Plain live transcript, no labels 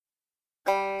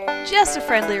Just a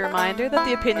friendly reminder that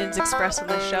the opinions expressed on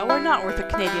this show are not worth a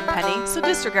Canadian penny, so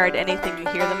disregard anything you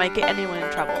hear that might get anyone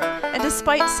in trouble. And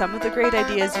despite some of the great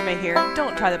ideas you may hear,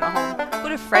 don't try them at home. Go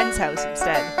to a friend's house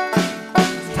instead.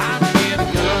 It's time to get a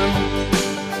gun.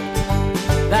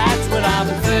 That's what I've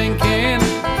been thinking.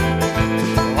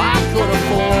 Well, I could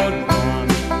afford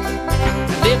one.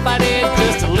 And if I did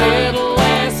just a little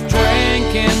less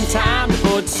drinking, time to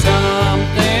put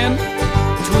something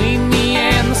between me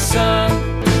and the sun.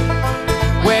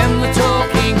 When the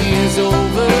talking is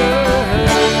over,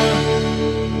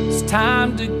 it's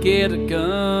time to get a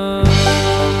gun.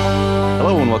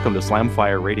 Hello and welcome to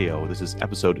Slamfire Radio. This is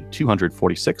episode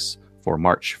 246 for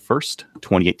March 1st,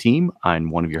 2018.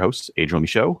 I'm one of your hosts, Adriel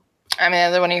Michaud. I'm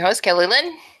another one of your hosts, Kelly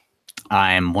Lynn.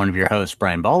 I'm one of your hosts,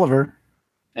 Brian Bolivar.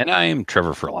 And I'm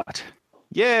Trevor Furlot.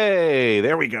 Yay!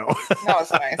 There we go. That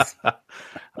was nice. That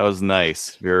was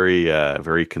nice.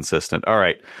 Very consistent. All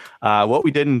right. What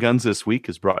we did in guns this week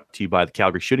is brought to you by the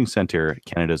Calgary Shooting Centre,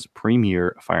 Canada's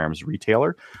premier firearms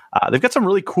retailer. They've got some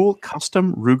really cool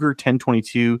custom Ruger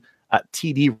 1022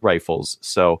 TD rifles.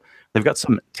 So they've got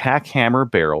some tack hammer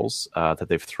barrels that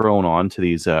they've thrown on to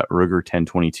these Ruger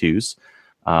 1022s.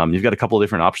 You've got a couple of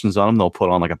different options on them. They'll put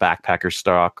on like a backpacker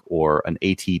stock or an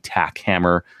AT tack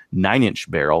hammer 9-inch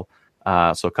barrel.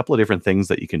 So a couple of different things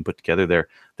that you can put together there.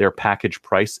 Their package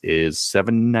price is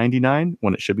 $7.99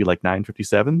 when it should be like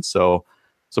 $9.57. So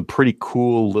some pretty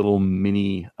cool little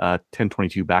mini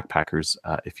 1022 backpackers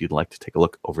if you'd like to take a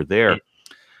look over there.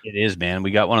 It is, man.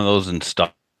 We got one of those in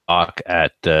stock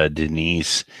at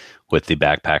Denise with the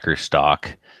backpacker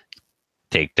stock.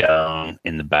 Takedown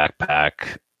in the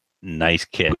backpack. Nice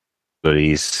kit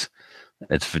goodies.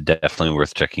 It's definitely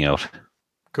worth checking out.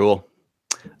 Cool.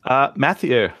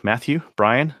 Matthew,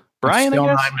 Brian, I'm still I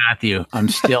guess? not Matthew. I'm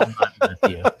still not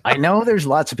Matthew. I know there's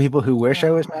lots of people who wish I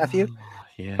was Matthew,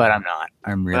 but I'm not.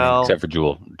 I'm really not. Except for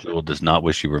Jewel. Jewel does not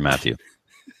wish you were Matthew.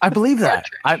 I believe that.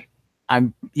 Okay.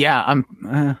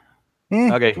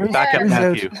 Back up,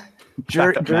 Matthew.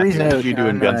 Jury's What out. did you do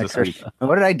in guns this week?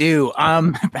 What did I do?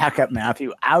 Back up,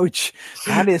 Matthew. Ouch.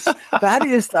 That is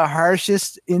the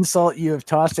harshest insult you have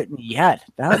tossed at me yet.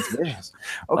 That was vicious.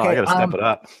 Okay, I got to step it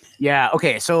up. Yeah.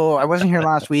 Okay. So I wasn't here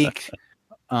last week.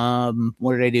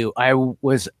 What did I do? I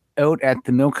was out at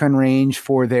the Milcon Range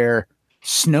for their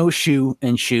snowshoe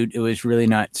and shoot. It was really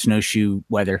not snowshoe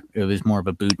weather. It was more of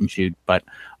a boot and shoot. But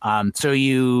so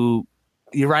you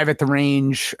arrive at the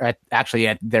range at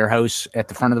their house at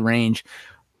the front of the range,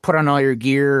 put on all your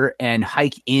gear and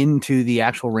hike into the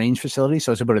actual range facility.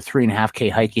 So it's about a 3.5K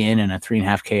hike in and a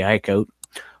 3.5K hike out.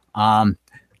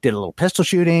 Did a little pistol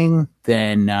shooting,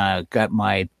 then got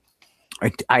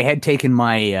I had taken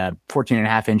my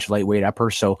 14.5-inch lightweight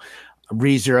upper, so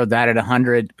re-zeroed that at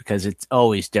 100 because it's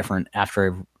always different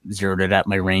after I've zeroed it at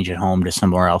my range at home to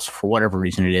somewhere else for whatever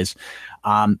reason it is.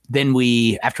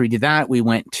 Then after we did that, we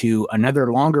went to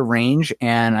another longer range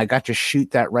and I got to shoot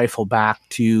that rifle back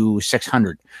to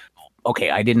 600.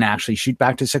 Okay, I didn't actually shoot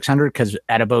back to 600 because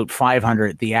at about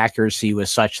 500, the accuracy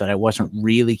was such that I wasn't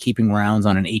really keeping rounds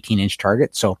on an 18-inch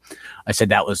target. So I said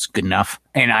that was good enough.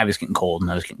 And I was getting cold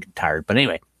and I was getting tired. But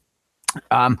anyway,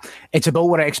 it's about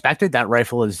what I expected. That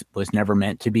rifle was never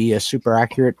meant to be a super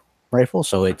accurate rifle.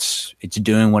 So it's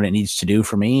doing what it needs to do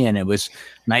for me. And it was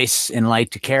nice and light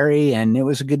to carry. And it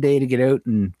was a good day to get out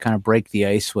and kind of break the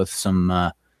ice with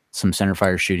some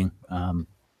centerfire shooting.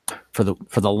 For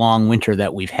the long winter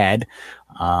that we've had.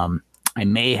 I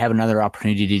may have another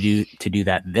opportunity to do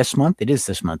that this month. It is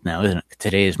this month now, isn't it?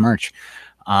 Today is March.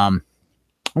 And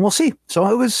we'll see. So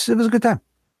it was a good time.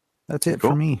 That's it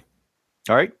for me.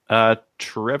 All right.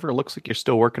 Trevor, looks like you're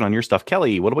still working on your stuff.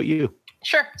 Kelly, what about you?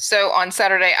 Sure. So on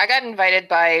Saturday, I got invited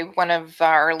by one of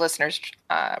our listeners,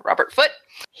 Robert Foote.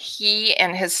 He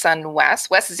and his son, Wes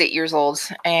is 8 years old,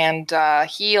 and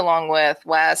he, along with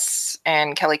Wes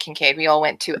and Kelly Kincaid, we all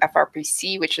went to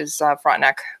FRPC, which is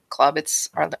Frontenac Club. It's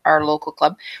our local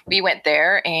club. We went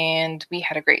there, and we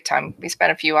had a great time. We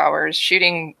spent a few hours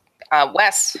shooting.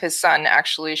 Wes, his son,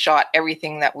 actually shot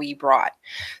everything that we brought.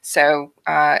 So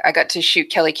I got to shoot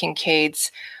Kelly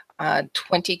Kincaid's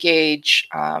 20 gauge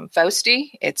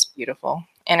Fausti. It's beautiful.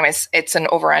 Anyways, it's an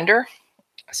over-under.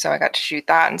 So I got to shoot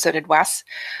that, and so did Wes.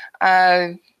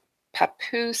 Marlin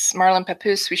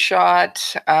Papoose, we shot.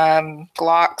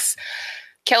 Glocks.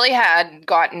 Kelly had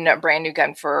gotten a brand new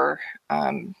gun for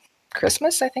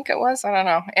Christmas, I think it was. I don't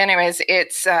know. Anyways,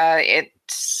 it's a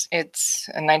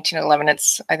 1911.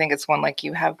 I think it's one like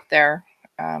you have there,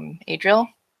 Adriel.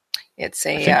 It's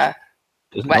a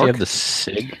doesn't she have the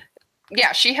SIG?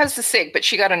 Yeah, she has the SIG, but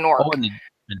she got a Nork.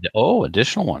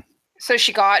 Additional one. So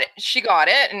she got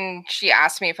it, and she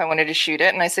asked me if I wanted to shoot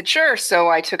it, and I said sure. So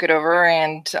I took it over,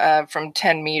 and from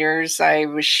 10 meters, I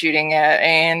was shooting it,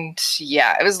 and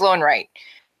yeah, it was low and right,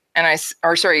 and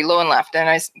low and left, and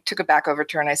I took it back over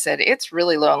to her, and I said it's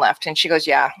really low and left, and she goes,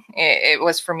 yeah, it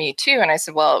was for me too, and I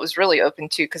said, well, it was really open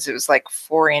too because it was like a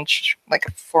 4-inch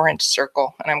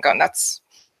circle, and I'm going, that's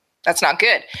not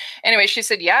good. Anyway, she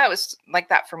said, yeah, it was like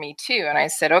that for me too. And I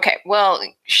said, okay, well,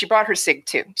 she brought her SIG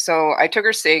too. So I took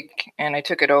her SIG and I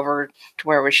took it over to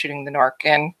where I was shooting the Nork.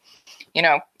 And,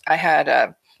 I had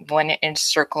a 1-inch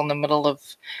circle in the middle of,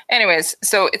 anyways,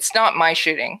 so it's not my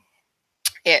shooting.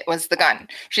 It was the gun.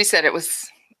 She said it was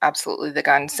absolutely the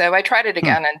gun. So I tried it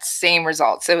again and same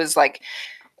results. It was like,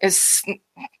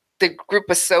 the group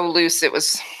was so loose. It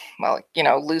was, well,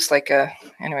 loose like a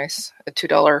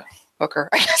 $2 hooker.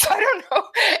 I guess, I don't know.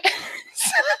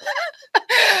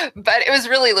 But it was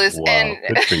really loose. Wow, and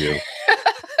good for you.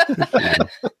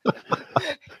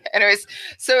 Anyways,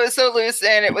 so loose,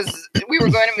 and we were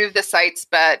going to move the sights,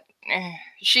 but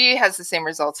she has the same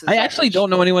results as I actually don't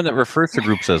know anyone that refers to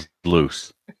groups as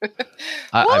loose.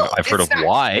 I've heard of it's not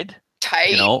wide,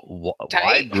 tight. Tight.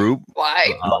 Wide group,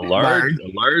 Wide. large.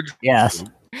 Yes.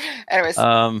 Anyways,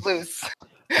 Um, loose.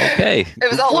 Okay, It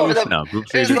was all over the. now.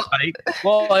 Groups it was are all- tight.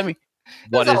 Well, I mean,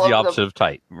 what was is all the over the- opposite of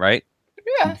tight, right?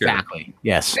 Yeah, Exactly.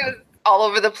 Yes. it was all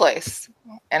over the place.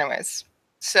 Anyways,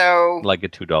 so Like a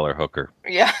 $2 hooker.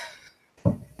 yeah.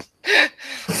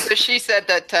 So she said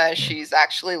that she's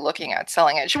actually looking at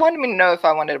selling it. She wanted me to know if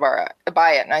I wanted to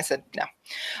buy it, and I said no.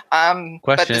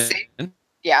 But the Question: same,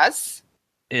 yes,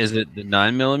 Is it the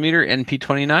 9mm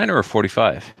NP29 or a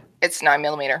 45? it's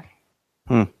 9mm.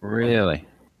 Really?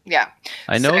 Yeah.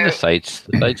 I know So- the sights.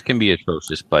 The sights can be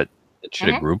atrocious, but it should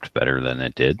have grouped better than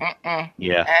it did. Mm-mm.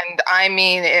 Yeah. And I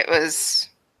mean, it was,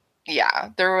 yeah,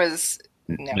 there was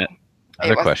no. Another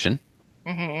It was- question: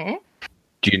 hmm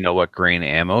Do you know what grain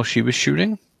ammo she was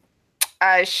shooting?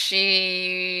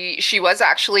 She was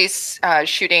actually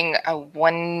shooting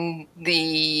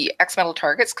the X Metal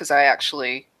targets because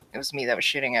it was me that was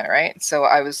shooting it, right? So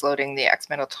I was loading the X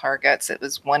Metal targets. It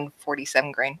was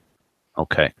 147 grain.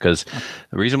 Okay, because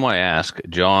the reason why I ask,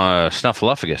 John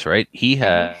Snuffleupagus, right? He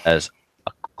has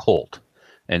a Colt,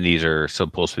 and these are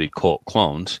supposed to be Colt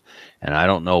clones. And I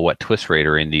don't know what twist rate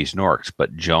are in these Norks,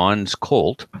 but John's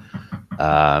Colt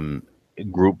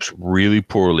groups really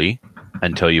poorly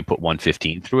until you put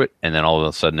 115 through it, and then all of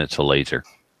a sudden it's a laser.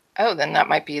 Oh, then that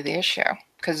might be the issue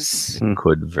because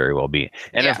Could very well be.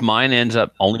 And Yeah. if mine ends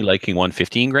up only liking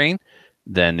 115 grain,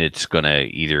 then it's going to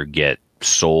either get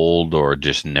sold or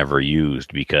just never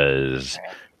used because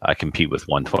I compete with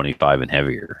 125 and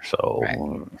heavier. So,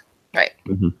 right.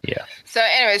 Yeah. So,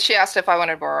 anyways, she asked if I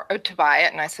wanted to buy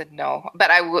it, and I said no.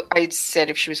 But I said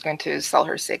if she was going to sell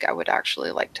her SIG, I would actually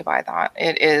like to buy that.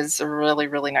 It is a really,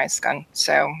 really nice gun.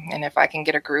 So, and if I can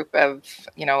get a group of,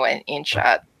 an inch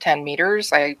at 10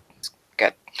 meters, it's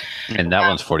good. And that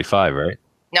one's 45, right?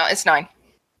 No, it's 9.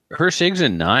 Her SIG's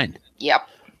in 9. Yep.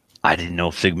 I didn't know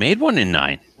SIG made one in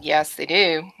 9. Yes, they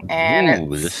do.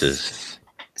 And Ooh, this is...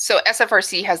 so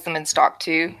SFRC has them in stock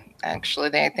too. Actually,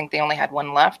 I think they only had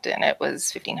one left, and it was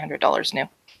 $1,500 new.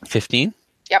 15?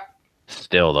 Yep.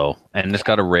 Still, though. And it's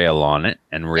got a rail on it,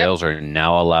 and rails are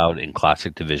now allowed in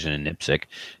Classic Division and NIPSC.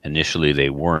 Initially, they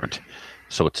weren't.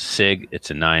 So it's a SIG, it's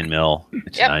a 9mm,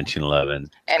 it's Yep. a 1911,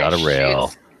 it's And got it a rail,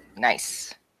 shoots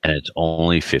nice. and it's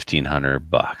only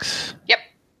 $1,500. Yep.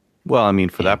 Well, I mean,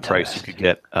 for that price, you could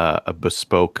get a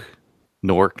bespoke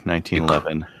Nork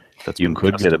 1911. You been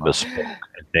could get a customized. bespoke.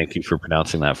 And thank you for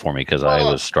pronouncing that for me because I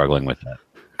Well, was struggling with that.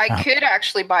 I could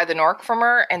actually buy the Nork from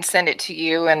her and send it to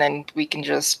you, and then we can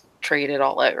just trade it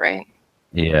all out, right?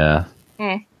 Yeah.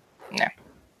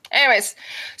 Anyways,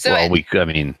 so Well,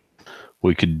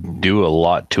 we could do a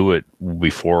lot to it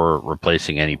before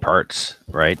replacing any parts,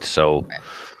 right? So,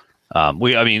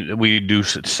 we do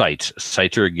sights.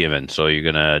 Sights are a given. So you're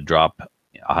gonna drop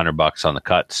 $100 on the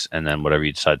cuts, and then whatever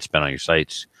you decide to spend on your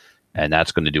sights, and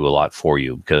that's going to do a lot for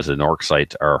you because the Nork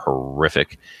sights are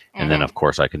horrific. And then, of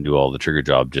course, I can do all the trigger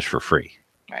job just for free.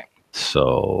 Right.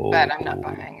 So, but I'm not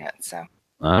buying it. So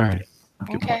all right.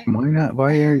 okay. Why not?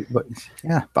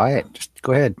 Yeah, buy it. Just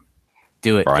go ahead.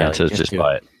 Do it. Brian Kelly. says just do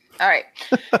buy it. All right.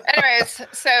 Anyways,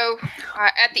 so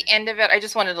at the end of it, I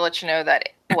just wanted to let you know that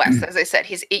Wes, as I said,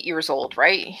 he's 8 years old,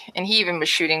 right? And he even was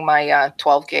shooting my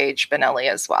 12 gauge Benelli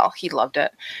as well. He loved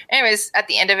it. Anyways, at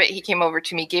the end of it, he came over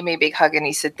to me, gave me a big hug, and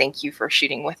he said, thank you for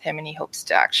shooting with him. And he hopes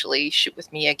to actually shoot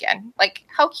with me again. Like,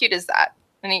 how cute is that?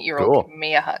 An 8-year-old Cool. giving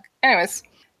me a hug. Anyways,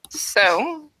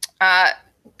 so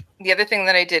the other thing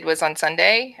that I did was on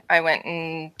Sunday, I went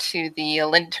into the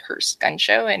Lyndhurst gun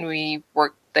show and we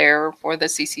there for the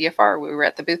CCFR. We were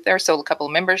at the booth there, sold a couple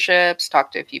of memberships,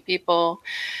 talked to a few people,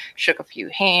 shook a few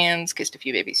hands, kissed a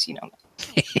few babies,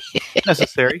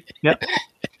 Necessary. Yep.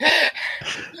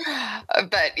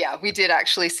 But yeah, we did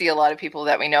actually see a lot of people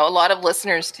that we know. A lot of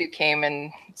listeners too came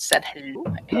and said hello.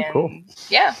 And cool.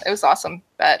 Yeah, it was awesome.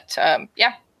 But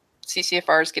yeah,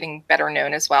 CCFR is getting better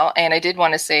known as well. And I did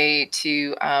want to say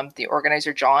to the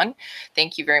organizer, John,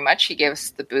 thank you very much. He gave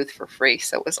us the booth for free.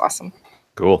 So it was awesome.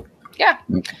 Cool. Yeah.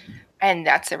 And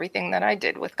that's everything that I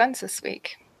did with guns this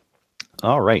week.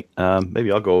 All right.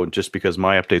 Maybe I'll go just because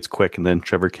my update's quick, and then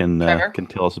Trevor can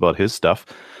tell us about his stuff.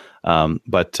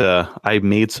 But I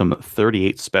made some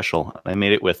 38 special. I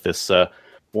made it with this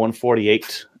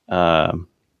 148 wad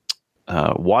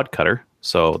cutter.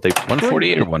 So they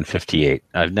 148 or 158.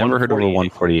 I've never heard of a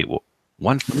 148.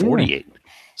 148.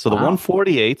 So the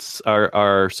 148s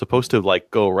are supposed to like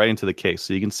go right into the case.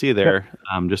 So you can see there,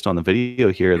 just on the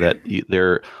video here, that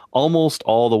they're almost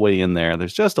all the way in there.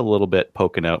 There's just a little bit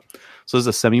poking out. So this is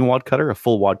a semi-wad cutter. A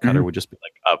full wad cutter would just be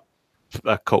like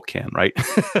a Coke can, right?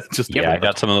 Just I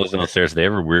got some of those downstairs. They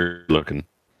were weird looking.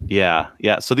 Yeah.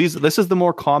 So this is the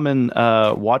more common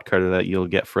wad cutter that you'll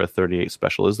get for a 38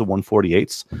 special is the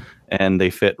 148s, and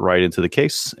they fit right into the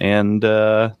case, and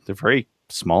they're very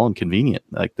small and convenient.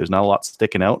 Like there's not a lot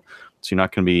sticking out, so you're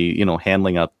not going to be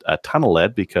handling a ton of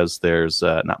lead because there's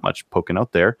not much poking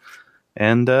out there.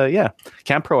 And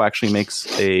CamPro actually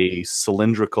makes a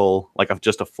cylindrical,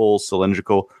 just a full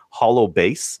cylindrical hollow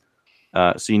base.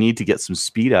 So you need to get some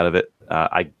speed out of it,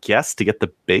 I guess, to get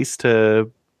the base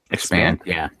to expand.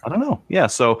 Yeah, I don't know. Yeah,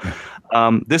 so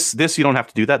this you don't have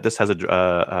to do that. This has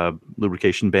a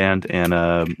lubrication band and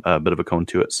a bit of a cone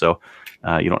to it, so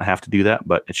you don't have to do that.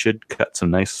 But it should cut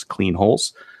some nice clean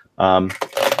holes.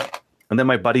 And then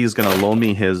my buddy is going to loan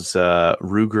me his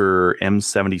Ruger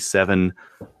M77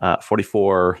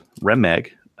 44 Rem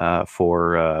Mag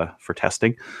for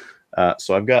testing.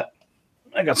 So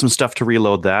I got some stuff to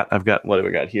reload that. I've got, what do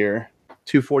we got here?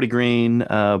 240 grain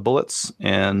bullets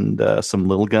and some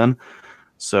little gun.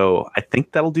 So I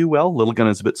think that'll do well. Little gun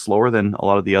is a bit slower than a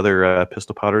lot of the other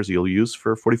pistol powders you'll use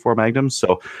for 44 Magnums.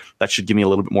 So that should give me a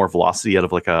little bit more velocity out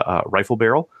of like a rifle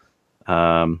barrel.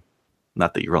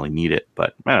 Not that you really need it,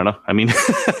 but I don't know. I mean,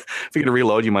 if you're going to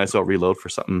reload, you might as well reload for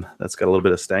something that's got a little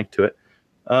bit of stank to it.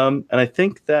 And I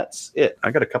think that's it.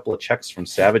 I got a couple of checks from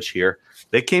Savage here.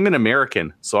 They came in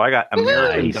American, so I got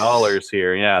American dollars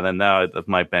here. Yeah, then now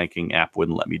my banking app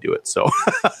wouldn't let me do it. So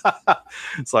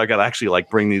so I got to actually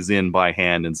bring these in by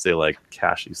hand and say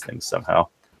cash these things somehow.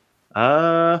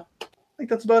 I think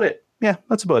that's about it. Yeah,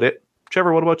 that's about it.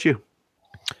 Trevor, what about you?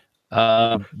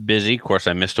 Busy. Of course,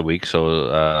 I missed a week, so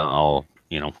I'll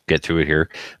get through it here.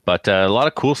 But a lot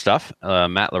of cool stuff.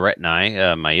 Matt Lorette and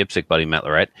I, my IPSC buddy Matt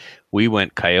Lorette, we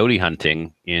went coyote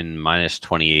hunting in minus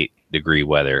 28 degree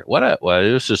weather.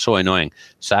 This is so annoying.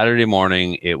 Saturday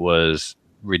morning it was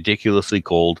ridiculously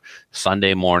cold.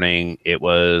 Sunday morning it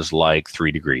was like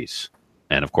 3 degrees.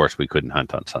 And of course we couldn't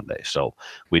hunt on Sunday. So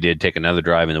we did take another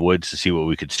drive in the woods to see what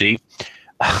we could see.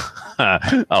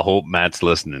 I hope Matt's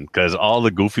listening, because all the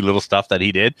goofy little stuff that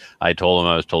he did, I told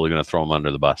him I was totally going to throw him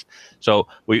under the bus. So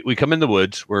we come in the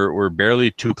woods. We're barely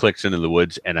 2 clicks into the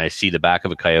woods, and I see the back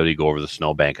of a coyote go over the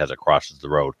snowbank as it crosses the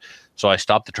road. So I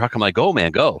stopped the truck. I'm like, "Go,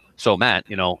 man, go!" So Matt,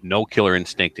 no killer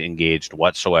instinct engaged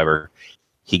whatsoever.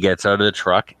 He gets out of the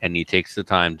truck and he takes the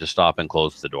time to stop and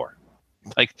close the door.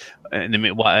 In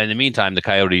the meantime, the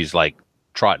coyote's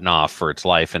trotting off for its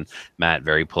life, and Matt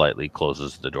very politely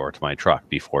closes the door to my truck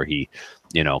before he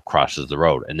crosses the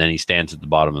road. And then he stands at the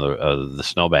bottom of the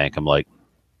snowbank. I'm like,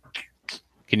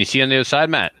 "Can you see on the other side,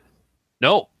 Matt?"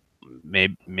 "No."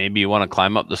 Maybe you want to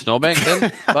climb up the snowbank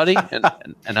then, buddy,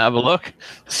 and have a look,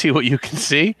 see what you can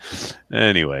see.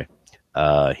 Anyway,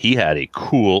 he had a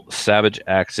cool Savage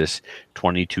Axis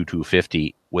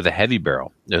 22-250 with a heavy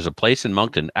barrel. There's a place in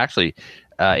Moncton, actually,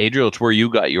 Adriel, it's where you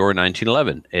got your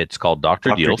 1911. It's called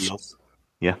Dr. Deals.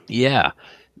 Yeah.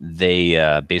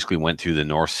 They basically went through the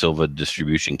North Silva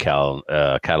distribution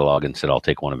catalog and said, "I'll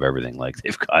take one of everything."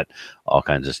 They've got all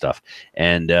kinds of stuff.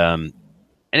 And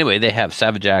anyway, they have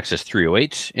Savage Axis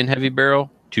 308s in heavy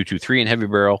barrel, 223 in heavy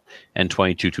barrel, and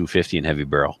 22-250 in heavy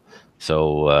barrel.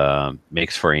 So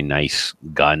makes for a nice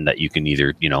gun that you can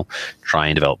either, try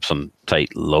and develop some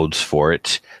tight loads for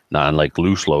it, not unlike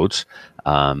loose loads,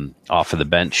 off of the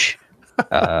bench.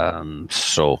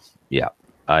 So yeah,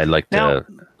 I like to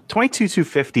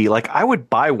 22-250. I would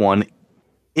buy one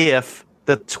if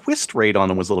the twist rate on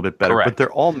them was a little bit better. Correct. But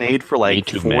they're all made for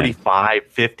 45,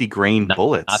 50 grain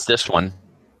bullets. Not this one.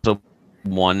 So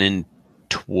 1 in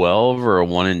 12 or a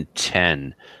 1 in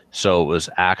 10. So it was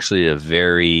actually a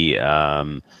very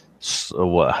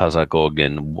So how's that go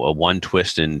again? One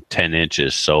twist in 10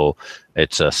 inches. So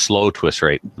it's a slow twist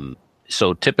rate.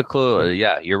 So typical,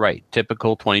 yeah, you're right.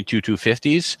 Typical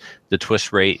 22-250s, the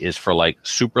twist rate is for like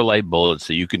super light bullets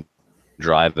that you can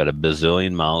drive at a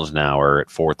bazillion miles an hour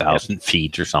at 4,000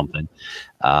 feet or something.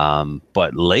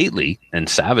 But lately, and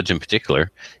Savage in particular,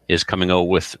 is coming out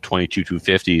with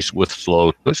 22-250s with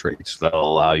slow twist rates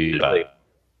that'll allow you to drive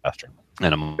faster.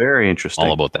 And I'm Very interesting.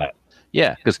 all about that.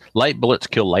 Yeah, because light bullets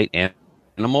kill light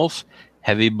animals.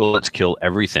 Heavy bullets kill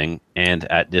everything and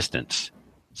at distance.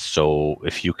 So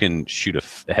if you can shoot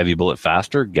a heavy bullet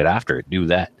faster, get after it. Do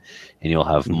that. And you'll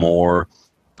have more...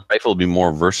 The rifle will be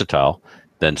more versatile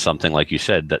than something, like you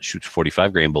said, that shoots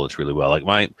 45 grain bullets really well. Like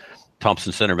my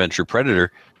Thompson Center Venture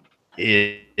Predator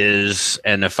is...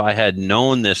 And if I had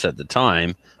known this at the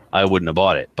time, I wouldn't have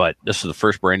bought it. But this is the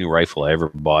first brand new rifle I ever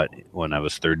bought when I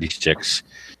was 36...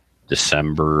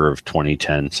 December of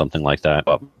 2010, something like that.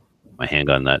 But my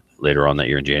handgun that later on that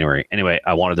year in January. Anyway,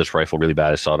 I wanted this rifle really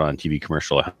bad. I saw it on a TV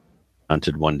commercial. I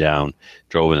hunted one down,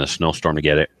 drove in a snowstorm to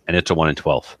get it, and it's a 1 in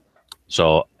 12.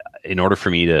 So in order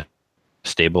for me to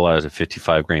stabilize a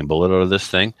 55 grain bullet out of this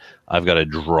thing, I've got to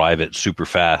drive it super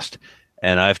fast.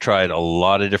 And I've tried a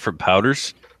lot of different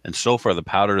powders. And so far, the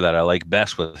powder that I like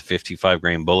best with a 55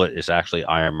 grain bullet is actually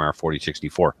IMR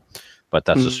 4064. But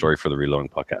that's the story for the Reloading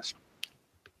podcast.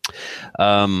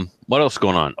 What else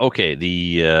going on? Okay,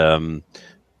 the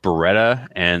Beretta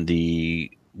and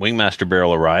the Wingmaster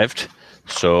barrel arrived.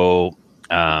 So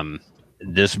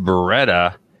this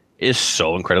Beretta is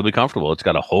so incredibly comfortable. It's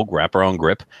got a Hogue wraparound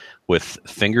grip with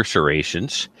finger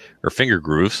serrations or finger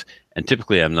grooves. And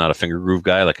typically, I'm not a finger groove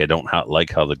guy. Like I don't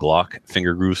like how the Glock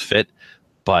finger grooves fit.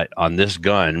 But on this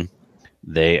gun,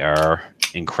 they are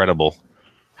incredible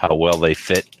how well they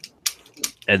fit.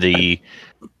 And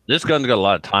this gun's got a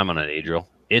lot of time on it, Adriel.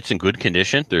 It's in good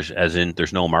condition.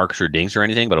 There's no marks or dings or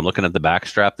anything, but I'm looking at the back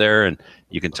strap there, and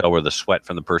you can tell where the sweat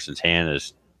from the person's hand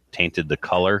has tainted the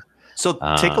color. So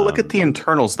take a look at the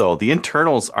internals, though. The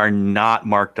internals are not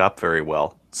marked up very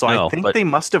well. So I think they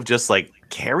must have just like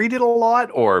carried it a lot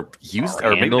or used,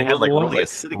 or maybe they had like really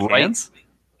acidic hands.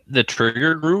 The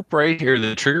trigger group right here,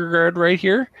 the trigger guard right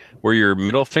here, where your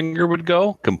middle finger would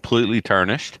go, completely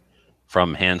tarnished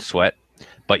from hand sweat.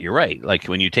 But you're right. Like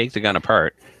when you take the gun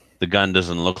apart, the gun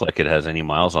doesn't look like it has any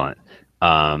miles on it.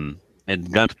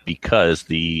 And guns, because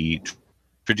the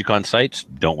Trijicon sights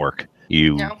don't work.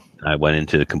 I went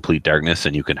into the complete darkness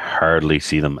and you can hardly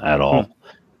see them at all.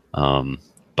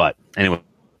 But anyway,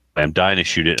 I'm dying to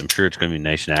shoot it. I'm sure it's going to be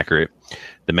nice and accurate.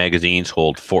 The magazines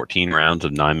hold 14 rounds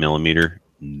of 9mm,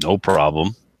 no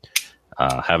problem.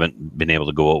 Haven't been able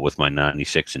to go out with my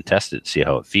 96 and test it, see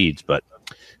how it feeds, but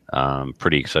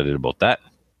pretty excited about that.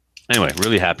 Anyway,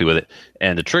 really happy with it.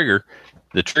 And the trigger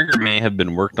may have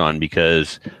been worked on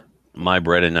because my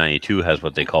Beretta 92 has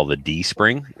what they call the D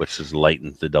spring, which is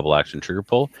lightens the double action trigger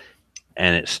pull,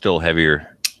 and it's still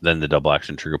heavier than the double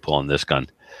action trigger pull on this gun.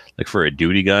 Like for a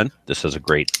duty gun, this has a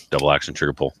great double action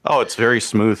trigger pull. Oh, it's very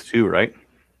smooth too, right?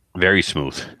 Very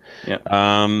smooth. Yeah.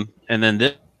 And then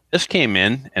this came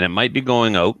in, and it might be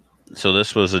going out. So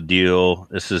this was a deal.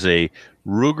 This is a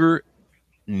Ruger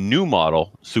new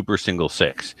model Super Single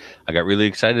 6. I got really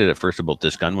excited at first about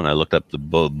this gun when I looked up the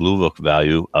Blue Book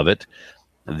value of it.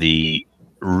 The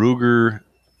Ruger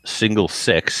Single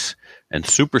 6 and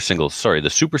the Super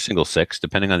Single 6,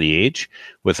 depending on the age,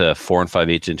 with a 4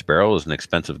 5/8 inch barrel, is an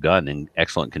expensive gun in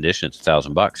excellent condition. It's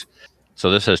 $1,000. So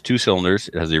this has 2 cylinders.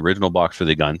 It has the original box for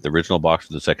the gun, the original box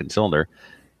for the second cylinder,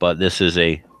 but this is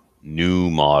a new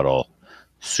model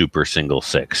Super Single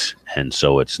 6, and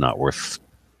so it's not worth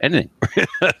anything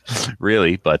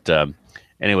really. But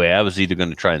anyway, I was either going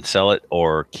to try and sell it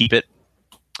or keep it,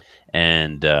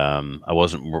 and I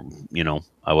wasn't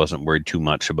worried too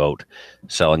much about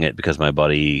selling it because my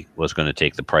buddy was going to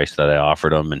take the price that I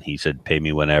offered him, and he said pay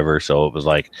me whenever. So it was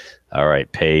like, all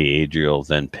right, pay Adriel,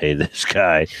 then pay this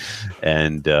guy.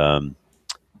 And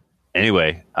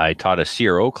anyway, I taught a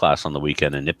CRO class on the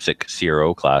weekend, a NIPSC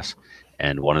CRO class,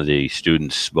 and one of the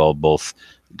students,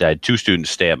 I had 2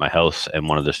 students stay at my house, and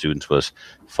one of the students was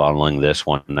following this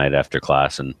one night after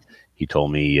class, and he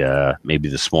told me maybe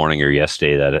this morning or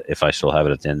yesterday that if I still have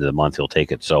it at the end of the month, he'll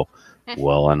take it. So,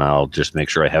 and I'll just make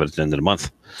sure I have it at the end of the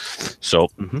month. So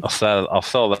I'll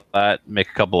sell that, make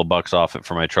a couple of bucks off it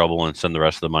for my trouble, and send the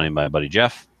rest of the money to my buddy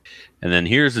Jeff. And then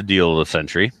here's the deal of the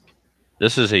century.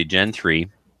 This is a Gen 3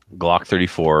 Glock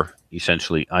 34,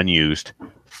 essentially unused,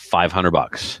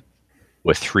 $500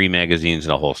 with 3 magazines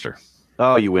and a holster.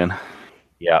 Oh, you win.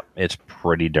 Yeah, it's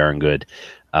pretty darn good.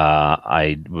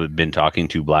 I've been talking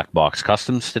to Black Box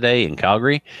Customs today in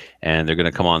Calgary, and they're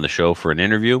going to come on the show for an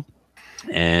interview.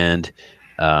 and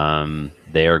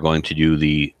they are going to do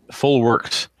the full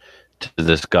works to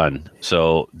this gun.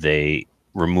 So they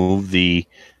remove the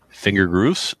finger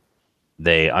grooves,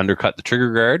 they undercut the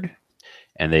trigger guard,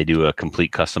 and they do a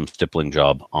complete custom stippling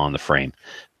job on the frame.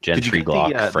 Gen 3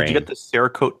 Glock frame. Did you get the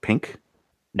Cerakote pink?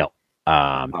 No.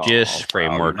 Just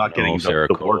framework. Not getting the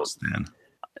works then.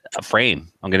 A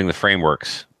frame. I'm getting the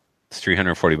frameworks. It's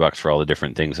 $340 for all the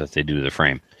different things that they do to the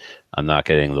frame. I'm not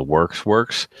getting the works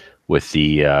with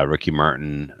the Ricky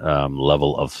Martin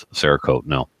level of Cerakote.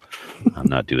 No, I'm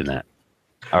not doing that.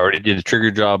 I already did a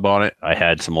trigger job on it. I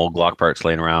had some old Glock parts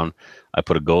laying around. I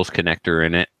put a Ghost connector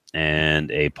in it and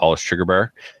a polished trigger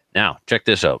bar. Now, check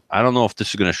this out. I don't know if this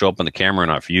is going to show up on the camera or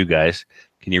not for you guys.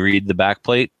 Can you read the back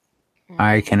plate?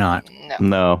 I cannot.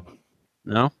 No.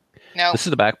 No. This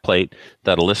is the back plate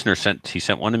that a listener sent. He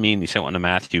sent one to me and he sent one to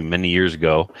Matthew many years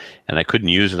ago, and I couldn't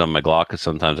use it on my Glock because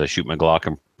sometimes I shoot my Glock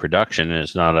in production and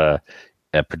it's not a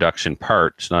production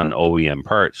part. It's not an OEM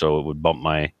part, so it would bump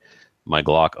my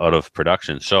Glock out of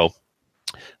production. So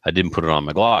I didn't put it on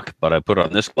my Glock, but I put it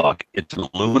on this Glock. It's an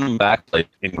aluminum backplate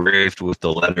engraved with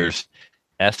the letters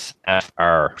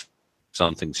SFR,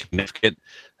 something significant.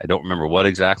 I don't remember what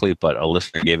exactly, but a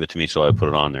listener gave it to me, so I put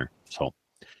it on there. So,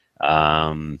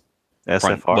 SFR.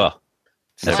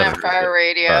 SFR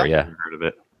radio. Yeah, Heard of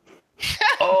it.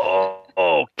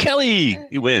 Oh, Kelly,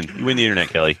 you win. You win the internet,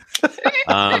 Kelly.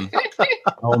 Oh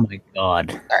my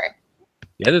God. Sorry.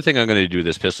 The other thing I'm going to do with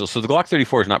this pistol, so the Glock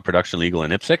 34 is not production legal in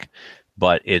IPSC,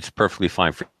 but it's perfectly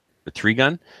fine for a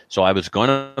 3-gun. So I was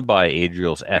going to buy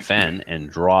Adriel's FN and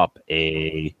drop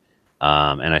a,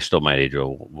 and I still might,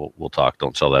 Adriel, we'll talk.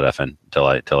 Don't sell that FN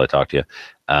until I talk to you.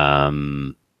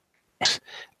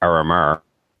 RMR,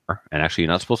 and actually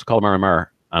you're not supposed to call them RMR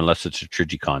unless it's a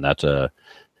Trigicon. That's a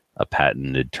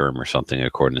patented term or something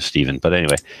according to Steven. But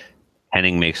anyway,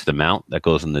 Henning makes the mount that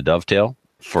goes in the dovetail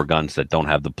for guns that don't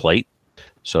have the plate.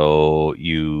 So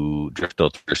you drift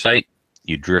out to your sight,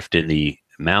 you drift in the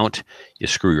mount, you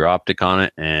screw your optic on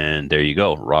it, and there you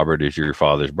go. Robert is your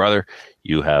father's brother.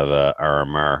 You have a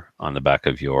RMR on the back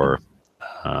of your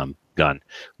gun.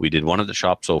 We did one at the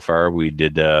shop so far. We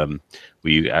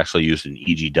actually used an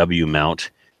EGW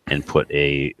mount and put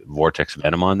a Vortex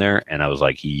Venom on there, and I was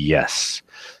like, yes.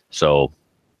 So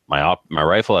my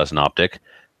rifle has an optic.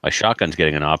 My shotgun's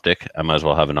getting an optic. I might as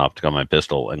well have an optic on my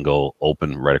pistol and go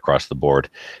open right across the board.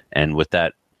 And with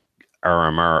that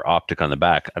RMR optic on the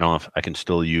back, I don't know if I can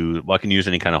still use, I can use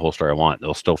any kind of holster I want.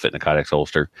 It'll still fit in a Kydex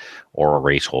holster or a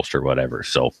race holster, whatever.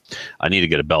 So I need to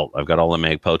get a belt. I've got all the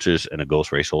mag pouches and a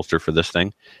Ghost race holster for this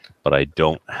thing, but I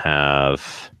don't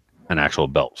have an actual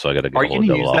belt. So I got to get a whole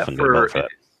double off and get a belt for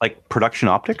that. Like production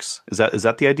optics? Is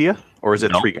that the idea? Or is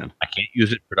it 3-gun? I can't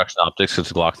use it in production optics because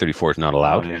the Glock 34 is not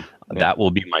allowed. Yeah. That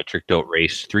will be my tricked out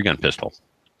race 3-gun pistol.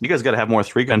 You guys got to have more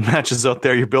 3-gun matches out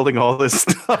there. You're building all this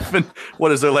stuff, and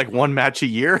what is there, like one match a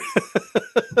year?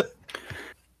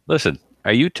 Listen,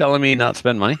 are you telling me not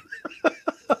spend money?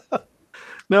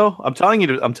 No, I'm telling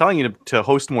you to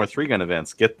host more 3-gun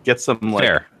events. Get some like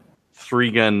Fair.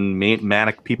 3-gun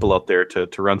manic people out there to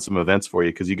run some events for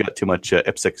you because you got too much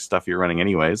IPSC stuff you're running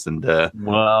anyways. And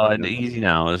well, easy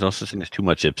now. There's no such thing as too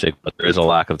much IPSC, but there is a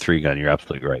lack of 3-gun. You're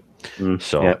absolutely right.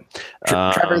 So, yeah.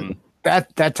 Trevor,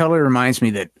 that totally reminds me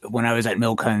that when I was at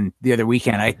MilCon the other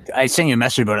weekend, I sent you a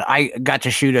message about it. I got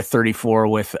to shoot a 34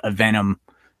 with a Venom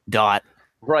dot.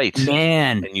 Right,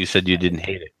 man. And you said you didn't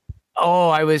hate it. Oh,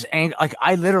 I was angry. Like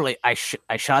I literally, I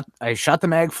shot the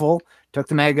mag full, took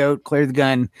the mag out, cleared the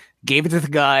gun, gave it to the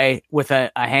guy with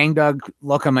a hangdog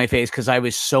look on my face because I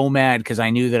was so mad because I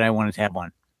knew that I wanted to have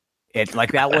one. It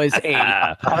like that was like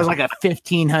a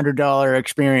 $1,500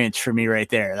 experience for me right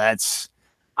there.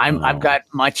 I've got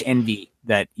much envy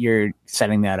that you're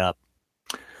setting that up.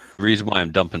 The reason why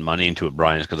I'm dumping money into it,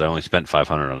 Brian, is because I only spent $500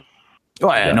 on it. Oh,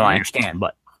 I understand,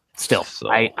 but still, so,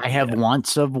 I have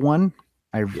wants of one.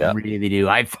 I really do.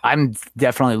 I'm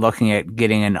definitely looking at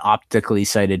getting an optically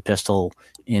sighted pistol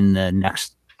in the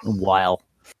next while.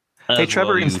 Hey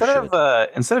Trevor, instead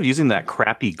of using that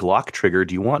crappy Glock trigger,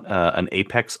 do you want an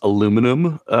Apex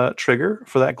aluminum trigger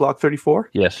for that Glock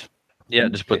 34? Yes. Yeah,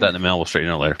 just put that in the mail. We'll straighten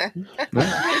it out later.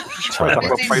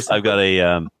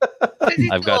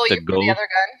 I've got the Ghost. The other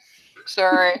gun.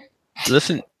 Sorry.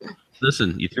 Listen.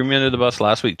 You threw me under the bus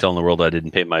last week, telling the world I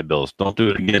didn't pay my bills. Don't do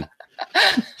it again.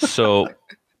 So,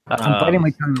 I'm biting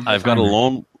my tongue. I've got a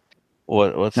lone.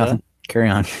 What's Nothing. that? Carry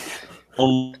on.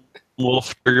 A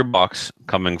Wolf trigger box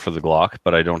coming for the Glock,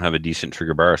 but I don't have a decent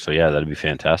trigger bar. So yeah, that'd be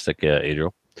fantastic,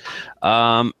 Adriel.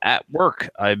 At work,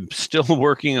 I'm still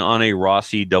working on a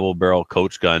Rossi double barrel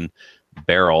coach gun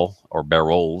barrel or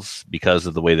barrels, because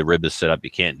of the way the rib is set up,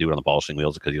 you can't do it on the polishing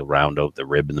wheels because you'll round out the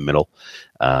rib in the middle.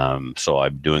 So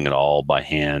I'm doing it all by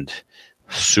hand.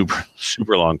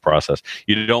 Super long process.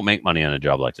 You don't make money on a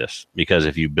job like this, because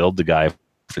if you build the guy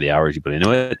for the hours you put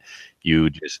into it, he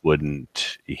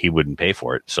wouldn't pay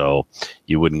for it. So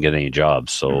you wouldn't get any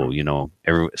jobs. So,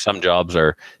 some jobs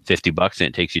are $50 and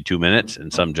it takes you 2 minutes,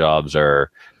 and some jobs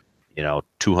are,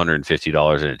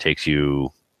 $250 and it takes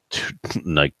you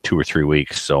like 2 or 3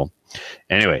 weeks. So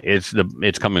anyway,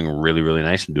 it's coming really, really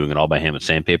nice. I'm doing it all by hand with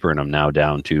sandpaper, and I'm now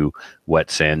down to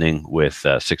wet sanding with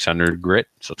 600 grit.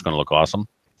 So it's going to look awesome.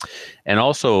 And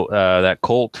also that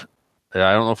Colt,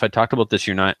 I don't know if I talked about this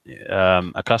or not.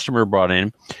 A customer brought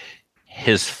in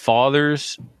his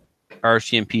father's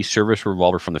RCMP service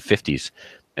revolver from the 50s.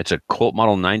 It's a Colt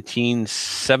model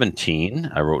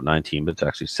 1917. I wrote 19, but it's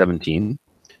actually 17.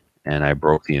 And I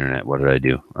broke the internet. What did I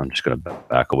do? I'm just going to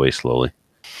back away slowly.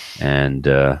 And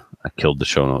I killed the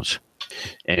show notes.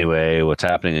 Anyway, what's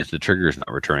happening is the trigger is not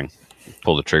returning.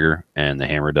 Pull the trigger, and the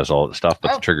hammer does all the stuff,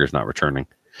 but the trigger is not returning.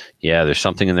 Yeah, there's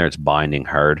something in there. It's binding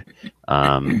hard.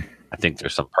 I think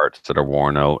there's some parts that are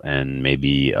worn out and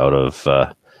maybe out of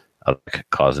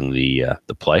causing the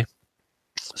play.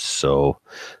 So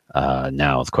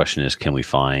now the question is, can we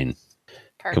find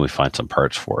some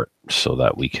parts for it so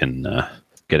that we can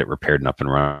get it repaired and up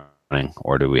and running,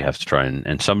 or do we have to try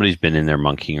and somebody's been in there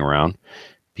monkeying around,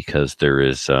 because there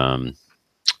is some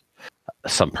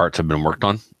parts have been worked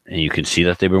on, and you can see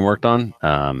that they've been worked on.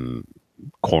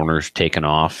 Corners taken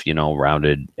off,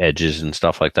 rounded edges and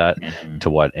stuff like that. Mm-hmm. To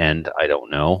what end, I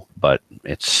don't know, but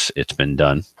it's been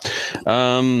done.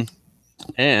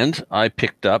 And I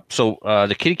picked up, so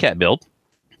the Kitty Cat build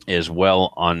is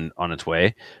well on its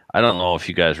way. I don't know if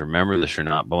you guys remember this or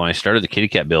not, but when I started the Kitty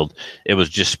Cat build, it was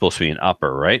just supposed to be an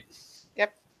upper, right?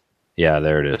 Yep. Yeah,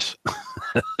 there it is.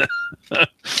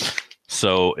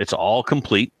 So it's all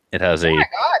complete. It has a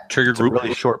trigger group.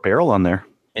 Really short barrel on there.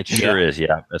 It sure is,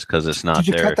 yeah. That's because it's not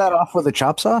there. Did you cut that off with a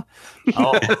chop saw?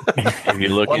 Oh, if you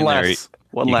look in there, you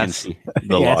can see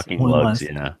the locking lugs.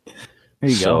 Yeah. There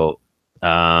you go.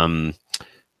 So,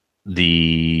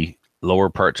 the lower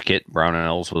parts kit, Brown &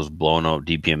 Ellis, was blowing out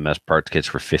DPMS parts kits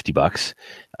for $50.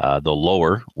 The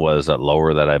lower was that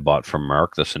lower that I bought from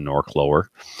Mark, the Sonork lower,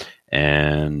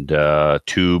 and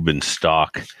tube and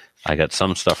stock. I got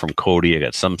some stuff from Cody. I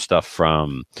got some stuff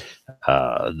from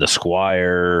the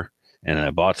Squire. And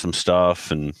I bought some stuff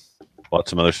and bought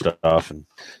some other stuff. And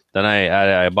then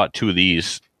I bought 2 of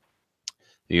these.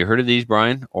 Have you heard of these,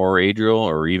 Brian, or Adriel,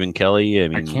 or even Kelly? I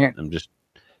mean,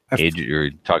 you're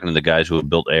talking to the guys who have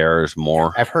built ARs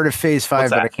more. I've heard of Phase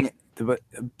 5, but I can't. The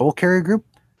Bolt Carrier Group?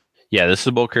 Yeah, this is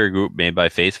a Bolt Carrier Group made by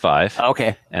Phase 5.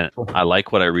 Okay. And I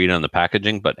like what I read on the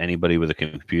packaging, but anybody with a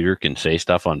computer can say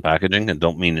stuff on packaging and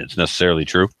don't mean it's necessarily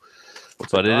true.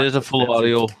 But it is a full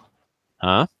audio.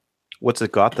 Huh? What's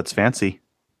it got that's fancy?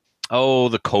 Oh,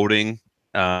 the coating.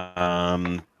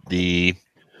 Is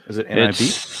it NIB?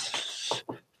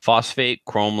 Phosphate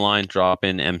chrome line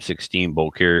drop-in M16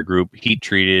 bolt carrier group, heat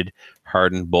treated,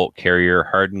 hardened bolt carrier,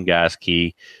 hardened gas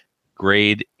key,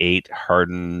 grade 8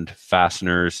 hardened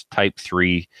fasteners, type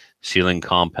 3 sealing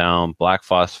compound, black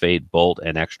phosphate bolt,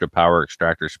 and extra power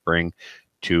extractor spring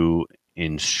to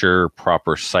ensure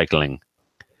proper cycling.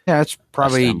 Yeah, it's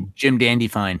probably Jim Dandy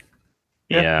fine.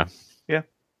 Yeah.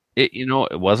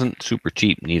 It wasn't super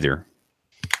cheap neither.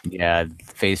 Yeah,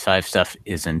 Phase 5 stuff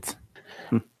isn't.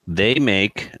 They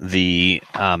make the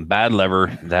bad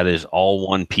lever that is all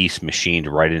one piece machined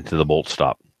right into the bolt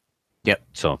stop. Yep.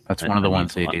 So that's one of the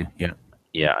ones they do. Yeah.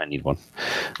 Yeah, I need one.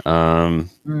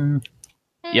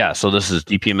 Yeah, so this is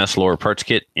DPMS lower parts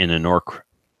kit in a Nork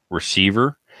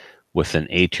receiver with an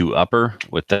A2 upper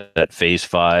with that Phase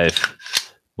 5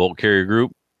 bolt carrier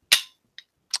group.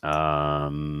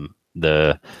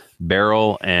 The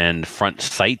barrel and front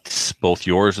sights, both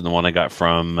yours and the one I got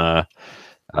from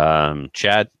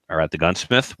Chad, are at the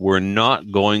gunsmith. We're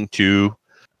not going to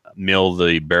mill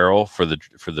the barrel for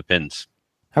the pins.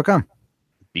 How come?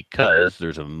 Because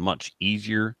there's a much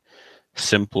easier,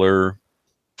 simpler,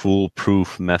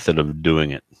 foolproof method of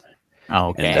doing it.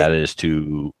 Okay. And that is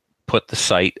to put the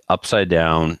sight upside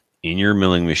down in your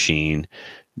milling machine,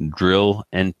 drill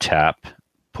and tap,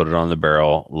 put it on the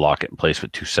barrel, lock it in place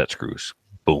with 2 set screws.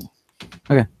 Boom.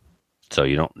 Okay. So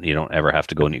you don't ever have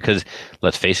to go, because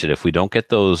let's face it, if we don't get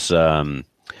those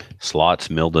slots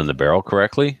milled in the barrel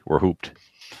correctly, we're hooped.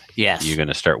 Yes. You're going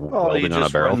to start welding on a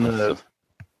barrel.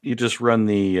 You just run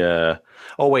the.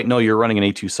 Oh wait, no, you're running an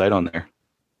A2 sight on there.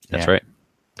 That's right.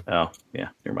 Oh yeah,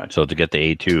 never mind. So to get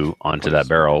the A2 onto that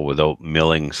barrel without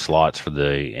milling slots for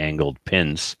the angled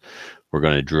pins we're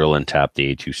going to drill and tap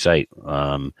the A2 sight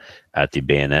at the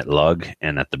bayonet lug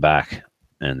and at the back.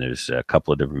 And there's a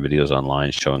couple of different videos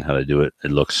online showing how to do it. It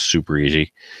looks super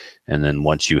easy. And then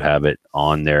once you have it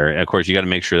on there, and of course, you got to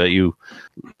make sure that you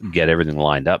get everything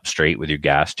lined up straight with your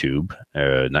gas tube,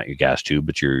 not your gas tube,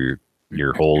 but your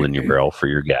hole in your barrel for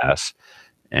your gas,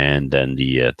 and then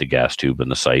the gas tube and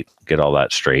the sight. Get all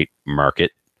that straight, mark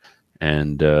it,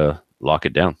 and lock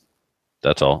it down.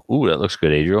 That's all. Ooh, that looks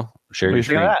good, Adriel. Share your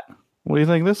screen. What do you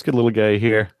think of this good little guy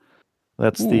here?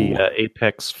 That's the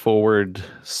Apex Forward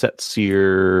Set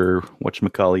Sear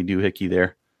whatchamacallit doohickey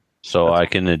there. So I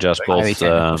can adjust both.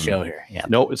 Show here. Yeah.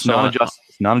 No, it's non-adjustable.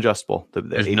 It's non-adjustable.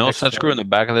 There's no set screw in the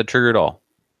back of the trigger at all.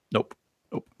 Nope.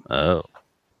 Oh.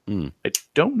 I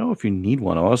don't know if you need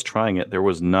one. I was trying it. There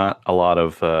was not a lot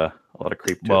of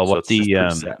creep to well,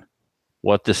 it.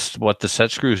 What the set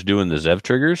screws do in the ZEV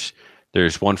triggers,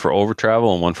 there's one for over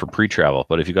travel and one for pre-travel.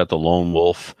 But if you got the Lone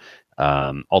Wolf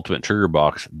Ultimate Trigger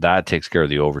Box, that takes care of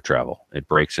the over travel. It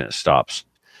breaks and it stops.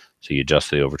 So you adjust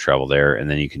the over travel there, and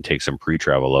then you can take some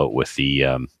pre-travel out with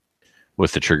the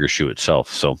trigger shoe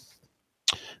itself. So,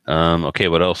 okay,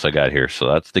 what else I got here? So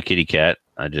that's the kitty cat.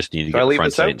 I just need to get the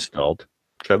front sight installed.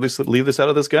 Should I at least leave this out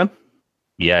of this gun?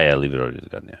 Yeah, leave it out of the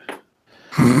gun. Yeah.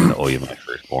 I'm gonna owe you my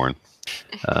firstborn.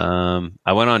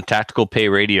 I went on Tactical Pay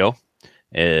Radio.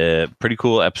 Pretty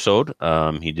cool episode.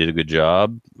 He did a good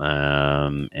job,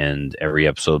 and every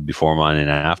episode before mine and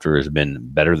after has been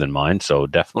better than mine. So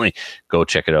definitely go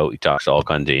check it out. He talks to all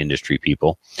kinds of industry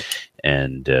people,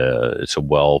 and it's a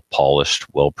well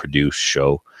polished, well produced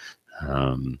show.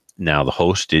 Now the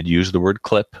host did use the word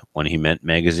clip when he meant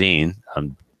magazine.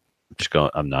 I'm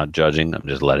not judging. I'm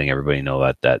just letting everybody know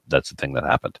that that's the thing that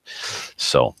happened.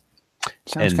 So,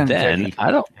 Sounds and then judgy.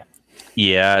 I don't.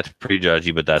 Yeah, it's pretty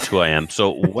judgy, but that's who I am.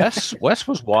 So Wes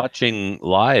was watching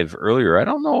live earlier. I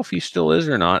don't know if he still is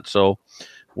or not. So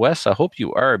Wes, I hope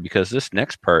you are, because this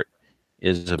next part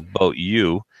is about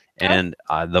you and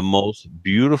the most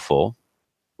beautiful.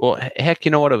 Well, heck,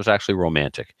 you know what? It was actually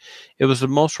romantic. It was the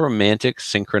most romantic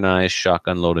synchronized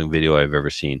shotgun loading video I've ever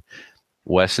seen.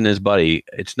 Wes and his buddy,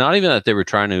 it's not even that they were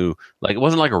trying to, like, it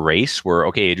wasn't like a race where,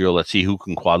 okay, Adriel, let's see who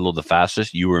can quad load the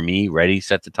fastest. You or me, ready,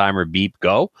 set the timer, beep,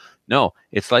 go. No,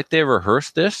 it's like they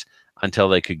rehearsed this until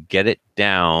they could get it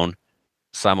down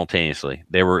simultaneously.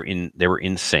 They were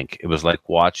in sync. It was like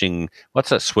watching, what's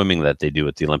that swimming that they do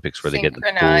at the Olympics where they get in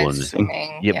the pool and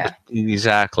swimming, yeah.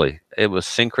 Exactly. It was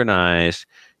synchronized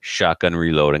shotgun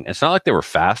reloading. It's not like they were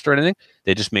fast or anything.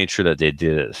 They just made sure that they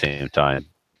did it at the same time.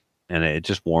 And it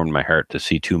just warmed my heart to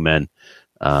see two men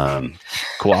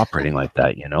cooperating like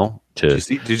that, you know. Did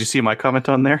you see my comment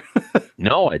on there?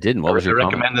 No, I didn't. What was your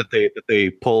comment? I recommend that they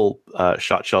pull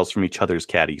shot shells from each other's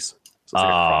caddies.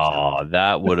 So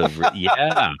that would have,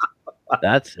 yeah,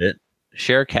 that's it.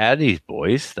 Share caddies,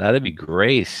 boys. That'd be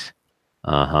great.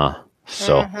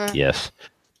 So yes.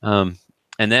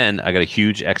 And then I got a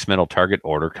huge X-Metal Target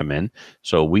order come in.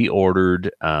 So we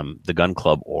ordered, the gun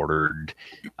club ordered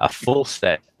a full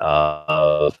set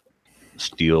of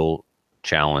steel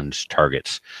challenge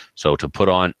targets. So to put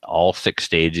on all 6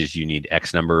 stages, you need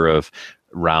X number of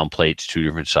round plates, 2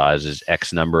 different sizes,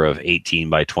 X number of 18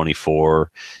 by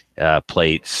 24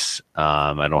 plates.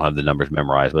 I don't have the numbers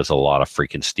memorized, but it's a lot of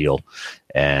freaking steel.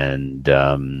 And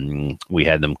we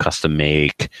had them custom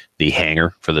make the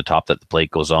hanger for the top that the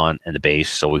plate goes on and the base,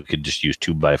 so we could just use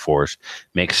 2x4s,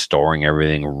 make storing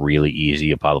everything really easy.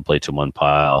 A pile of plates in one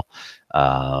pile,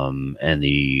 and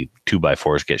the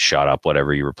 2x4s get shot up,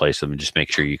 whatever you replace them, and just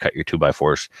make sure you cut your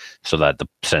 2x4s so that the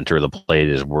center of the plate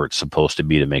is where it's supposed to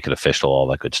be to make it official, all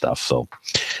that good stuff. So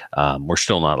we're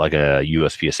still not like a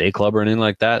USPSA club or anything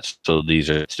like that, so these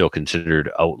are still considered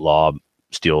outlaw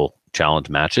steel challenge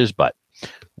matches, but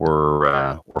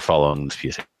we're following the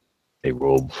PSA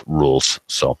rules.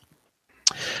 So,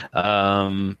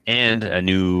 and a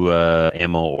new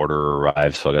ammo order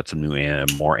arrived, so I got some new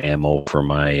more ammo for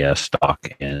my stock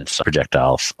and some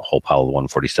projectiles, a whole pile of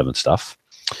 147 stuff.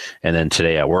 And then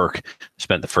today at work,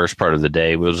 spent the first part of the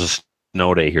day. It was a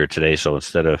snow day here today, so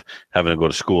instead of having to go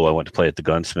to school, I went to play at the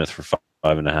gunsmith for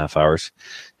 5.5 hours,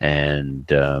 and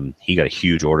he got a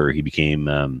huge order. He became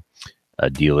a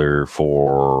dealer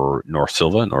for North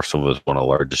Silva. North Silva is one of the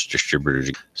largest distributors.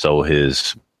 So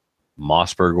his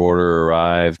Mossberg order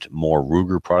arrived, more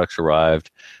Ruger products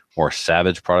arrived, more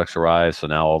Savage products arrived. So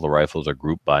now all the rifles are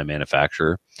grouped by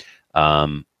manufacturer.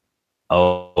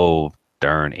 Oh,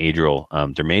 darn, Adriel.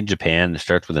 They're made in Japan. It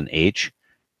starts with an H.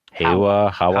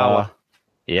 Hawa.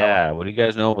 Yeah, what do you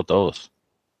guys know about those?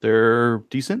 They're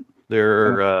decent.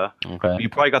 They're okay. You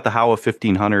probably got the Hawa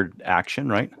 1500 action,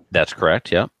 right? That's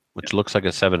correct, yeah. Which looks like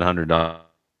a 700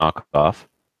 knockoff.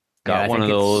 Got I one of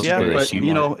think it's- those. Yeah, for the but sea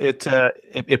you moth. know,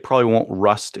 it probably won't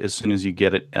rust as soon as you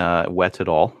get it wet at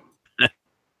all.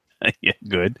 Yeah,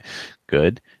 good.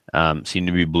 Seem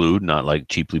to be blued, not like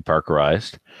cheaply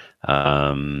parkerized.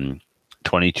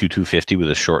 22-250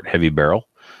 with a short, heavy barrel,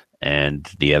 and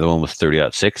the other one was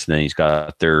 30-06. And then he's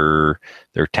got their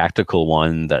tactical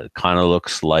one that kind of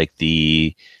looks like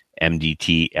the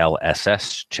MDT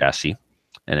LSS chassis,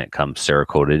 and it comes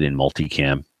Cerakoted in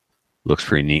multicam. Looks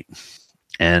pretty neat,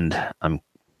 and I'm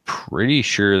pretty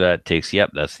sure that takes.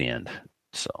 Yep, that's the end.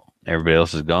 So everybody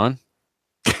else is gone.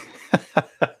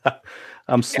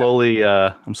 I'm slowly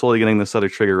getting this other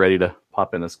trigger ready to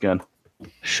pop in this gun.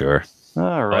 Sure. All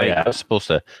Oh right. yeah, I was supposed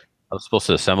to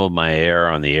assemble my AR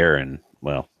on the air, and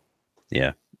well,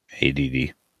 yeah,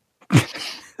 ADD.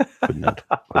 could not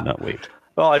wait.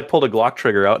 Well, I pulled a Glock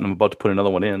trigger out and I'm about to put another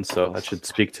one in, so that should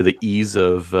speak to the ease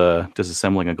of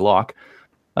disassembling a Glock.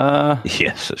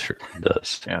 Yes, it sure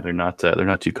does. Yeah, they're not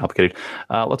too complicated.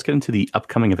 Let's get into the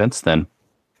upcoming events then.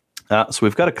 So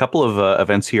we've got a couple of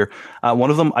events here. One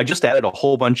of them, I just added a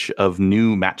whole bunch of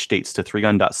new match dates to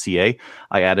 3gun.ca.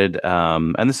 I added,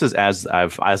 and this is as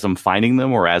I'm finding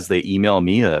them or as they email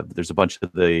me. There's a bunch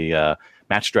of the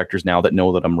match directors now that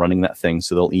know that I'm running that thing,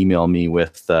 so they'll email me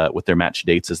with their match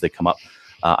dates as they come up.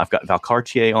 I've got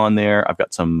Valcartier on there. I've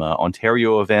got some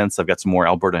Ontario events. I've got some more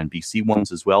Alberta and BC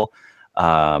ones as well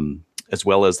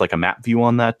as like a map view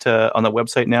on that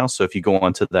website now. So if you go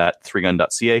onto that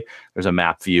 3gun.ca, there's a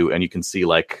map view and you can see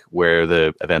like where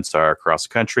the events are across the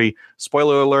country.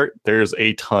 Spoiler alert, there's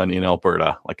a ton in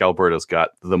Alberta. Like Alberta's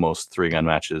got the most 3-gun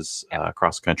matches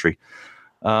across the country.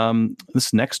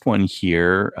 This next one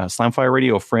here, Slamfire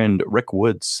Radio friend Rick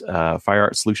Woods, Fire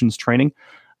Art Solutions Training.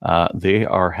 They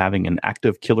are having an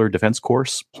active killer defense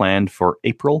course planned for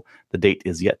April. The date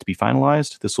is yet to be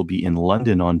finalized. This will be in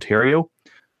London, Ontario.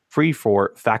 Free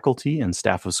for faculty and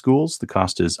staff of schools. The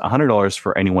cost is $100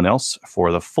 for anyone else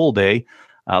for the full day.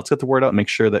 Let's get the word out and make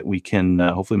sure that we can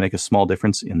hopefully make a small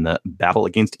difference in the battle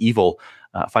against evil.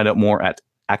 Find out more at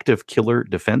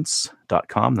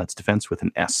activekillerdefense.com. That's defense with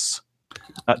an S.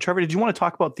 Trevor, did you want to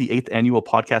talk about the 8th Annual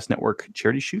Podcast Network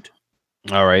charity shoot?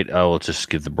 All right, I will just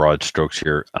give the broad strokes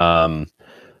here.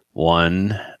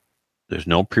 One, there's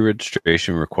no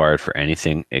pre-registration required for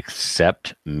anything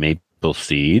except Maple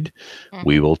Seed.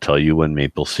 We will tell you when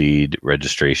Maple Seed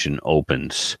registration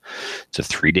opens. It's a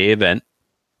 3-day event.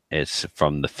 It's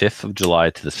from the 5th of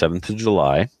July to the 7th of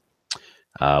July,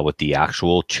 with the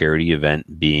actual charity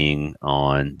event being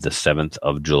on the 7th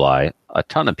of July. A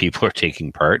ton of people are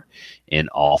taking part in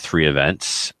all 3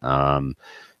 events.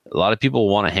 A lot of people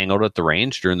want to hang out at the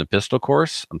range during the pistol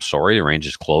course. I'm sorry, the range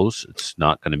is closed. It's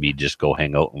not going to be just go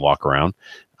hang out and walk around.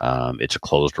 It's a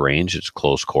closed range. It's a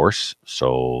closed course.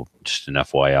 So just an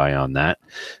FYI on that.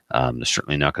 There's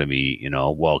certainly not going to be,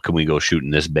 well, can we go shoot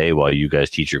in this bay while you guys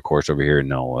teach your course over here?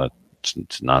 No,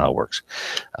 it's not how it works.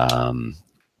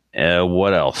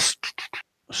 What else?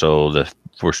 So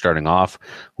we're starting off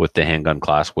with the handgun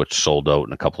class, which sold out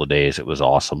in a couple of days. It was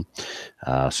awesome.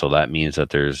 So that means that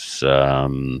there's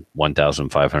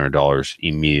 $1,500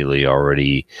 immediately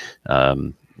already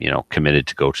committed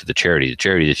to go to the charity. The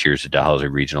charity this year is the Dalhousie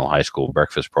Regional High School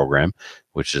Breakfast Program,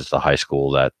 which is the high school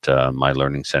that my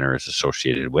learning center is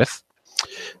associated with.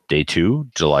 Day 2,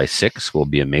 July 6th, will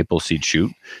be a Maple Seed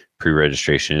shoot.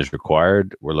 Pre-registration is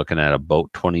required. We're looking at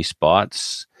about 20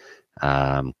 spots.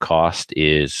 Cost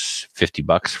is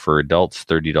 $50 for adults,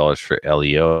 $30 for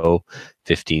LEO,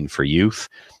 $15 for youth.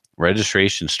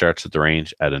 Registration starts at the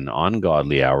range at an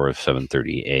ungodly hour of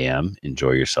 7:30 a.m. Enjoy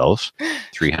yourselves.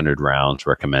 300 rounds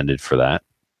recommended for that.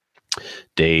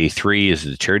 Day 3 is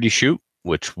the charity shoot,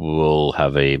 which will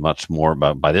have a much more,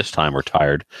 but by this time we're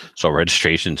tired, so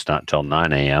registration's not until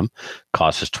 9 a.m.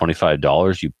 Cost is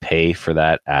 $25. You pay for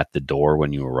that at the door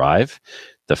when you arrive.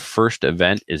 The first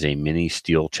event is a mini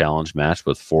steel challenge match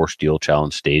with 4 steel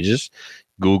challenge stages.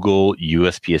 Google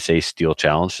USPSA steel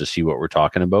challenge to see what we're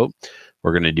talking about.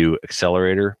 We're going to do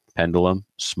accelerator, pendulum,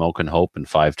 smoke and hope, and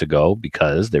 5 to go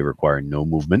because they require no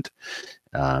movement.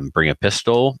 Bring a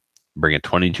pistol, bring a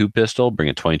 22 pistol, bring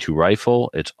a 22 rifle.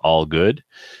 It's all good.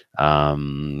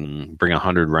 Bring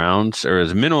 100 rounds, or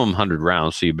as a minimum 100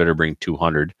 rounds, so you better bring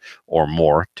 200 or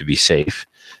more to be safe.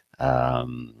 There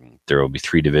will be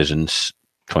 3 divisions,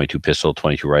 22 pistol,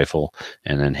 22 rifle,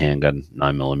 and then handgun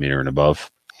 9mm and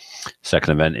above.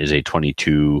 Second event is a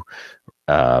 22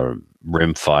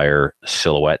 rimfire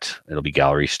silhouette. It'll be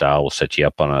gallery style. We'll set you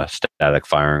up on a static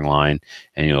firing line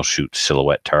and you'll shoot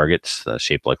silhouette targets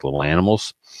shaped like little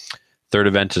animals. Third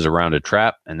event is a rounded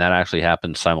trap, and that actually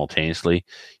happens simultaneously.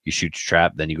 You shoot your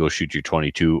trap, then you go shoot your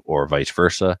 22, or vice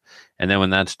versa. And then when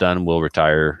that's done, we'll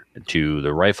retire to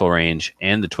the rifle range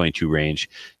and the 22 range.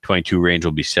 22 range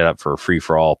will be set up for a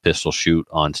free-for-all pistol shoot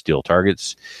on steel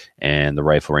targets, and the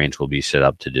rifle range will be set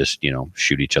up to just,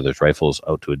 shoot each other's rifles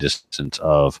out to a distance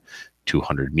of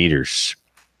 200 meters.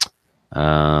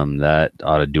 That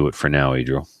ought to do it for now,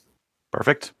 Adriel.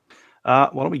 Perfect. Why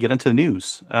don't we get into the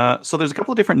news? So there's a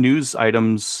couple of different news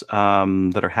items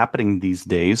that are happening these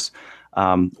days.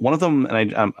 One of them, and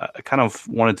I kind of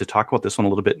wanted to talk about this one a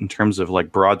little bit in terms of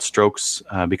like broad strokes,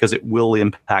 because it will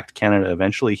impact Canada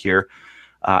eventually here.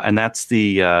 And that's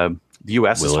the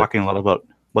U.S. is talking a lot about,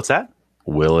 what's that?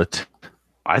 Will it?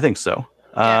 I think so.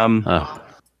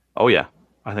 Oh yeah,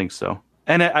 I think so.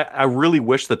 And I really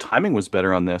wish the timing was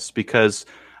better on this because,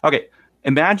 okay,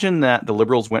 imagine that the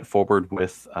Liberals went forward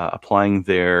with applying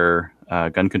their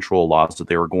gun control laws that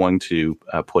they were going to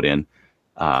put in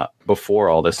before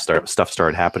all this stuff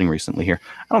started happening recently here.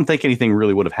 I don't think anything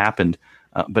really would have happened.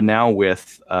 But now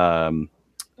with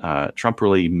Trump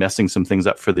really messing some things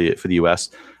up for the U.S.,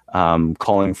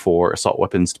 calling for assault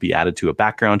weapons to be added to a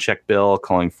background check bill,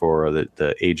 calling for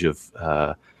the age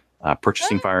of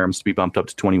purchasing firearms to be bumped up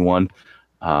to 21,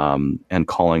 and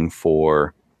calling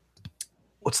for,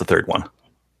 what's the third one?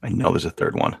 I know there's a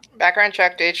third one. Background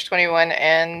check to age 21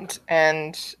 and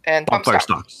bump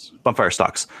fire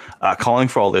stocks. Calling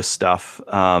for all this stuff,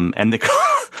 and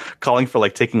calling for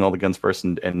like taking all the guns first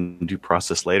and due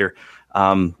process later,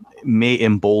 may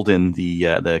embolden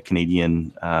the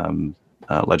Canadian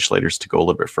legislators to go a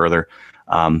little bit further.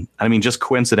 I mean, just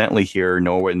coincidentally here,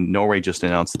 Norway just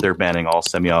announced that they're banning all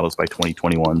semi-autos by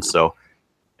 2021. So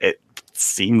it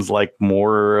seems like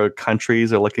more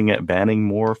countries are looking at banning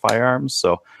more firearms.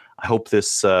 So I hope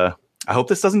this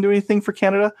doesn't do anything for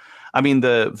Canada. I mean,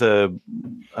 the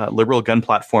Liberal gun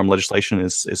platform legislation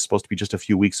is supposed to be just a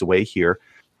few weeks away here,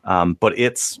 but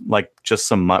it's like just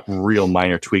some real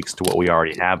minor tweaks to what we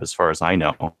already have, as far as I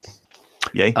know.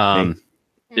 Yay.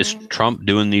 Is Trump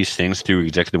doing these things through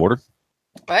executive order?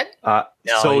 What? No,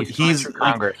 so he's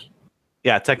Congress.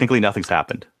 Yeah, technically nothing's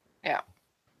happened. Yeah.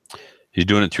 He's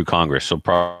doing it through Congress. So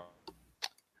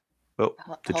Oh,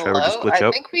 did Trevor just glitch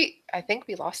out? I think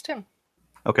we lost him.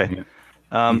 Okay.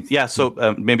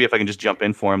 So maybe if I can just jump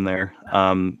in for him there.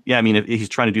 I mean, if he's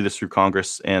trying to do this through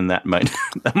Congress, and that might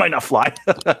not fly,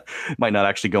 might not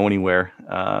actually go anywhere.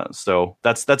 So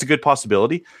that's a good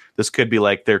possibility. This could be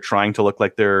like they're trying to look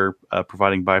like they're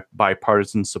providing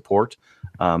bipartisan support,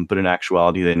 but in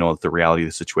actuality, they know that the reality of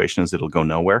the situation is it'll go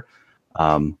nowhere.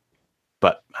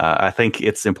 But I think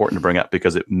it's important to bring up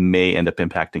because it may end up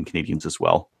impacting Canadians as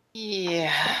well.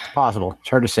 Yeah, It's possible. It's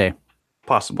hard to say.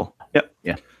 Possible. Yep.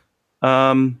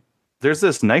 Yeah. There's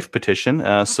this knife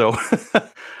petition. So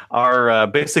our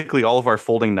basically all of our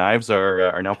folding knives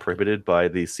are now prohibited by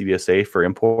the CBSA for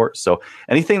import. So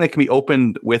anything that can be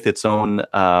opened with its own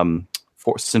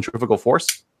centrifugal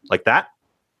force like that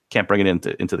can't bring it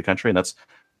into the country. And that's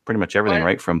pretty much everything,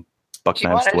 right? From buck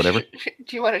knives to whatever.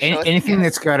 Do you want to show us anything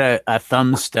that's got a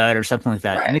thumb stud or something like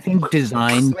that? Right. Anything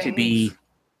designed to be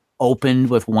opened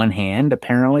with one hand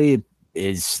apparently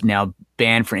is now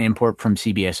banned for import from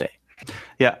CBSA.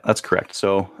 Yeah, that's correct.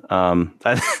 So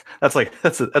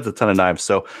that's a ton of knives.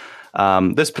 So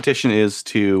this petition is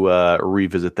to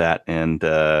revisit that and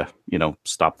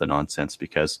stop the nonsense,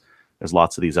 because there's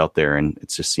lots of these out there, and it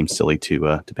just seems silly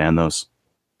to ban those.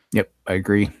 Yep, I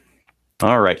agree.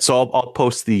 All right, so I'll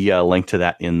post the link to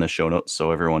that in the show notes so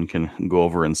everyone can go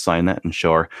over and sign that and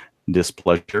show our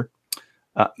displeasure.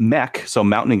 MEC, so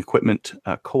Mountain Equipment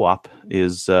Co-op,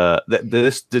 is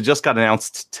this just got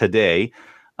announced today.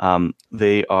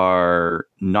 They are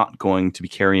not going to be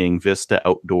carrying Vista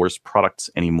Outdoors products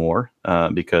anymore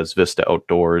because Vista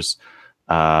Outdoors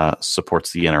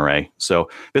supports the NRA.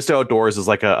 So Vista Outdoors is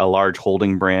like a large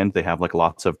holding brand. They have like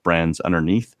lots of brands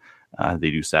underneath. They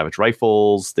do Savage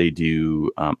Rifles. They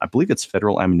do, I believe it's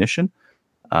Federal Ammunition,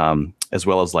 as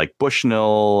well as like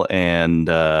Bushnell and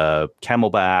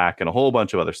Camelback and a whole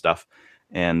bunch of other stuff.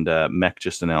 And MEC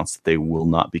just announced that they will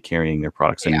not be carrying their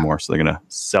products anymore. So they're going to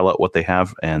sell out what they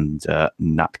have and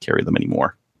not carry them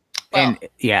anymore. Well,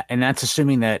 And that's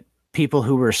assuming that people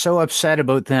who were so upset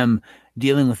about them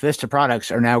dealing with Vista products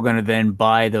are now going to then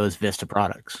buy those Vista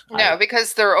products. no,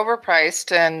 because they're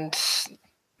overpriced and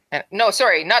no,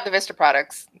 sorry, not the Vista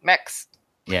products. MEC's.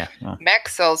 Yeah. Well, MEC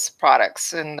sells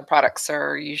products, and the products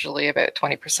are usually about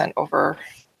 20% over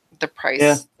the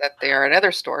price that they are at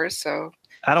other stores. So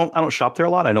I don't shop there a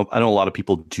lot. I know a lot of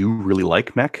people do really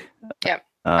like MEC. Yeah,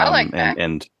 I like MEC.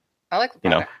 and I like the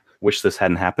product. wish this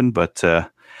hadn't happened, but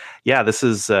Yeah, this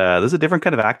is a different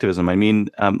kind of activism. I mean,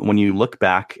 when you look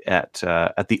back at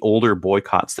the older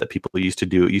boycotts that people used to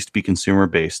do, it used to be consumer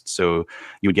based. So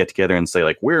you would get together and say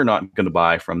like, we're not going to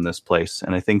buy from this place.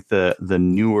 And I think the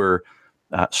newer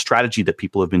strategy that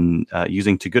people have been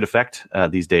using to good effect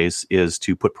these days is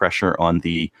to put pressure on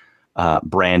the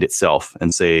brand itself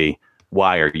and say,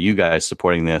 why are you guys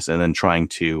supporting this? And then trying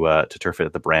to turf it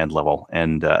at the brand level.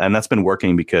 And that's been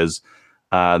working because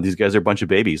these guys are a bunch of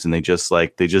babies, and they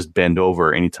just bend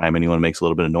over anytime anyone makes a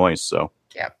little bit of noise. So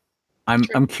Yeah.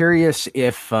 I'm curious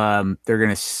if we're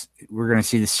gonna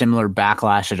see the similar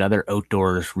backlash at other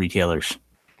outdoors retailers.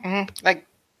 Like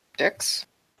Dick's.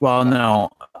 Well, no.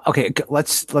 Okay,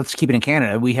 let's keep it in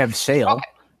Canada. We have Sale. Okay.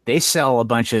 They sell a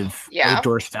bunch of Yeah.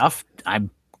 outdoor stuff. I'm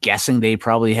guessing they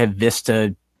probably have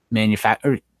Vista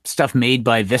stuff made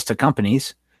by Vista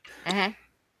companies. Mhm.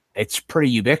 It's pretty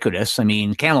ubiquitous. I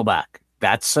mean, Camelback.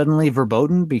 That's suddenly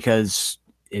verboten because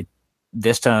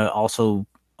Vista also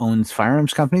owns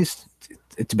firearms companies.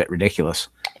 It's a bit ridiculous.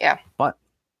 Yeah. But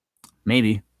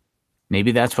maybe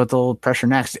that's what they'll pressure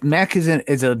next. MEC is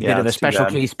a bit of a it's too special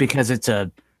bad. case because it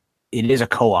is a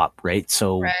co-op, right?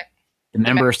 So Right. the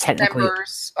members technically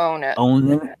Members own it.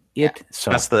 own it.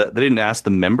 So they didn't ask the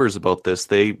members about this.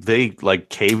 They like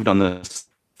caved on this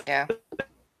Yeah.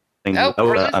 thing Oh,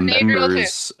 we're without a losing Adriel, too.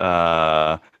 members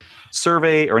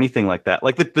survey or anything like that.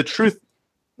 Like the truth.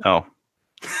 Oh,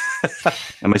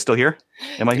 am I still here?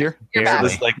 Am I here? You're So back.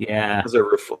 this like yeah. is a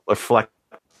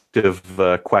reflective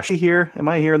question here. Am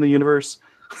I here in the universe?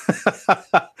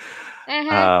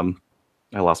 Mhm.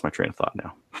 I lost my train of thought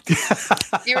now.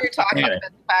 You were talking Anyway.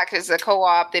 about the fact it's a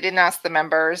co-op. They didn't ask the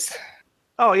members.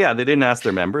 Oh yeah, they didn't ask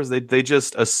their members. They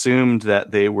just assumed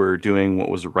that they were doing what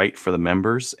was right for the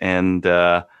members, and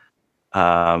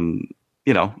and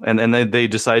they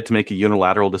decided to make a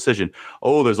unilateral decision.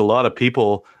 Oh, there's a lot of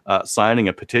people signing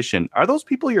a petition. Are those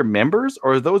people your members,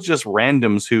 or are those just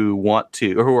randoms who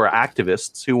are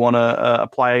activists who want to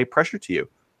apply pressure to you?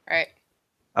 Right.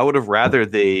 I would have rather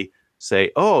they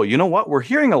say, oh, you know what? We're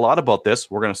hearing a lot about this.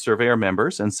 We're going to survey our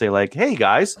members and say like, hey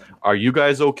guys, are you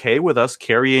guys okay with us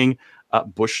carrying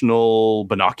Bushnell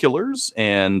binoculars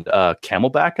and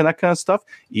Camelback and that kind of stuff,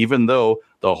 even though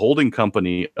the holding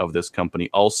company of this company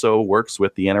also works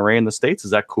with the NRA in the States?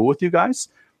 Is that cool with you guys?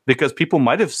 Because people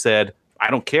might have said, I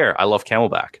don't care. I love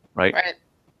Camelback, right? Right.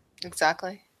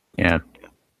 Exactly. Yeah.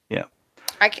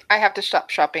 I have to stop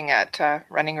shopping at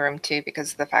Running Room too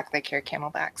because of the fact they carry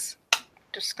Camelbacks.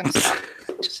 Just gonna stop.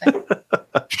 Just saying.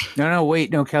 No,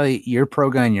 wait, no, Kelly, you're pro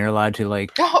gun. You're allowed to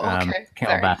like Oh, okay.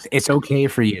 Camelbacks. It's okay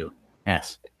for you.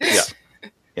 Yes. Yeah.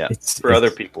 Yeah. It's For other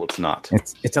people, it's not.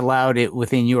 It's allowed it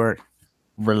within your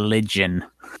religion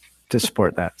to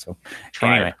support that. So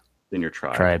Tribe. anyway, In your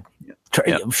tribe. tribe.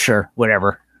 Yeah. Sure,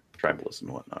 whatever. Tribalism and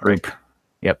whatnot. Right? Group.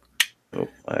 Yep. Oh,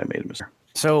 I made a mistake.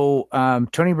 So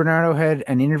Tony Bernardo had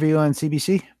an interview on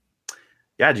CBC.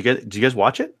 Yeah, did you guys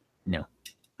watch it? No.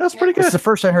 That's pretty It's good. the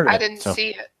first I heard of I it. didn't so. see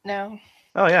it. No.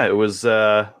 Oh yeah, it was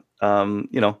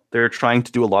they're trying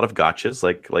to do a lot of gotchas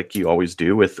like you always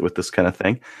do with this kind of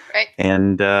thing. Right.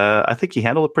 And I think he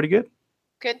handled it pretty good.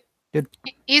 Good. Good.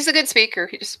 He's a good speaker.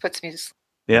 He just puts me to sleep.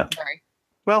 Yeah. Sorry.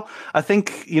 Well, I think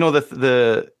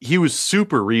he was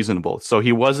super reasonable. So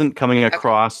he wasn't coming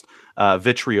across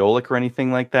vitriolic or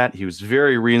anything like that. He was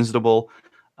very reasonable,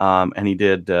 and he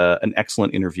did an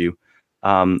excellent interview.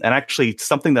 And actually,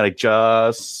 something that I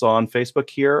just saw on Facebook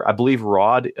here, I believe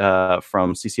Rod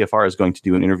from CCFR is going to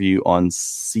do an interview on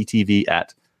CTV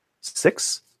at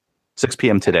 6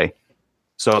 p.m. today.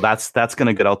 So that's going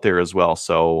to get out there as well.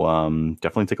 So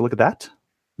definitely take a look at that.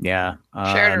 Yeah.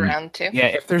 Share it around too. Yeah,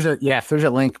 if there's a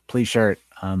link, please share it.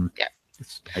 Yeah.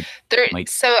 I might-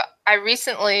 So I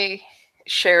recently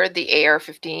shared the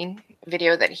AR-15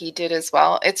 video that he did as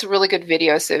well. It's a really good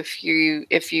video. So if you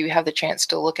have the chance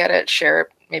to look at it, share it.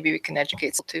 Maybe we can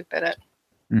educate too about it.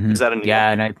 Mhm. Is that a new Yeah,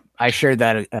 and I shared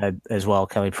that as well,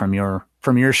 Kelly, from your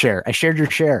share. I shared your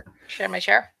share. Share my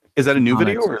share. Is that a new Comments.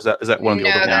 video, or is that one of the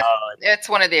No, older ones? It's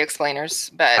one of the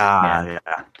explainers, but Yeah.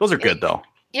 Those are good though.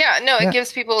 yeah, no, it Yeah.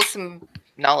 gives people some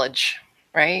knowledge,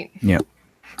 right?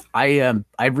 I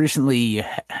recently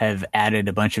have added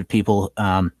a bunch of people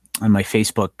on my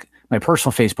Facebook, my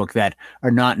personal Facebook, that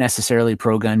are not necessarily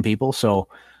pro-gun people. So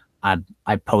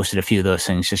I posted a few of those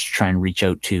things just to try and reach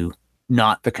out to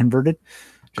not the converted.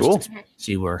 Just Cool. to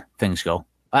see where things go.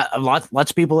 Lots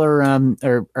of people are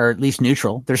at least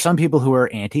neutral. There's some people who are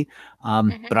anti.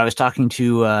 But I was talking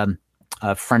to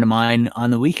a friend of mine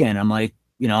on the weekend. I'm like,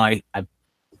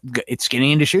 it's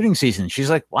getting into shooting season. She's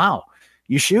like, wow,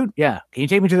 you shoot? Yeah. Can you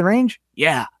take me to the range?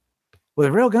 Yeah. With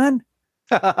a real gun?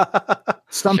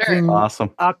 something. Awesome.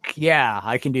 Yeah,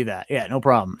 I can do that. Yeah, no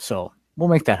problem. So we'll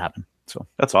make that happen. So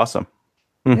That's awesome.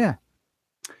 yeah.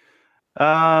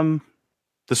 The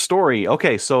story.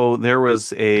 Okay, so there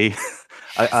was again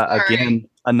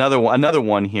another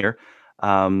one here.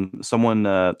 Someone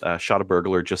shot a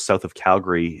burglar just south of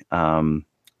Calgary.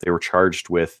 They were charged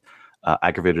with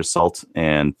aggravated assault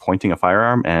and pointing a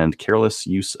firearm and careless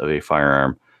use of a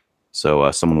firearm.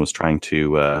 So someone was trying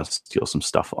to steal some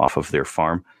stuff off of their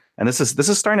farm, and this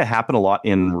is starting to happen a lot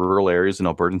in rural areas in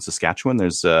Alberta and Saskatchewan.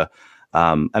 There's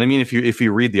and I mean, if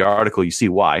you read the article, you see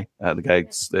why. The guy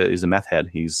is a meth head.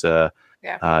 He's got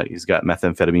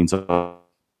methamphetamines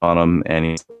on him, and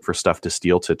he's for stuff to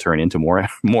steal to turn into more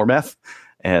meth.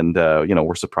 And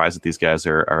we're surprised that these guys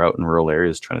are out in rural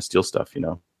areas trying to steal stuff.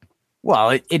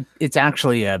 Well, it's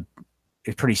actually a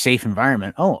pretty safe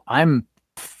environment. Oh, I'm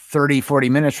 30-40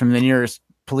 minutes from the nearest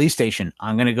police station.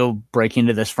 I'm going to go break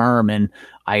into this farm, and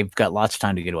I've got lots of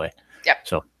time to get away. Yep.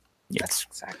 So that's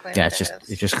exactly. Yeah, it's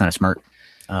just kind of smart.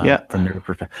 From their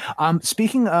perspective.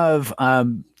 Speaking of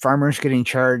farmers getting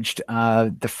charged,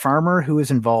 the farmer who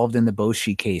was involved in the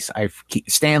Boshi case,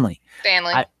 Stanley.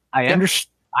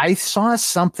 I saw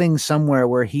something somewhere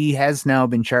where he has now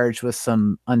been charged with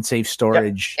some unsafe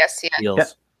storage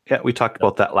deals. Yeah, we talked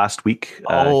about that last week.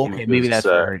 Okay, maybe that's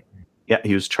right. Yeah,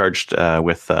 he was charged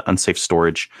with unsafe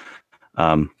storage,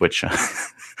 which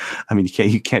I mean,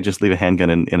 you can't just leave a handgun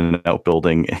in an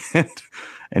outbuilding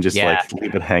and just like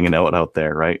leave it hanging out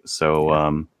there, right?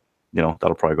 So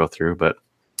that'll probably go through, but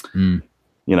and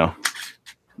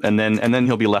then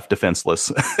he'll be left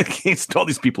defenseless against all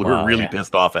these people who are really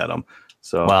pissed off at him.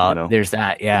 So there's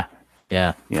that,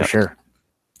 for sure.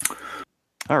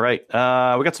 All right,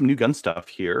 we got some new gun stuff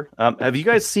here. Have you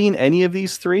guys seen any of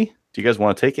these three? Do you guys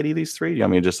want to take any of these three? Do you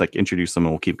want me to just like introduce them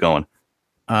and we'll keep going?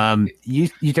 You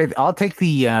take. I'll take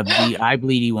the eye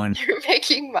bleedy one. You're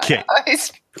making my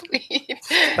eyes bleed.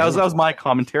 That was my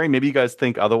commentary. Maybe you guys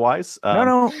think otherwise.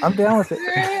 No, I'm down with it.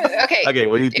 Okay. Okay.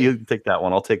 Well, you take that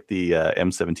one. I'll take the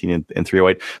M17 and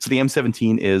 308. So the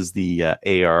M17 is the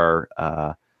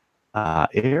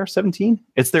AR-17.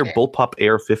 It's their bullpup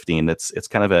AR-15. It's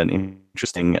kind of an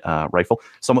interesting rifle,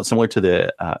 somewhat similar to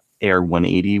the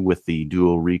AR-180 with the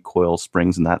dual recoil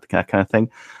springs and that kind of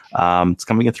thing. It's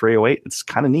coming at 308. It's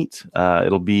kind of neat.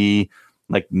 It'll be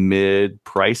like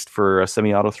mid-priced for a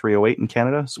semi-auto 308 in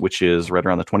Canada, which is right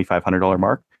around the $2,500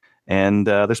 mark. And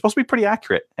they're supposed to be pretty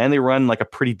accurate, and they run like a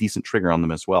pretty decent trigger on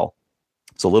them as well.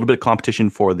 So a little bit of competition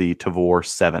for the Tavor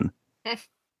 7.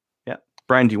 Yeah,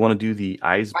 Brian, do you want to do the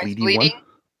eyes bleeding one?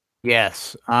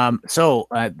 Yes. So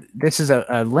this is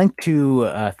a link to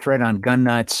a thread on Gun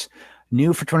Nuts.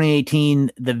 New for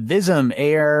 2018, the Vism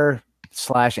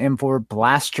AR/M4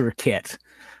 Blaster Kit.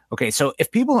 Okay, so if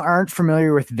people aren't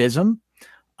familiar with Vism,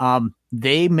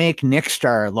 they make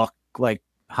Nickstar look like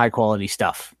high quality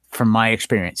stuff from my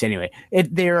experience. Anyway,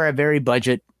 they're a very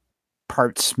budget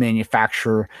parts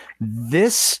manufacturer.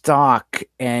 This stock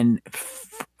and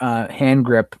hand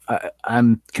grip,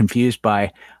 I'm confused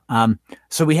by.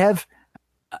 So we have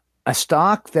a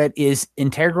stock that is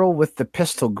integral with the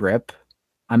pistol grip.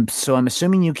 I'm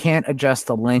assuming you can't adjust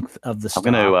the length of the stock.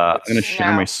 I'm gonna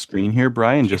share my screen here,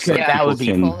 Brian, just so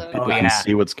people can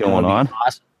see what's going on.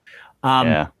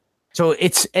 Awesome. So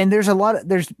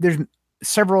there's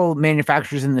several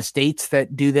manufacturers in the States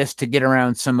that do this to get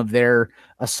around some of their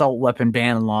assault weapon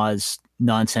ban laws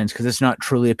nonsense because it's not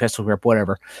truly a pistol grip,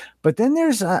 whatever. But then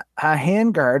there's a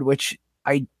handguard, which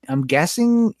I'm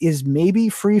guessing is maybe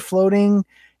free floating.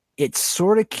 It's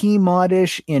sort of key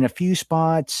modish in a few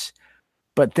spots.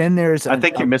 But then I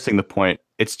think you're missing the point.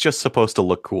 It's just supposed to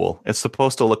look cool. It's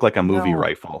supposed to look like a movie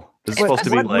rifle. It's supposed to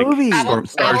be like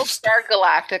Star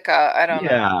Galactica. I don't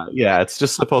know. Yeah. It's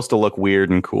just supposed to look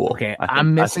weird and cool. Okay,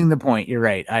 I'm missing the point. You're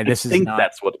right. I think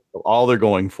that's what all they're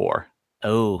going for.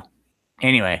 Oh,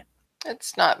 anyway,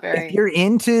 it's not very. If you're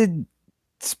into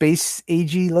space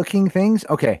AG looking things,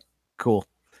 okay, cool.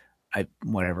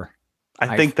 Whatever.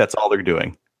 I think that's all they're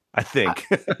doing. I think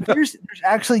there's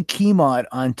actually key mod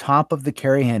on top of the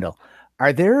carry handle.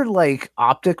 Are there like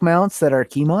optic mounts that are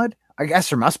key mod? I guess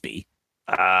there must be.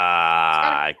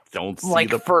 I don't see like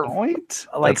the point.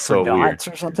 Like that's for so dots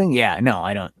weird. Or something. Yeah, no,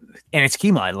 I don't. And it's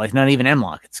key mod, like not even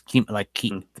MLOC. It's key.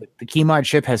 The key mod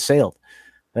ship has sailed.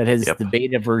 That is the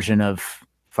beta version of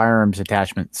firearms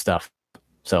attachment stuff.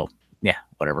 So yeah,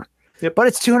 whatever. Yep. But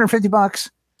it's $250.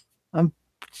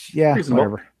 Reasonable.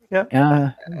 Whatever.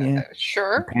 Yeah.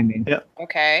 Sure. Depending. Yeah.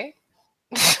 Okay.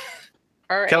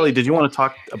 All right. Kelly, did you want to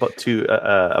talk about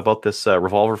this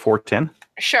revolver 410?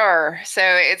 Sure. So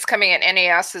it's coming in.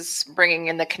 NAS is bringing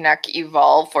in the Canuck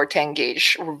Evolve 410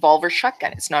 gauge revolver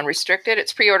shotgun. It's non-restricted.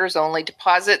 It's pre-orders only,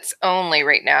 deposits only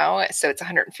right now. So it's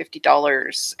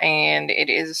 $150, and it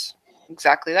is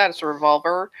exactly that. It's a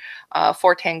revolver,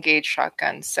 410 gauge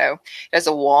shotgun. So it has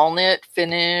a walnut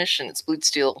finish and it's blued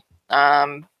steel.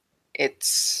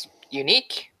 It's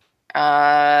unique.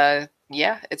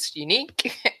 It's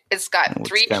unique. It's got Looks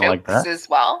 3 kinda like chokes that. as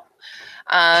well.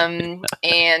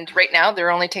 And right now they're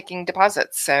only taking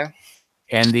deposits. So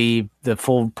And the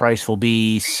full price will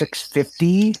be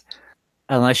 $650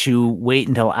 unless you wait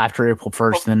until after April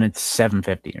 1st, then it's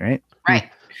 $750, right? right,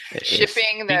 shipping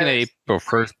Speaking of those. April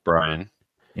 1st, Brian,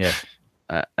 Yeah.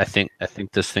 I think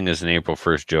this thing is an April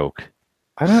 1st joke.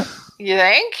 I don't You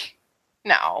think?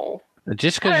 No.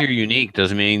 Just because you're unique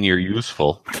doesn't mean you're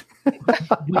useful.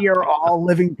 we are all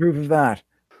living proof of that.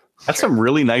 That's some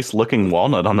really nice looking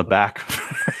walnut on the back.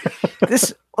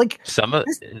 This like Some of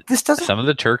this doesn't some of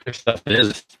the Turkish stuff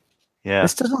is. Yeah.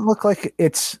 this doesn't look like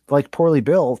it's like poorly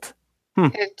built.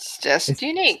 It's just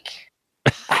unique.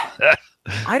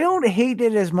 I don't hate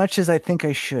it as much as I think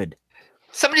I should.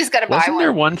 Somebody's got to buy Wasn't one.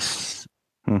 there once?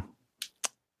 Hmm.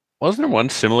 Wasn't there one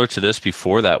similar to this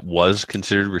before that was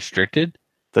considered restricted?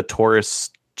 The Taurus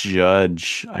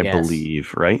Judge, I Yes.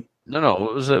 believe, right? No,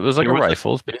 it was like There a was a-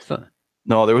 rifle. It's based on.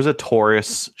 No, there was a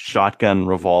Taurus shotgun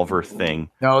revolver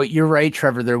thing. No, you're right,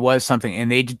 Trevor. There was something,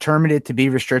 and they determined it to be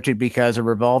restricted because a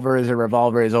revolver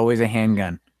is always a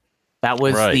handgun. That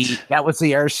was Right.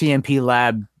 the RCMP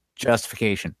lab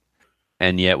justification.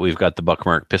 And yet we've got the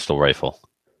Buckmark pistol rifle,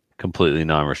 completely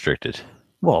non-restricted.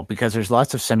 Well, because there's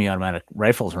lots of semi-automatic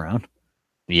rifles around.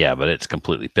 Yeah, but it's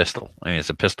completely pistol. I mean, it's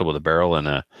a pistol with a barrel and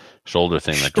a shoulder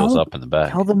thing that goes Don't up in the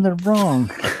back. Tell them they're wrong.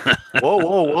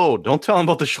 Whoa. Don't tell him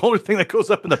about the shoulder thing that goes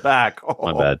up in the back. Oh,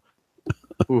 My bad.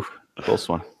 Oof, close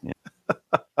one. Yeah.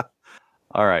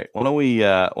 All right. Why don't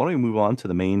we move on to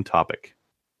the main topic?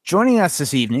 Joining us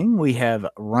this evening, we have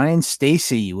Ryan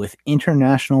Stacy with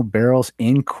International Barrels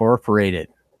Incorporated.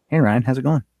 Hey, Ryan, how's it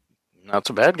going? Not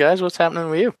so bad, guys. What's happening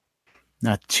with you?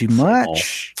 Not too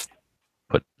much.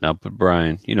 But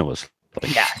Brian, you know what's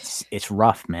like. Yeah, it's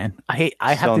rough, man. I have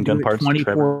to Selling do gun it parts,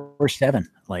 24/7.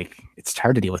 Like, it's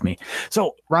hard to deal with me.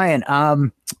 So,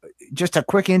 Ryan, just a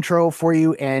quick intro for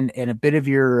you and a bit of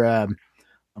your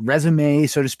resume,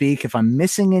 so to speak. If I'm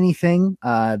missing anything,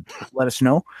 let us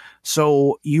know.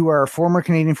 So, you are former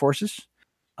Canadian Forces,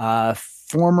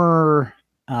 former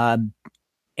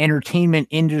entertainment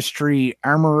industry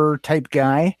armorer type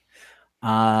guy,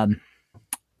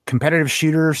 competitive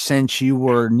shooter since you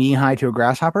were knee high to a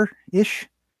grasshopper ish.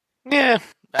 Yeah,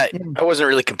 I wasn't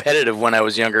really competitive when I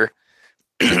was younger.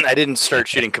 I didn't start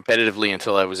shooting competitively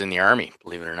until I was in the Army,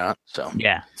 believe it or not. So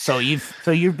Yeah. So you've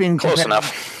been close competitive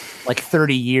enough. like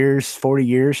 30 years, 40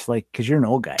 years, like because you're an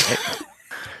old guy, right?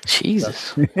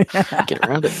 Jesus, get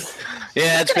around it.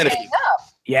 Yeah, it's been a few.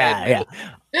 yeah.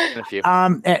 Been a few.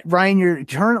 Ryan, you're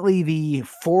currently the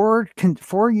 4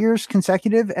 years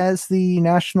consecutive as the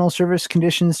National Service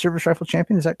Conditions Service Rifle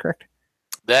Champion. Is that correct?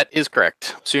 That is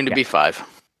correct. Soon to be 5.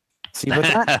 See about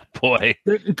that? Boy.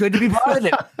 Good to be part of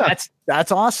it.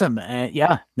 That's awesome.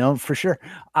 Yeah, no, for sure.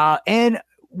 And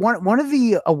one of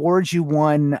the awards you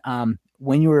won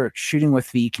when you were shooting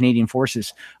with the Canadian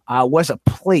Forces was a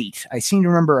plate. I seem to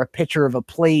remember a picture of a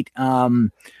plate.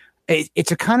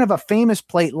 It's a kind of a famous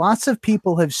plate. Lots of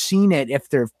people have seen it if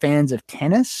they're fans of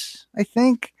tennis, I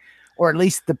think, or at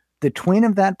least the twin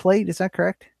of that plate. Is that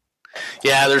correct?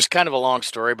 Yeah, there's kind of a long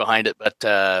story behind it, but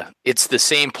it's the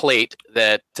same plate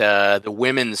that the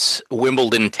women's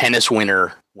Wimbledon tennis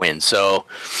winner wins. So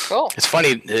Cool. it's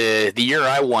funny. The year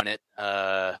I won it,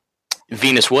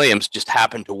 Venus Williams just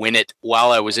happened to win it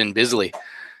while I was in Bisley.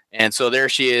 And so there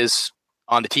she is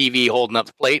on the TV holding up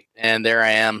the plate, and there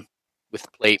I am with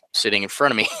the plate sitting in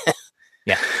front of me.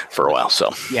 Yeah. For a while.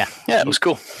 So Yeah. it was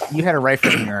cool. You had a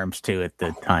rifle in your arms too at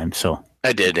the time, so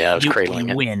I did. Yeah, I was cradling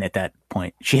you it. win at that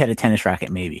point. She had a tennis racket,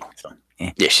 maybe. So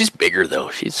Yeah, she's bigger though.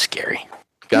 She's scary.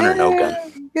 Gun or no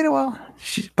gun. Yeah, well,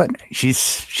 she's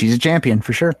a champion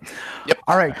for sure. Yep.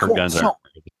 All right. Her Cool. guns So- aren't.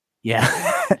 Yeah.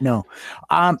 No.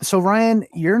 So Ryan,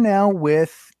 you're now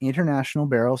with International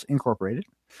Barrels Incorporated.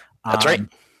 That's right.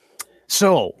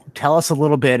 So tell us a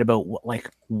little bit about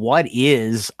what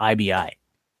is IBI?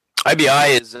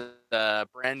 IBI is a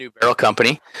brand new barrel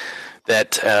company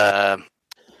that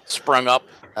sprung up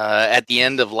at the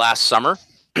end of last summer.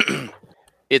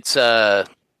 It's a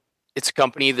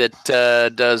company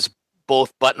that does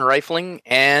both button rifling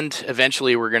and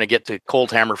eventually we're going to get to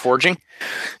cold hammer forging.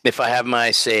 If I have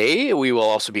my say, we will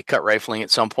also be cut rifling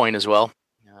at some point as well.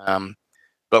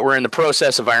 But we're in the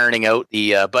process of ironing out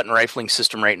the button rifling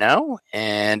system right now,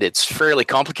 and it's fairly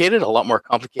complicated, a lot more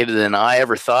complicated than I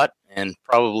ever thought, and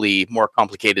probably more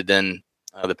complicated than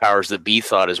the powers that be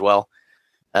thought as well.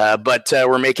 But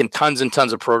we're making tons and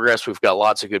tons of progress. We've got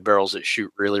lots of good barrels that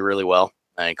shoot really, really well,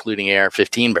 including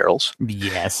AR-15 barrels.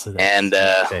 Yes. And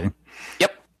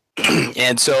yep.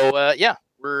 And so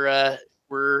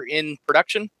we're in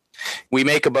production. We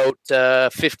make about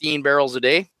 15 barrels a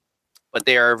day, but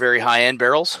they are very high-end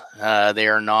barrels. They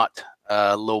are not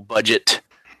low budget,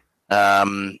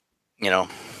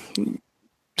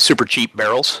 super cheap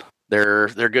barrels. They're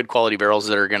good quality barrels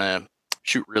that are going to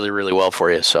shoot really, really well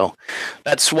for you. So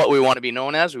that's what we want to be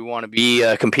known as. We want to be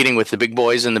competing with the big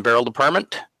boys in the barrel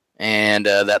department, and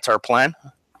that's our plan,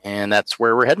 and that's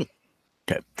where we're heading.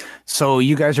 Okay. So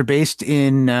you guys are based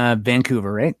in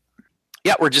Vancouver, right?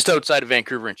 Yeah, we're just outside of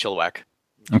Vancouver in Chilliwack.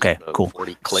 Okay, cool.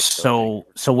 40 clicks. So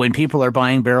when people are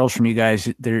buying barrels from you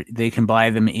guys, they can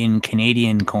buy them in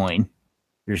Canadian coin.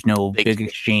 There's no big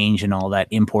exchange and all that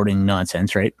importing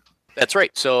nonsense, right? That's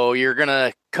right. So you're going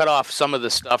to cut off some of the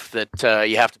stuff that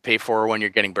you have to pay for when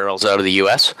you're getting barrels out of the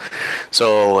U.S.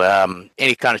 So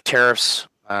any kind of tariffs,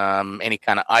 any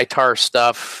kind of ITAR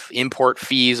stuff, import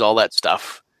fees, all that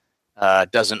stuff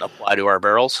doesn't apply to our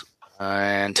barrels.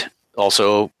 And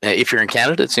also, if you're in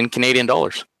Canada, it's in Canadian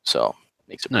dollars. So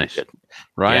makes it nice. Good.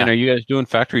 Ryan, are you guys doing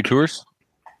factory tours?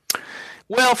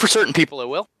 Well, for certain people, it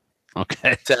will.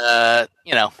 Okay. But,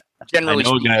 generally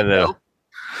speaking,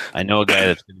 I know a guy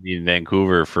that's going to be in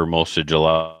Vancouver for most of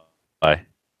July.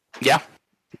 Yeah.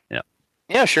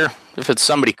 Yeah, sure. If it's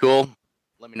somebody cool,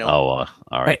 let me know. Oh,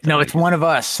 all right. No, it's one of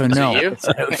us, so no. You?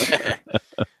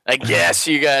 I guess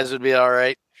you guys would be all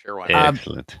right. Sure, why not?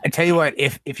 Excellent. I tell you what,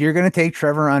 if you're going to take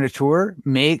Trevor on a tour,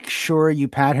 make sure you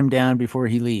pat him down before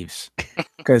he leaves,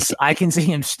 because I can see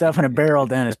him stuffing a barrel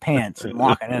down his pants and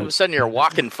walking All of out. a sudden, you're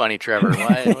walking funny, Trevor.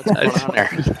 What's going on there?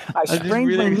 I I'm just sprained my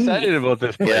really knee. excited about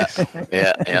this place.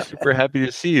 Yeah. Super happy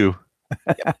to see you.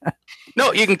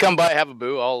 No, you can come by, have a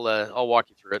boo. I'll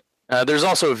walk you through it. There's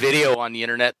also a video on the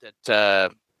internet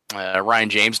that Ryan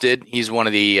James did. He's one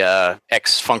of the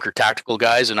ex-Funker Tactical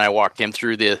guys, and I walked him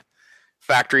through the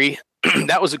factory.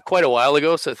 That was quite a while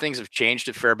ago, so things have changed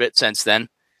a fair bit since then.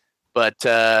 But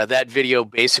that video,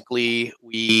 basically,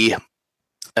 we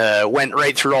went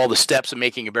right through all the steps of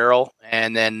making a barrel,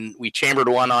 and then we chambered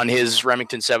one on his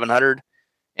Remington 700,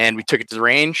 and we took it to the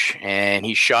range, and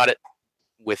he shot it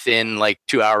within like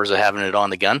 2 hours of having it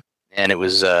on the gun. And it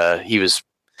was he was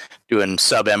doing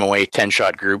sub MOA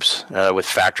 10-shot groups with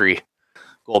factory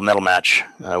gold medal match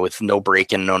with no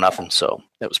break-in, no nothing. So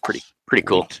that was pretty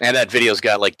cool. And that video's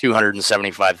got like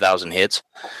 275,000 hits.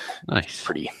 Nice.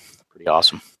 Pretty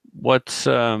awesome. What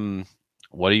are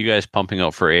you guys pumping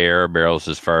out for AR barrels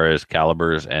as far as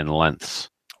calibers and lengths?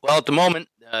 Well, at the moment,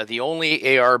 the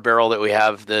only AR barrel that we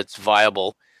have that's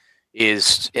viable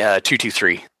is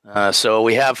 223. So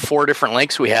we have 4 different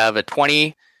lengths. We have a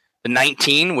 20, the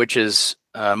 19, which is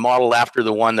modeled after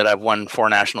the one that I've won 4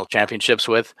 national championships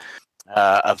with,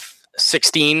 of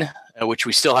 16, which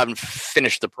we still haven't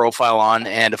finished the profile on,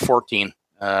 and a 14,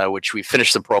 which we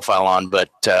finished the profile on, but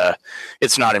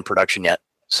it's not in production yet.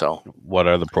 So, what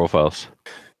are the profiles?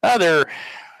 They're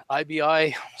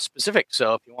IBI specific.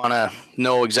 So, if you want to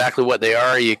know exactly what they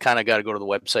are, you kind of got to go to the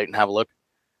website and have a look.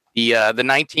 The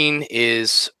 19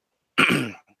 is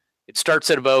it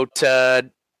starts at about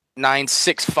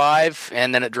 9.65,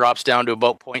 and then it drops down to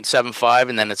about 0.75,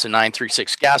 and then it's a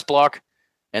 936 gas block,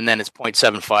 and then it's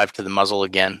 0.75 to the muzzle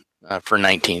again for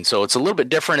 19. So it's a little bit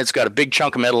different. It's got a big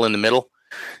chunk of metal in the middle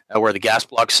where the gas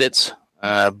block sits.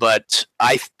 But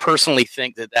I personally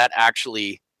think that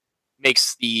actually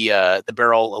makes the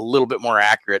barrel a little bit more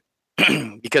accurate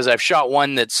because I've shot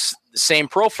one that's the same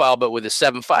profile but with a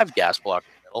 7.5 gas block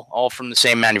in the middle, all from the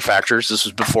same manufacturers. This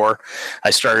was before I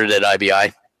started at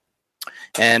IBI.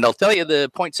 And I'll tell you, the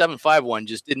 0.75 one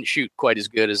just didn't shoot quite as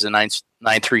good as the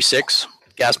 936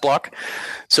 gas block.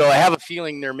 So I have a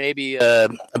feeling there may be a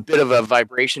bit of a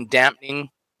vibration dampening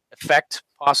effect,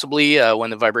 possibly when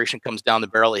the vibration comes down the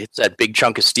barrel. It hits that big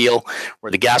chunk of steel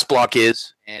where the gas block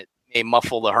is, and it may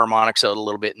muffle the harmonics out a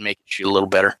little bit and make it shoot a little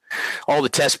better. All the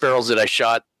test barrels that I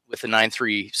shot with the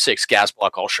 936 gas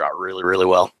block all shot really, really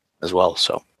well as well.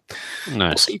 So nice.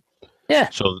 We'll see. Yeah.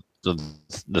 So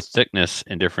the thickness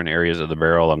in different areas of the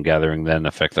barrel, I'm gathering, then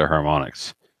affect their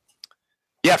harmonics.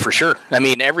 Yeah, for sure. I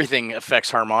mean, everything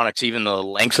affects harmonics, even the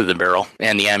length of the barrel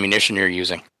and the ammunition you're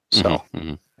using. So,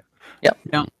 yeah.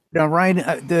 Now,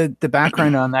 Ryan, the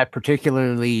background on that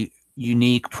particularly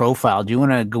unique profile, do you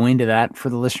want to go into that for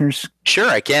the listeners? Sure,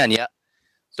 I can, yeah.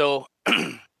 So,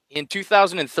 in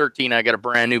 2013, I got a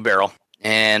brand new barrel,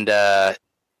 and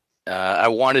I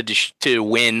wanted to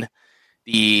win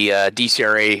the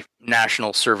DCRA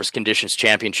National Service Conditions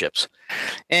Championships,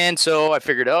 and so I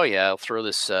figured, oh yeah, I'll throw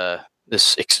this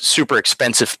super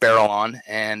expensive barrel on,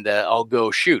 and I'll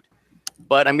go shoot.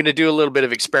 But I'm going to do a little bit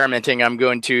of experimenting. I'm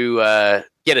going to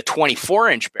get a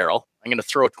 24-inch barrel. I'm going to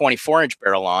throw a 24-inch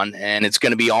barrel on, and it's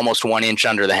going to be almost 1 inch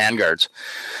under the handguards.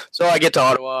 So I get to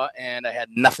Ottawa, and I had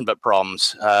nothing but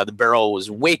problems. The barrel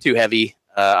was way too heavy.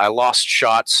 I lost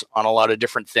shots on a lot of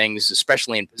different things,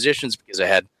 especially in positions, because I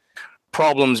had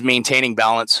problems maintaining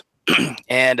balance,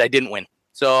 and I didn't win.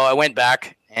 So I went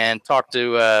back and talked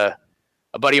to a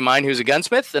buddy of mine who's a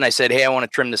gunsmith, and I said, hey, I want to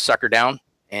trim this sucker down.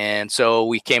 And so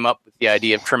we came up with the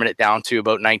idea of trimming it down to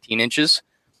about 19 inches.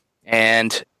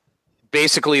 And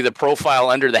basically the profile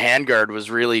under the handguard was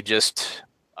really just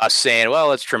us saying, well,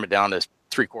 let's trim it down to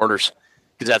 3/4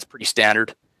 because that's pretty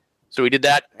standard. So we did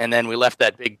that, and then we left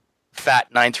that big fat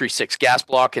 936 gas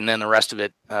block, and then the rest of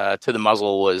it to the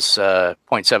muzzle was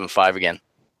 0.75 again.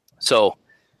 So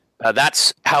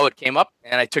that's how it came up,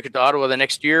 and I took it to Ottawa the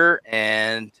next year,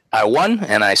 and I won,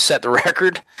 and I set the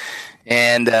record,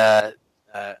 and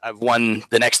I've won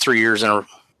the next 3 years in a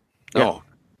row.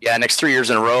 Next 3 years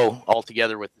in a row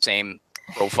altogether with the same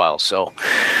profile. So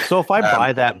if I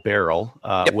buy that barrel,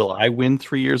 will I win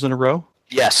 3 years in a row?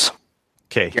 Yes.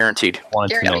 Okay. Guaranteed.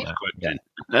 Wanted to know Guaranteed. that again.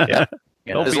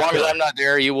 Yeah. As long as I'm not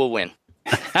there, you will win.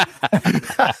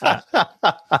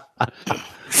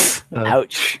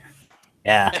 Ouch.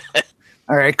 Yeah.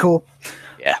 All right, cool.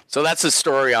 Yeah. So that's the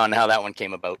story on how that one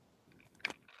came about.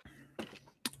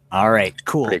 All right,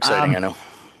 cool. Pretty exciting, I know.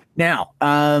 Now,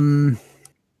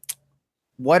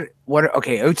 what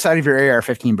okay, outside of your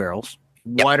AR-15 barrels,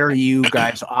 what are you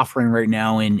guys offering right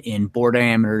now in bore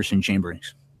diameters and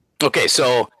chamberings? Okay,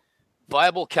 so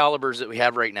viable calibers that we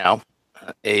have right now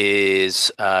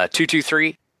is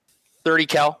 223, 30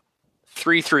 cal,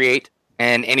 338,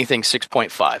 and anything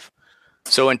 6.5.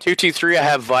 So in 223, I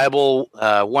have viable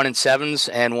 1-in-7s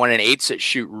and 1-in-8s that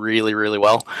shoot really, really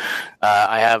well.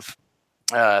 I have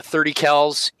 30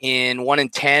 cals in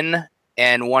 1-in-10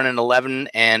 and 1-in-11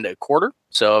 and a quarter.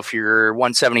 So if you're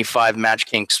 175 Match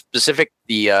King specific,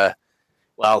 quite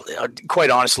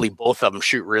honestly, both of them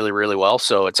shoot really, really well.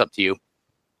 So it's up to you.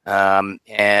 And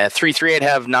 338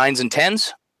 have 9s and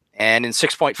 10s, and in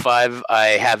 6.5 I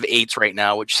have 8s right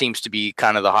now, which seems to be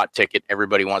kind of the hot ticket.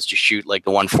 Everybody wants to shoot like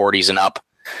the 140s and up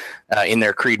in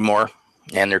their Creedmoor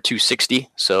and their 260.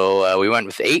 So we went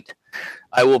with 8.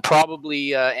 I will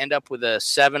probably end up with a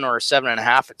 7 or a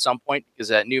 7.5 at some point, because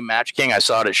that new Match King, I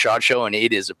saw it at SHOT Show, and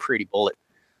it is a pretty bullet.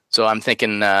 So I'm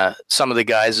thinking some of the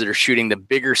guys that are shooting the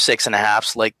bigger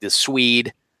 6.5s, like the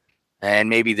Swede and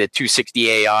maybe the 260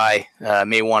 AI,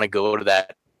 may want to go to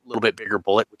that little bit bigger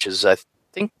bullet, which is, I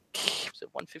think, is it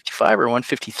 155 or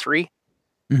 153?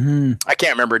 Mm-hmm. I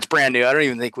can't remember. It's brand new. I don't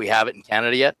even think we have it in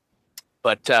Canada yet.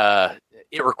 But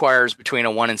it requires between a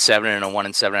 1-in-7 and a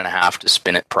 1-in-7.5 to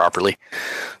spin it properly.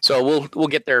 So we'll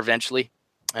get there eventually.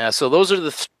 So those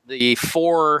are the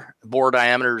 4 bore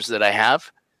diameters that I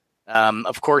have.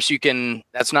 Of course,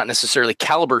 that's not necessarily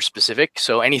caliber specific.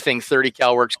 So anything 30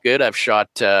 cal works good. I've shot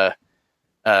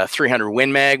 300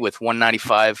 Win Mag with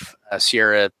 195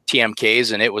 Sierra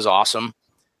TMKs, and it was awesome.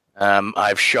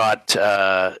 I've shot,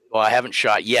 I haven't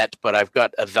shot yet, but I've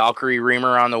got a Valkyrie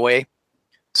reamer on the way.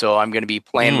 So I'm going to be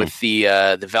playing with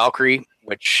the Valkyrie,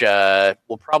 which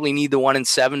will probably need the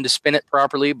 1-in-7 to spin it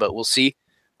properly, but we'll see.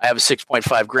 I have a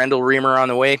 6.5 Grendel reamer on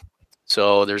the way.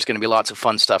 So there's going to be lots of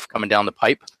fun stuff coming down the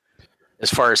pipe as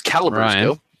far as calibers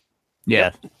go.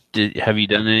 Yeah. Have you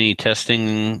done any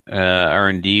testing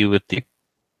R&D with the?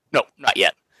 No, not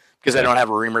yet, because I don't have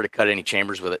a reamer to cut any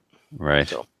chambers with it. Right.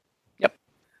 So, yep.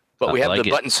 But we have the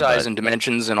button size and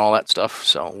dimensions and all that stuff,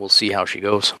 so we'll see how she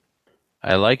goes.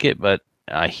 I like it, but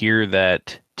I hear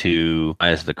that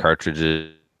as the cartridge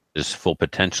is full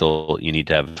potential, you need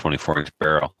to have a 24-inch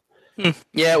barrel.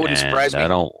 Yeah, it wouldn't surprise me. I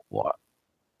don't want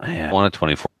a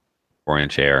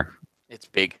 24-inch air. It's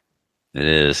big. It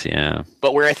is, yeah.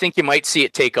 But where I think you might see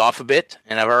it take off a bit,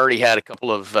 and I've already had a couple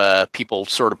of people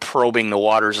sort of probing the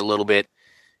waters a little bit,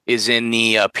 is in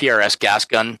the PRS gas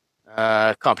gun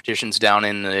competitions down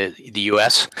in the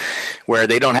U.S., where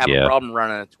they don't have a problem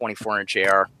running a 24-inch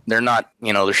AR. They're not,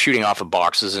 they're shooting off of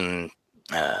boxes and,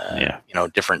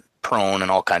 different prone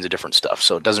and all kinds of different stuff.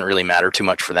 So it doesn't really matter too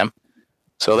much for them.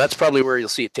 So that's probably where you'll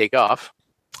see it take off.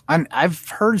 I've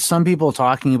heard some people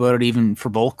talking about it even for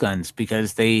bolt guns,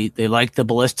 because they like the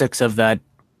ballistics of that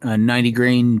 90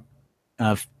 grain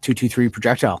 223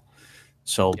 projectile.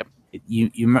 So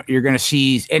you're going to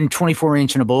see, and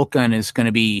 24-inch in a bolt gun is going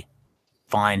to be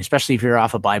fine, especially if you're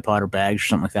off a bipod or bags or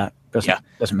something like that. Doesn't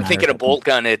I'm matter. thinking a bolt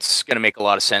gun, it's going to make a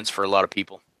lot of sense for a lot of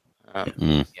people.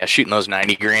 Yeah, shooting those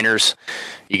 90 grainers,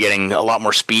 you're getting a lot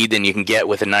more speed than you can get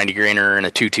with a 90 grainer and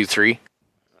a 223.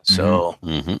 So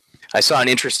I saw an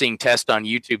interesting test on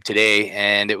YouTube today,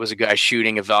 and it was a guy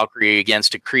shooting a Valkyrie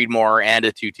against a Creedmoor and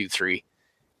a 223,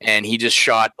 and he just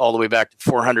shot all the way back to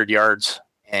 400 yards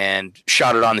and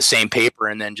shot it on the same paper,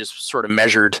 and then just sort of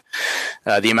measured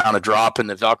the amount of drop, and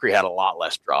the Valkyrie had a lot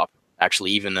less drop,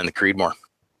 actually, even than the Creedmoor.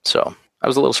 So I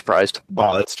was a little surprised.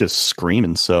 Wow, that's just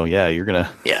screaming. So yeah, you're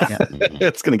gonna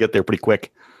it's gonna get there pretty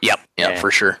quick. Yep,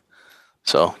 for sure.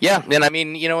 So yeah, and I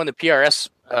mean, in the PRS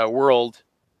world,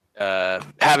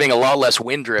 having a lot less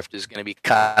wind drift is going to be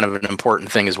kind of an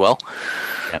important thing as well.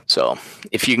 Yep. So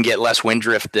if you can get less wind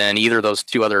drift than either of those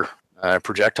two other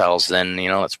projectiles, then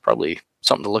that's probably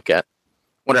something to look at.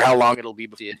 Wonder how long it'll be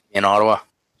in Ottawa.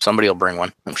 Somebody will bring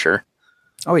one, I'm sure.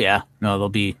 Oh yeah, no, they'll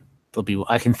be.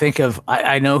 I can think of.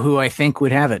 I know who I think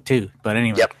would have it too. But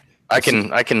anyway. Yep. I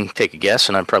can take a guess,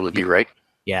 and I'd probably be right.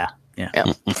 Yeah.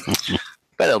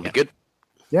 But it'll be good.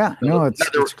 Yeah. No, it's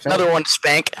another one to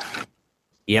spank.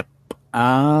 Yep.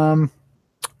 All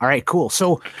right. Cool.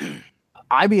 So,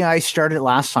 IBI started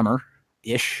last summer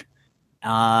ish.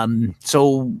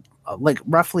 So, like,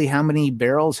 roughly how many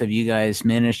barrels have you guys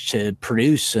managed to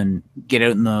produce and get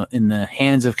out in the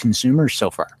hands of consumers so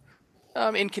far?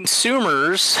 In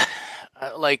consumers,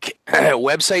 like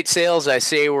website sales, I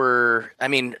say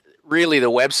really the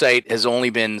website has only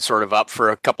been sort of up for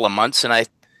a couple of months, and I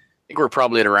think we're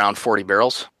probably at around 40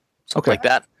 barrels, something like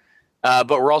that. But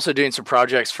we're also doing some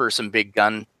projects for some big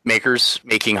gun makers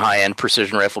making high-end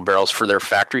precision rifle barrels for their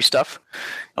factory stuff.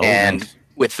 Nice.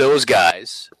 With those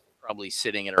guys, probably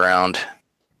sitting at around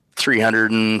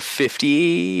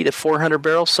 350 to 400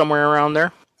 barrels, somewhere around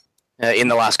there. In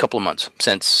the last couple of months,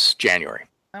 since January.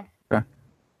 Okay. Yeah.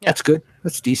 That's good.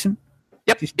 That's decent.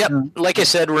 Yep. Like I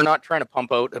said, we're not trying to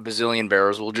pump out a bazillion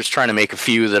barrels. We're just trying to make a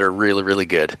few that are really, really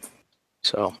good.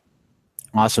 So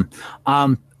awesome.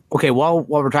 Okay, while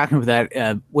we're talking about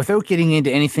that, without getting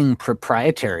into anything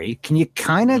proprietary, can you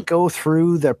kind of go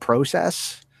through the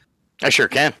process? I sure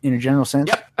can. In a general sense?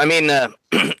 Yep. I mean,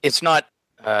 it's not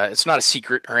a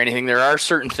secret or anything. There are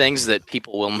certain things that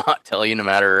people will not tell you, no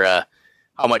matter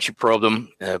how much you probe them,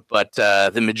 but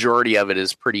the majority of it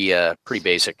is pretty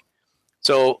basic.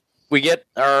 So we get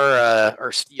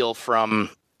our steel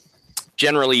from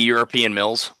generally European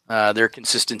mills. Their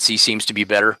consistency seems to be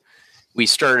better. We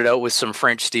started out with some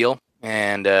French steel,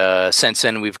 and since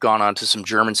then we've gone on to some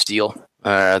German steel.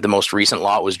 The most recent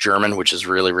lot was German, which is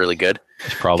really, really good.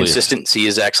 It's probably consistency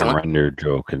is excellent. Render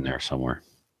joke in there somewhere.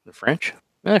 The French?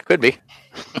 Could be.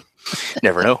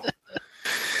 Never know.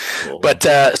 But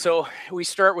so we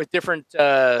start with different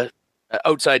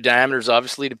outside diameters,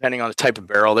 obviously, depending on the type of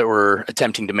barrel that we're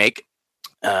attempting to make.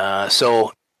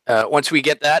 So once we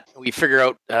get that, we figure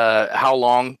out how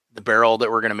long the barrel that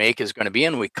we're going to make is going to be,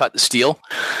 and we cut the steel.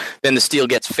 Then the steel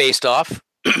gets faced off.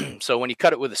 So when you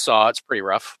cut it with a saw, it's pretty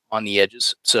rough on the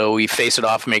edges. So we face it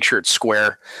off, make sure it's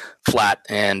square, flat,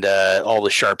 and all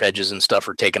the sharp edges and stuff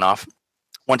are taken off.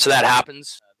 Once that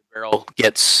happens, the barrel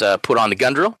gets put on the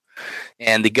gun drill.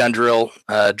 And the gun drill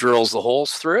drills the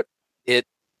holes through it.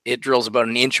 It drills about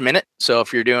an inch a minute. So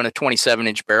if you're doing a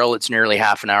 27-inch barrel, it's nearly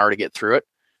half an hour to get through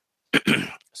it.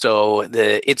 So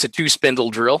it's a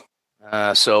 2-spindle drill.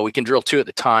 So we can drill 2 at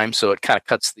the time. So it kind of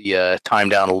cuts the time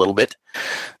down a little bit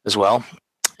as well.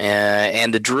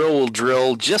 And the drill will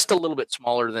drill just a little bit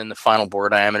smaller than the final bore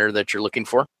diameter that you're looking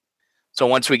for. So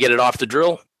once we get it off the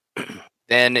drill,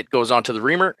 then it goes onto the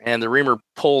reamer, and the reamer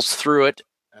pulls through it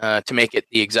to make it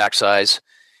the exact size.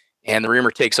 And the reamer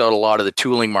takes out a lot of the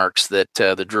tooling marks that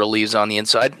the drill leaves on the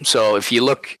inside. So if you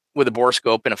look with a bore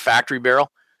scope in a factory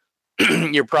barrel,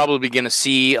 you're probably going to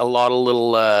see a lot of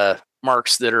little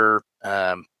marks that are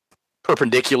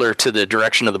perpendicular to the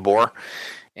direction of the bore.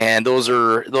 And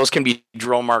those can be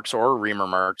drill marks or reamer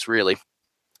marks, really.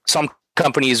 Some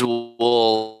companies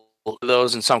will do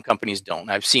those and some companies don't.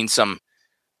 I've seen some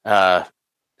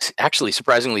actually,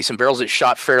 surprisingly, some barrels that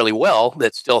shot fairly well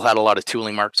that still had a lot of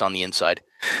tooling marks on the inside.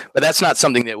 But that's not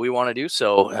something that we want to do.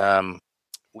 So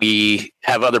we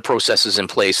have other processes in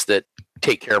place that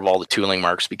take care of all the tooling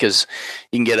marks, because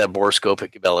you can get a bore scope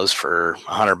at Cabela's for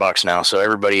 $100 now. So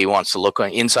everybody wants to look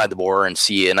inside the bore and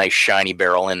see a nice shiny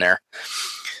barrel in there.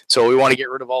 So we want to get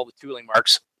rid of all the tooling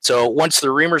marks. So once the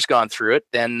reamer's gone through it,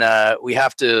 then we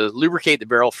have to lubricate the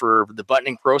barrel for the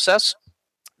buttoning process.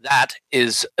 That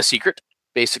is a secret,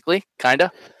 basically, kind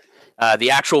of.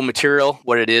 The actual material,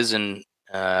 what it is, and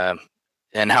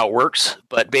how it works.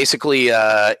 But basically,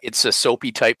 it's a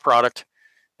soapy type product,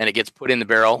 and it gets put in the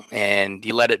barrel, and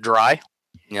you let it dry.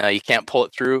 You can't pull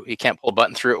it through. You can't pull a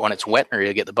button through it when it's wet, or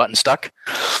you'll get the button stuck.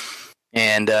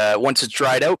 And once it's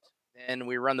dried out, then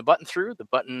we run the button through. The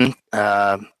button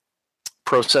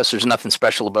process, there's nothing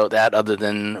special about that other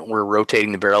than we're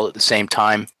rotating the barrel at the same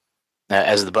time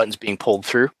as the button's being pulled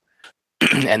through.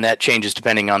 And that changes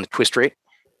depending on the twist rate.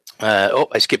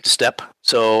 I skipped a step.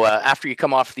 So after you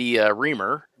come off the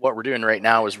reamer, what we're doing right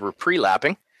now is we're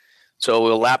pre-lapping. So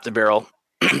we'll lap the barrel,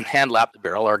 hand lap the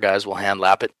barrel. Our guys will hand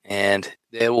lap it, and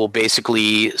they will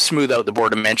basically smooth out the bore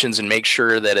dimensions and make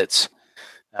sure that it's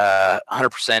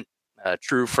 100%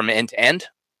 true from end to end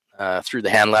through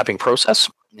the hand lapping process.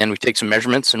 And we take some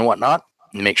measurements and whatnot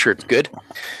and make sure it's good.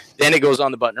 Then it goes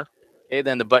on the buttoner. Okay,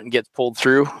 then the button gets pulled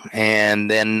through, and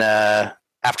then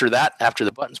after that, after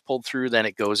the button's pulled through, then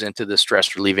it goes into the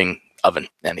stress relieving oven,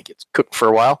 and it gets cooked for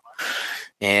a while,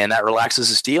 and that relaxes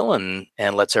the steel and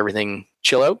lets everything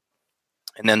chill out.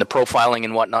 And then the profiling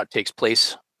and whatnot takes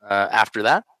place after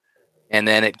that, and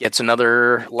then it gets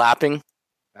another lapping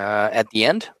at the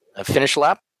end, a finish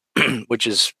lap, which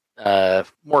is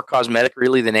more cosmetic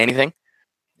really than anything.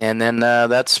 And then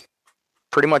that's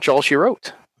pretty much all she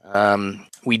wrote.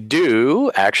 We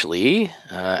do actually,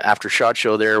 after SHOT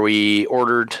Show there, we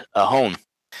ordered a hone.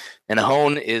 And a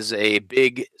hone is a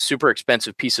big, super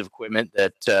expensive piece of equipment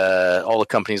that all the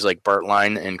companies like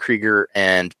Bartline and Krieger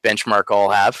and Benchmark all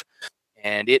have.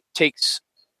 And it takes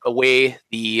away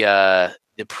the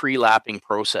pre-lapping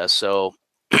process. So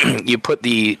you put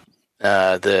the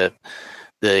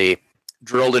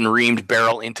drilled and reamed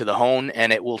barrel into the hone,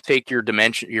 and it will take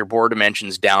your bore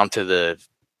dimensions down to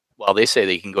they say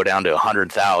that you can go down to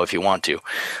 100 thou if you want to,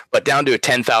 but down to a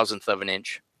 10,000th of an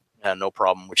inch, no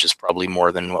problem, which is probably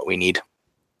more than what we need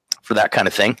for that kind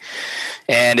of thing.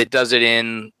 And it does it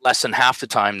in less than half the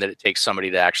time that it takes somebody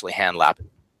to actually hand lap it.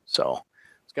 So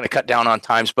it's going to cut down on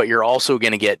times, but you're also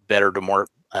going to get better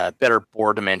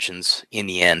bore dimensions in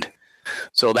the end.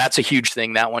 So that's a huge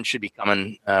thing. That one should be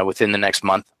coming within the next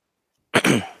month.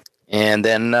 And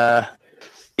then,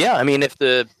 I mean, if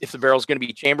the barrel's going to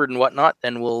be chambered and whatnot,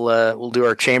 then we'll do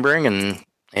our chambering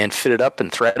and fit it up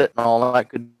and thread it and all that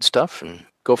good stuff and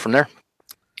go from there.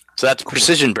 So that's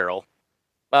precision barrel.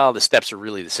 Well, the steps are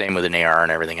really the same with an AR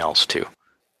and everything else too.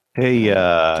 Hey,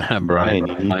 Brian,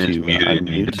 you need to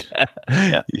muted.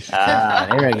 There we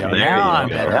go. Now I'm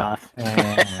better off.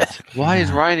 Why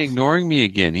is Ryan ignoring me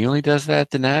again? He only does that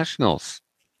at the Nationals.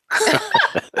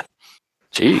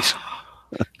 Jeez.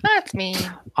 That's me.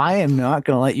 I am not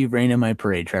going to let you rain in my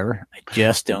parade, Trevor. I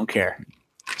just don't care.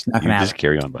 It's not going to happen. Just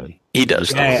carry on, buddy. He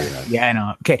does. Yeah, I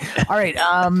know. Okay. All right.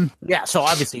 So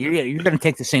obviously you're going to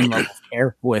take the same level of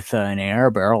care with an AR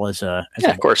barrel as a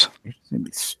of course.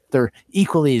 They're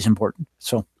equally as important.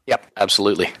 So. Yep,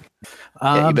 absolutely.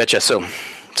 You betcha. So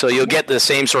you'll get the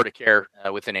same sort of care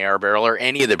with an AR barrel or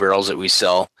any of the barrels that we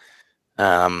sell.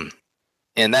 And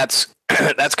that's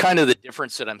kind of the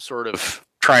difference that I'm sort of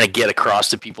trying to get across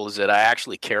to people, is that I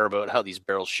actually care about how these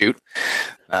barrels shoot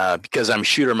because I'm a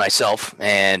shooter myself,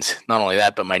 and not only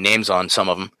that, but my name's on some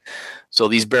of them. So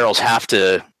these barrels have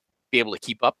to be able to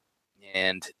keep up,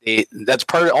 and that's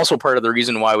also part of the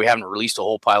reason why we haven't released a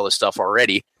whole pile of stuff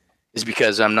already, is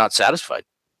because I'm not satisfied.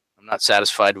 I'm not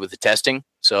satisfied with the testing.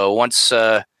 So once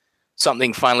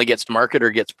something finally gets to market or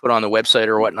gets put on the website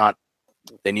or whatnot,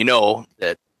 then you know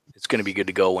that it's going to be good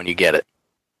to go when you get it.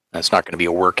 That's not going to be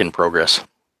a work in progress.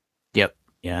 Yep.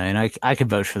 Yeah, and I could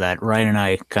vouch for that. Ryan and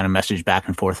I kind of message back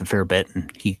and forth a fair bit,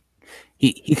 and he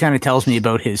kind of tells me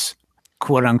about his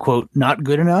quote unquote not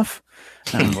good enough.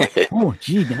 And I'm like, oh,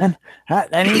 gee, man, that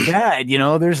ain't bad. You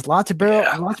know, there's lots of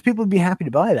people would be happy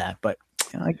to buy that, but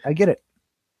you know, I get it.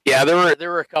 Yeah, there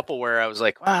were a couple where I was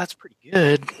like, wow, that's pretty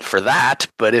good for that.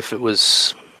 But if it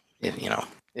was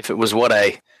what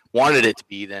I wanted it to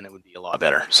be, then it would be a lot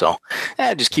better. So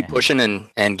just keep pushing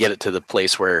and get it to the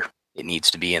place where it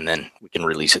needs to be, and then we can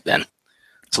release it then.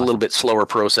 It's a little bit slower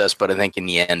process, but I think in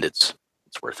the end it's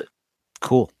worth it.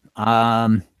 Cool. Now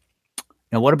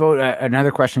what about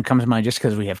another question comes to mind just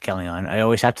because we have Kelly on. I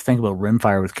always have to think about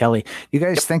rimfire with Kelly. You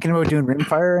guys thinking about doing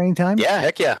rimfire anytime? Yeah,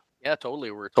 heck yeah. Yeah,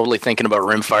 totally. We're totally thinking about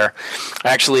rimfire.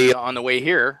 Actually, on the way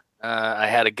here, I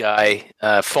had a guy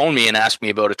phone me and ask me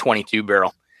about a 22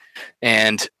 barrel.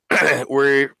 And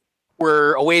we're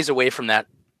a ways away from that.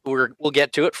 We'll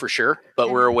get to it for sure, but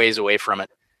we're a ways away from it.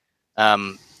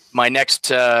 My next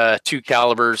two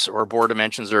calibers or bore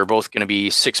dimensions are both going to be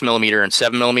 6mm and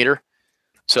 7mm.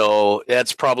 So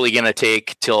that's probably going to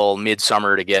take till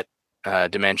midsummer to get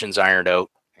dimensions ironed out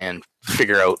and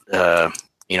figure out the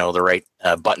right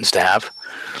buttons to have.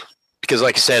 Because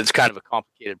like I said, it's kind of a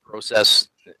complicated process.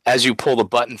 As you pull the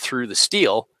button through the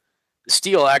steel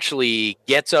actually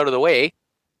gets out of the way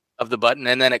of the button,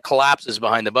 and then it collapses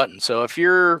behind the button. So if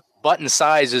your button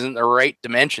size isn't the right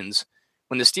dimensions,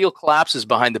 when the steel collapses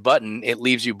behind the button, it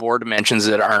leaves you bore dimensions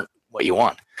that aren't what you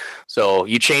want. So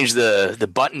you change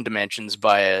the button dimensions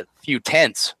by a few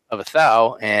tenths of a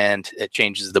thou, and it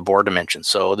changes the bore dimensions.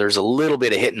 So there's a little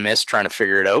bit of hit and miss trying to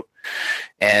figure it out.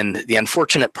 And the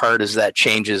unfortunate part is that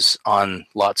changes on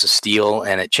lots of steel,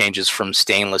 and it changes from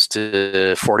stainless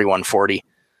to 4140.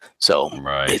 So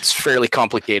it's fairly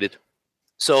complicated.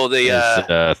 So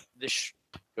go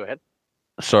ahead.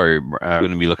 Sorry, I'm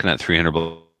going to be looking at 300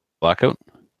 blackout.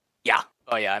 Yeah.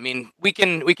 Oh yeah. I mean, we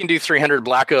can do 300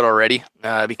 blackout already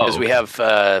because we have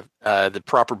the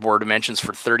proper bore dimensions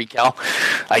for 30 cal.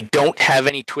 I don't have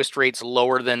any twist rates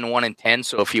lower than 1 in 10.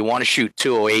 So if you want to shoot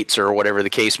 208s or whatever the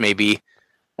case may be,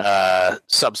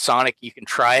 subsonic, you can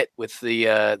try it with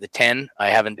the 10. I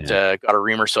haven't got a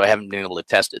reamer, so I haven't been able to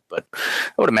test it, but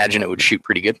I would imagine it would shoot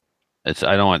pretty good. I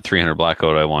don't want 300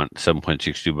 blackout. I want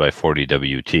 7.62 by 40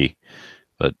 WT.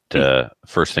 But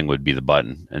first thing would be the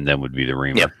button, and then would be the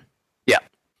reamer. Yep.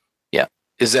 Yeah.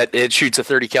 Is that it shoots a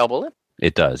 30 cal bullet?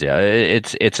 It does. Yeah.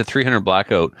 It's a 300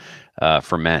 blackout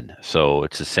for men. So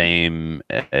it's the same.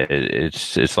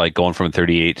 It's like going from a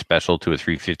 38 special to a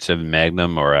 357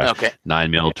 Magnum or a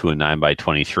 9mm to a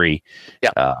 9x23.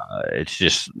 Yeah. It's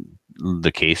just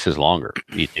the case is longer.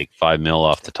 You take 5mm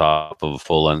off the top of a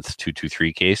full length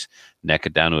 223 case, neck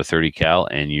it down to a 30 cal,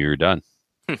 and you're done.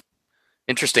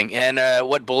 Interesting. And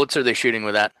what bullets are they shooting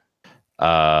with that?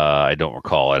 I don't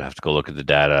recall. I'd have to go look at the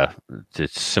data.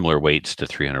 It's similar weights to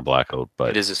 300 blackout, but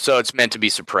it is. So it's meant to be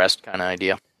suppressed kind of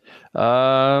idea.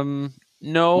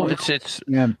 No, it's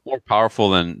more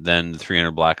powerful than the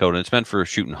 300 blackout, and it's meant for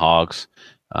shooting hogs.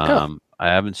 I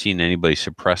haven't seen anybody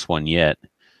suppress one yet.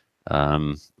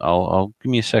 I'll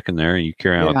give me a second there. You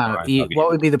carry on.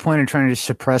 What would be the point of trying to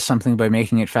suppress something by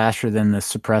making it faster than the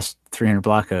suppressed 300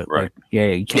 blackout? Right. Like,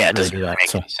 you can't really do that.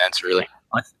 Make any sense, really.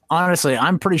 Honestly,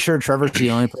 I'm pretty sure Trevor's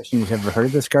the only person who's ever heard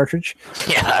of this cartridge.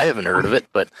 Yeah, I haven't heard of it,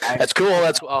 but that's cool.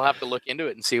 I'll have to look into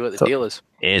it and see what the deal is.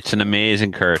 It's an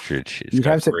amazing cartridge.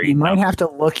 You might have to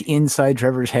look inside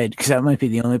Trevor's head because that might be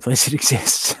the only place it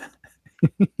exists.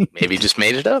 Maybe just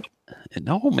made it up.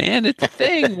 No, man, it's a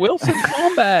thing. Wilson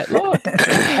Combat. Look.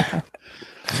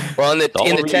 Well, in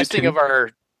the testing of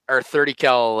our 30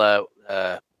 cal,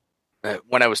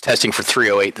 when I was testing for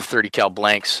 308, the 30 cal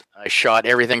blanks, I shot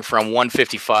everything from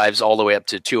 155s all the way up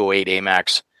to 208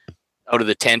 AMAX out of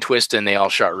the 10 twist, and they all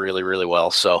shot really, really well.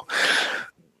 So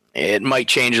it might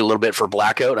change a little bit for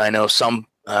blackout. I know some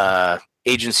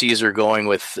agencies are going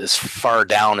with as far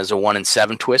down as a 1 in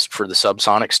 7 twist for the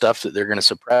subsonic stuff that they're going to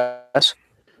suppress.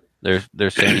 They're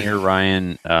saying here,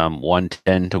 Ryan,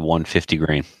 110 to 150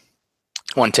 grain.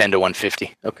 110 to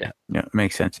 150. Okay. Yeah,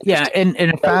 makes sense. Yeah, and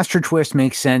a faster twist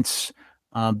makes sense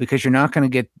because you're not going to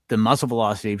get the muzzle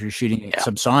velocity if you're shooting at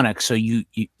subsonic. So you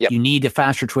need a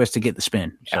faster twist to get the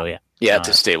spin. So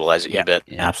to stabilize it. You bet.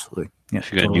 Yeah, absolutely. Yeah,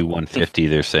 if you're going to do 150,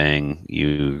 they're saying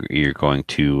you're going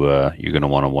to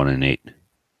want a 1 in 8.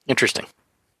 Interesting.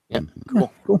 Yeah.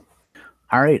 Cool.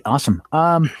 All right. Awesome.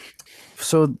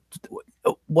 So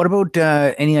what about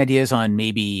any ideas on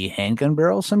maybe handgun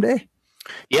barrels someday?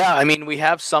 Yeah, I mean, we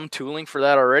have some tooling for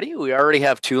that already. We already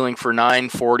have tooling for 9,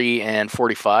 40, and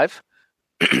 45.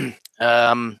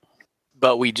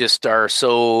 But we just are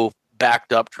so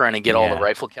backed up trying to get all the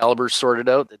rifle calibers sorted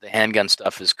out that the handgun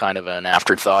stuff is kind of an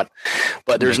afterthought.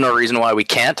 But there's no reason why we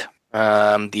can't.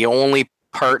 The only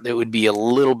part that would be a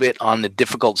little bit on the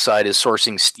difficult side is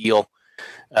sourcing steel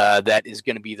that is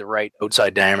going to be the right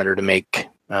outside diameter to make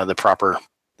the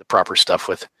proper stuff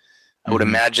with. I would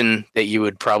imagine that you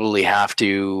would probably have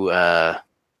to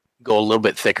go a little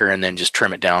bit thicker and then just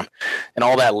trim it down, and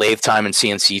all that lathe time and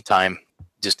CNC time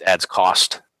just adds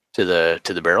cost to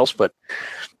the barrels. But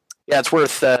yeah, it's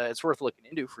worth looking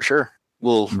into for sure.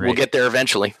 We'll get there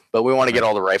eventually, but we want to get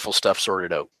all the rifle stuff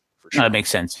sorted out. For sure. That makes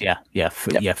sense. Yeah.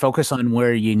 Focus on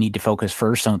where you need to focus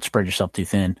first. Don't spread yourself too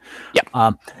thin.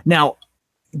 Yeah. Now,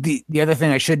 the other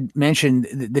thing I should mention,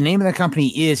 the name of the company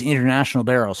is International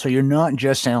Barrel. So you're not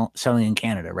just selling in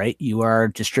Canada, right? You are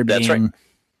distributing.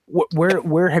 That's right.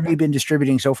 Where have you been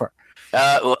distributing so far?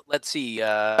 Let's see.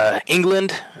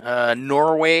 England,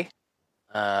 Norway,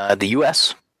 the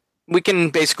U.S. We can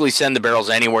basically send the barrels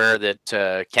anywhere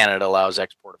that Canada allows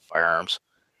export of firearms.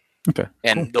 Okay.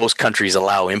 And those countries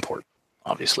allow import,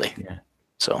 obviously. Yeah.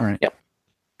 So, all right. Yep.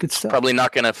 Good stuff. Probably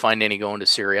not going to find any going to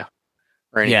Syria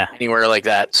or anywhere like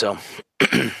that. So,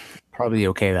 probably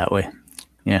okay that way.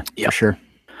 Yeah, for sure.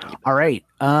 All right.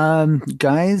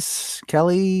 Guys,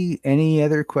 Kelly, any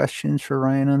other questions for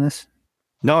Ryan on this?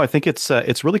 No, I think it's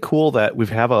really cool that we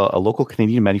have a local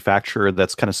Canadian manufacturer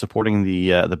that's kind of supporting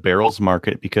the barrels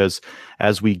market, because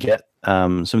as we get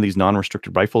some of these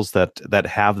non-restricted rifles that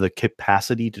have the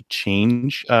capacity to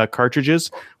change cartridges,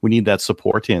 we need that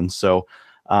support in. So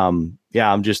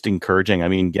yeah, I'm just encouraging. I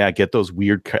mean, yeah, get those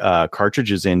weird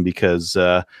cartridges in, because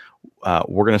we're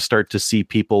going to start to see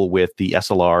people with the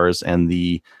SLRs and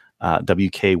the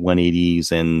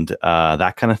WK-180s and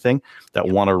that kind of thing that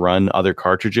want to run other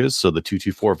cartridges. So the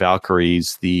 224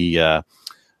 Valkyries, the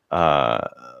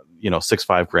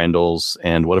 6.5 Grendels,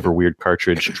 and whatever weird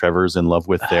cartridge Trevor's in love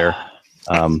with there.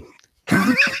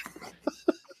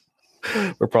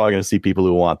 We're probably going to see people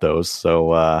who want those.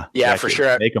 So yeah, for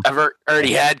sure. I've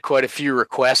already had quite a few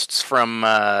requests from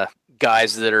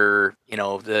guys that are,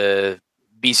 the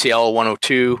BCL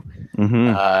 102.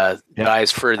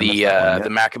 Guys for the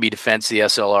Maccabee Defense, the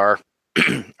SLR,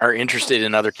 are interested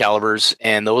in other calibers,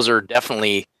 and those are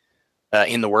definitely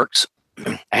in the works.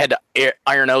 I had to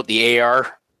iron out the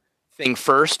AR thing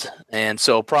first, and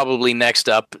so probably next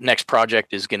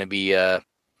project is going to be a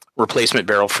replacement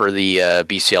barrel for the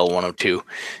BCL 102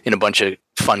 in a bunch of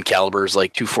fun calibers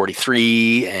like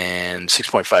 243 and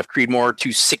 6.5 Creedmoor,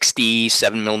 260,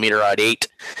 7mm odd 8,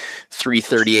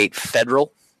 338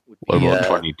 Federal. What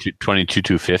about 22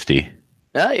 250?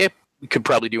 Yeah, we could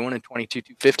probably do one in 22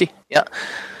 250. Yeah,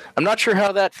 I'm not sure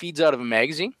how that feeds out of a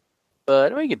magazine,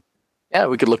 but we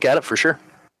could look at it for sure.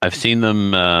 I've seen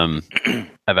them.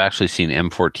 I've actually seen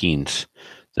M14s,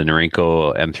 the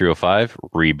Norinco M305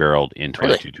 rebarreled in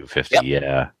 22 250. Yep.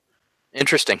 Yeah,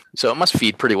 interesting. So it must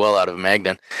feed pretty well out of a mag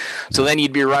then. So then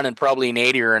you'd be running probably an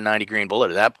 80 or a 90 grain bullet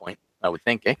at that point, I would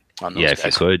think. On those guys. If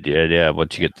you could. Yeah.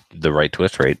 Once you get the right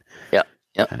twist rate. Yeah.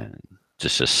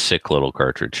 Just a sick little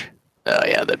cartridge. Oh,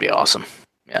 yeah, that'd be awesome.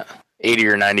 Yeah. 80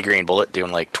 or 90 grain bullet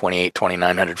doing like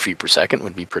 2,900 feet per second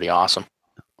would be pretty awesome.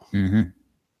 Mm-hmm.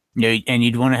 Yeah, and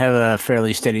you'd want to have a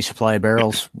fairly steady supply of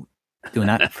barrels doing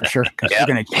that for sure. You're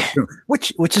gonna,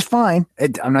 which is fine.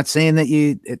 I'm not saying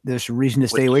that there's a reason to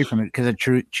stay away from it because of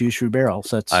choose true barrels.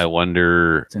 That's I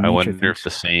wonder if the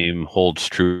same holds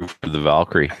true for the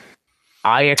Valkyrie.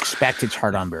 I expect it's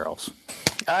hard on barrels.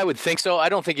 I would think so. I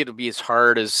don't think it'll be as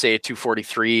hard as, say, a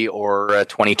 243 or a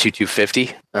 22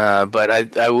 250, but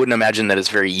I wouldn't imagine that it's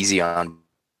very easy on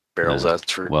barrels.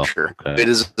 That's for sure. Okay. It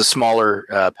is the smaller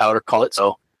powder, call it,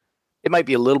 so it might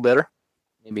be a little better,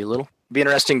 maybe a little. It'd be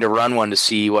interesting to run one to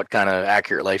see what kind of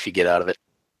accurate life you get out of it.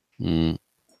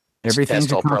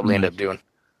 Everything's I'll probably end up doing.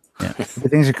 Yeah,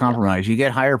 everything's a compromise. You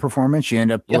get higher performance, you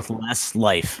end up with less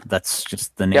life. That's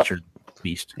just the nature of the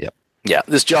beast. Yep. Yeah,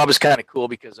 this job is kind of cool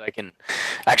because I can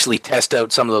actually test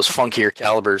out some of those funkier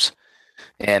calibers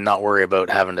and not worry about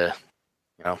having to,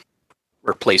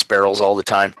 replace barrels all the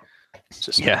time. It's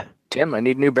just, Tim, I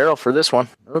need a new barrel for this one.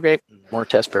 Okay, more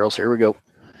test barrels. Here we go.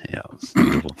 Yeah,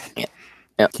 beautiful.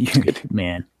 Yeah, good.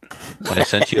 Man. I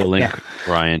sent you a link,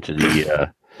 Ryan, to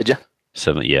the Did you?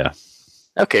 7. Yeah.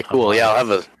 Okay, cool. Yeah, I'll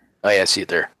have I see it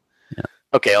there. Yeah.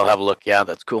 Okay, I'll have a look. Yeah,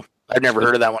 that's cool. I've never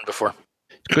heard of that one before.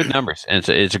 Good numbers, and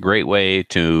it's a great way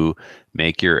to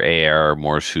make your AR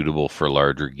more suitable for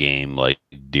larger game like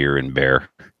deer and bear.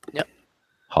 Yep.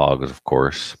 Hogs, of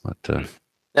course, but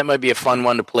that might be a fun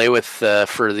one to play with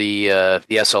for the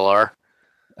SLR.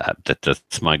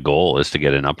 That's my goal, is to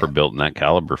get an upper built in that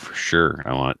caliber for sure.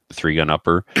 I want a 3-gun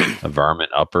upper, a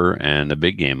varmint upper, and a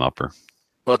big game upper.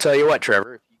 Well, I'll tell you what,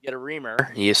 Trevor. If you get a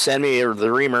reamer, you send me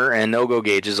the reamer and no-go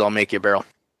gauges. I'll make you a barrel.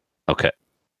 Okay,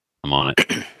 I'm on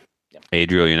it.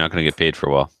 Adriel, you're not going to get paid for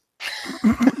a while.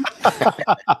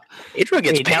 Adriel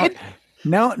gets paid.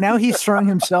 Now he's throwing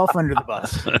himself under the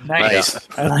bus. Nice.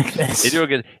 I like this.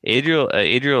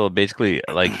 Adriel basically,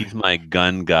 like, he's my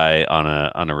gun guy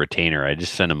on a retainer. I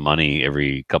just send him money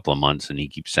every couple of months, and he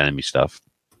keeps sending me stuff.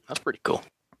 That's pretty cool.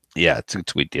 Yeah, it's a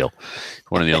sweet deal.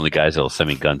 One of the only guys that'll send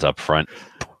me guns up front.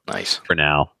 Nice. For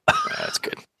now. That's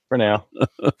good. For now.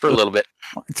 For a little bit.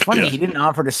 It's funny he didn't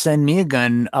offer to send me a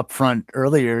gun up front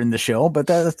earlier in the show, but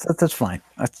that's fine.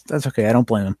 That's okay. I don't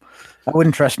blame him. I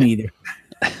wouldn't trust me either.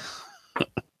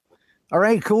 All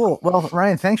right, cool. Well,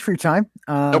 Ryan, thanks for your time.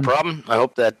 No problem. I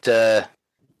hope that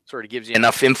sort of gives you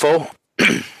enough info.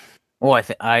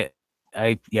 I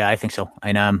think so.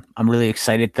 And I'm really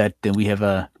excited that we have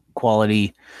a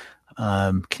quality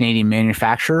Canadian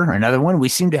manufacturer. Another one. We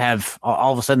seem to have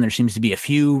all of a sudden there seems to be a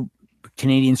few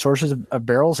Canadian sources of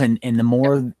barrels, and the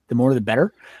more the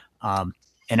better.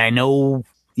 And I know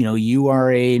you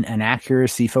are an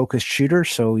accuracy focused shooter,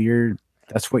 so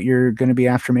that's what you're going to be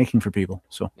after making for people.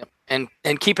 So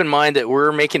and keep in mind that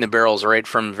we're making the barrels right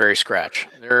from the very scratch.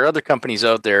 There are other companies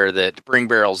out there that bring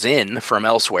barrels in from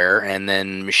elsewhere and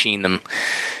then machine them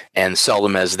and sell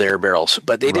them as their barrels.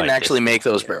 But they didn't Right. actually make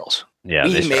those barrels. Yeah,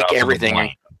 they We start make off with a everything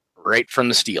blank. right from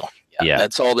the steel. Yeah.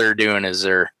 That's all they're doing is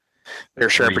they're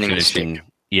sharpening the stick. Refinishing-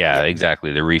 Yeah,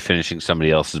 exactly. They're refinishing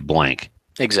somebody else's blank,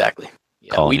 Exactly.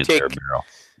 Yeah, calling we it take their barrel.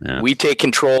 Yeah. we take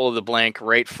control of the blank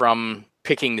right from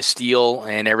picking the steel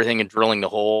and everything and drilling the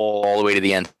hole all the way to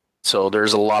the end. So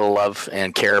there's a lot of love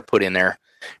and care put in there,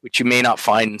 which you may not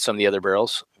find in some of the other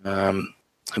barrels,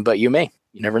 but you may.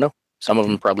 You never know. Some of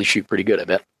them probably shoot pretty good, I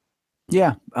bet.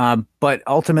 Yeah, but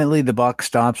ultimately the buck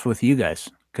stops with you guys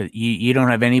because you don't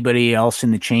have anybody else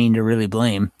in the chain to really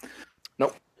blame.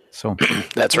 Nope. So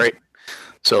That's right.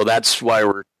 So that's why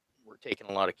we're taking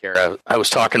a lot of care. I was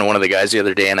talking to one of the guys the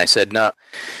other day, and I said, "No,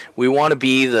 we want to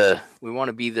be the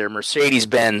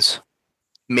Mercedes-Benz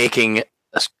making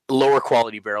a lower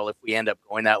quality barrel if we end up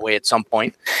going that way at some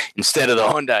point, instead of the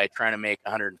Hyundai trying to make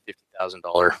a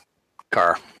 $150,000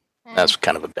 car." That's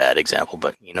kind of a bad example,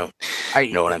 but you know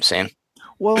what I'm saying.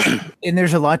 well, and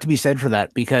there's a lot to be said for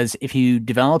that because if you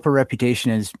develop a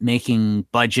reputation as making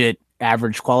budget,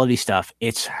 average quality stuff,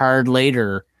 it's hard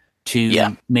later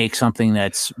to make something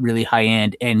that's really high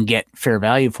end and get fair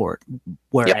value for it.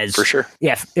 Whereas, for sure.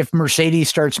 Yeah, if Mercedes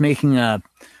starts making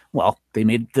they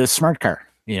made the smart car.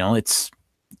 It's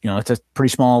a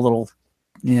pretty small little,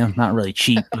 not really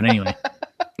cheap, but anyway,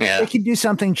 Yeah, they could do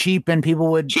something cheap and people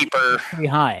would cheaper. pretty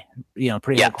high.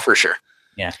 Pretty Yeah, high. for sure.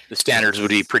 Yeah. The standards would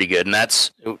be pretty good. And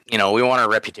that's, we want our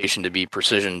reputation to be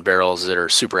precision barrels that are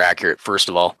super accurate, first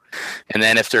of all. And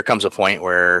then if there comes a point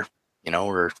where,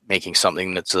 we're making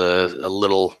something that's a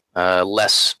little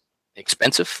less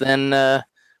expensive, then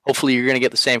hopefully you're going to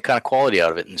get the same kind of quality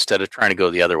out of it instead of trying to go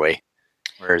the other way.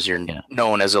 Whereas you're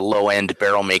known as a low end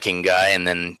barrel making guy. And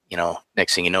then,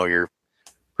 next thing you know, you're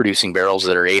producing barrels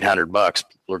that are $800.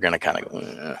 People are going to kind of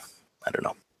go, I don't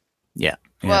know. Yeah.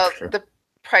 Well, for sure. the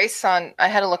price I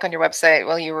had a look on your website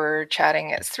while you were chatting.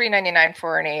 It's $3.99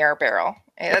 for an AR barrel.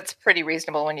 And that's pretty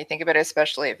reasonable when you think about it,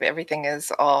 especially if everything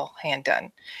is all hand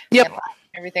done. Yep. And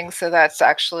everything. So that's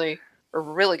actually a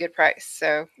really good price.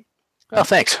 So. Oh,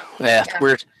 thanks. Yeah.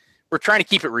 We're trying to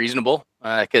keep it reasonable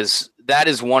because that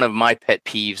is one of my pet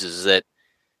peeves is that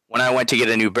when I went to get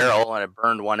a new barrel and I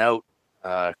burned one out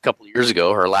a couple of years ago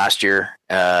or last year,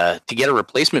 to get a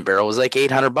replacement barrel was like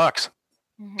 $800.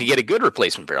 To get a good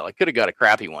replacement barrel, I could have got a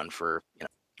crappy one for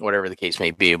whatever the case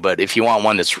may be. But if you want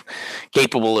one that's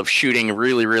capable of shooting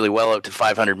really, really well out to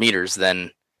 500 meters, then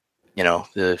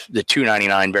the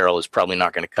 $299 barrel is probably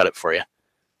not going to cut it for you.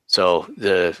 So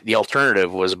the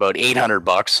alternative was about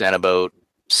 $800 and about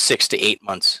 6 to 8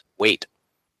 months wait.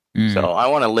 So I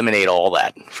want to eliminate all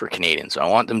that for Canadians. I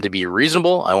want them to be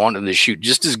reasonable. I want them to shoot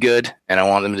just as good, and I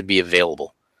want them to be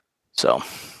available. So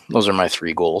those are my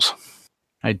 3 goals.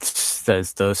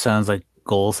 Those sounds like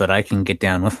goals that I can get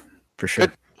down with for sure.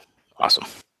 Good. Awesome.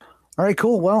 All right,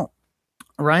 cool. Well,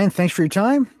 Ryan, thanks for your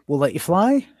time. We'll let you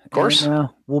fly. Of course. And,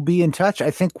 we'll be in touch.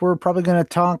 I think we're probably going to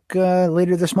talk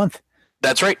later this month.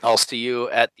 That's right. I'll see you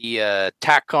at the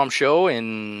TACCOM show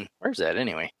in, where's that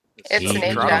anyway? It's in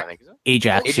Toronto, Ajax. I think, is it?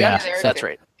 Ajax. Ajax? Yeah. That's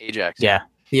right. Ajax. Yeah.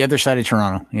 The other side of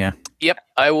Toronto. Yeah. Yep.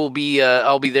 I'll be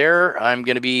there. I'm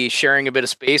going to be sharing a bit of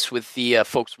space with the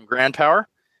folks from Grand Power.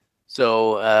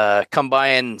 So come by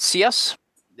and see us.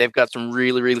 They've got some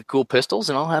really, really cool pistols,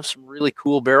 and I'll have some really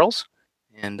cool barrels.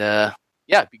 And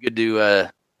it'd be good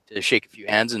to shake a few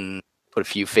hands and put a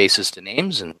few faces to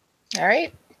names. And All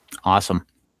right. Awesome.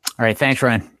 All right. Thanks,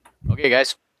 Ryan. okay,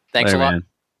 guys. Thanks Later, a lot. man.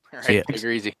 All See ya. right. Take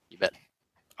her easy. You bet.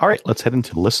 All right, let's head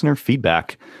into listener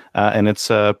feedback. And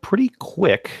it's pretty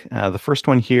quick. The first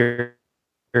one here,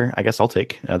 I guess I'll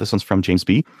take. This one's from James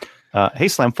B. Hey,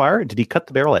 Slamfire, did he cut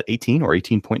the barrel at 18 or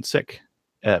 18.6?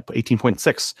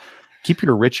 18.6. Keep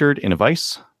your Richard in a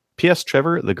vice. P.S.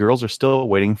 Trevor, the girls are still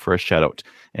waiting for a shout out.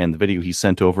 And the video he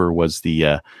sent over was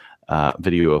the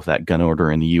video of that gun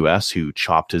owner in the U.S. who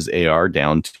chopped his AR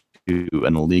down to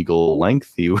an illegal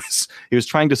length. He was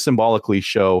trying to symbolically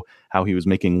show how he was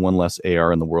making one less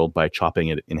AR in the world by chopping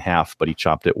it in half, but he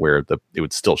chopped it where it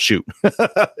would still shoot.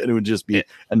 And it would just be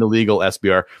an illegal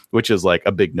SBR, which is like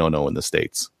a big no-no in the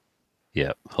States.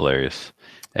 Yeah, hilarious.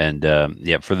 And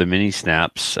for the mini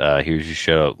snaps, here's your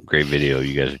shout out. Great video.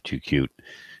 You guys are too cute.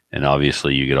 And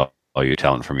obviously you get all your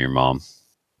talent from your mom.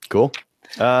 Cool.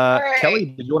 right. Kelly,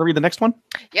 did you want to read the next one?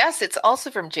 Yes, it's also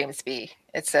from James B.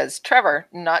 It says, Trevor,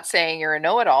 not saying you're a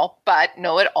know-it-all, but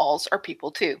know-it-alls are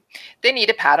people too. They need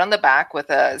a pat on the back with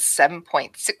a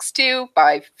 7.62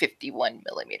 by 51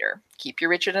 millimeter. Keep your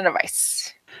Richard in a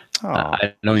vice. Oh,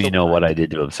 I know you know what I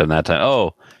did to him some that time.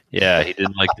 Oh, yeah, he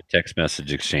didn't like the text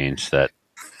message exchange that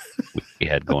we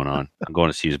had going on. I'm going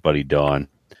to see his buddy Don,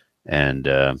 and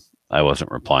I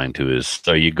wasn't replying to his,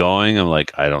 "Are you going?" I'm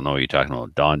like, I don't know what you're talking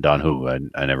about. Dawn who?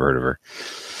 I never heard of her.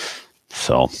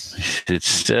 So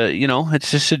it's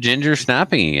it's just a ginger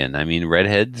snapping again. I mean,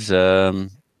 redheads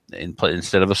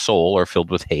instead of a soul are filled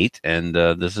with hate, and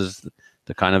this is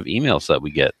the kind of emails that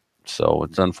we get. So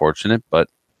it's unfortunate, but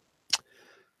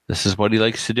this is what he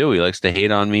likes to do. He likes to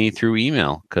hate on me through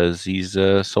email because he's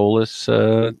a soulless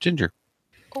ginger.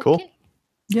 Cool. Okay.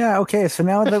 Yeah, okay. So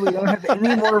now that we don't have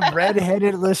any more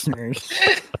red-headed listeners,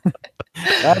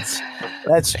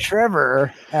 that's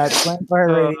Trevor at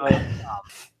Slamfire Radio.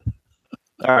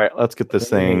 All right, let's get this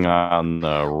thing on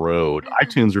the road.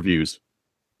 iTunes reviews.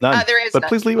 None. There is but none.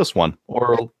 please leave us one.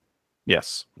 Or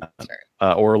yes.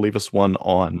 Or leave us one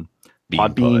on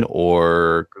Podbean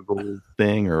or Google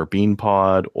Thing or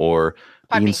BeanPod or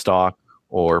Podbean. Beanstalk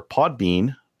or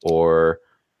Podbean or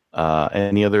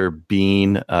any other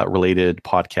Bean related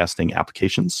podcasting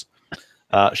applications.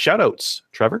 Shout outs,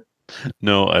 Trevor.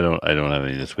 No, I don't have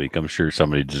any this week. I'm sure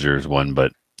somebody deserves one,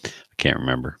 but I can't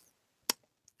remember.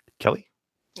 Kelly.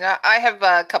 Yeah, I have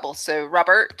a couple. So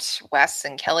Robert, Wes,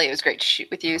 and Kelly, it was great to shoot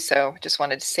with you. So just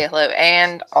wanted to say hello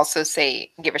and also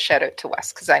give a shout out to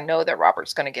Wes because I know that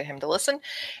Robert's going to get him to listen.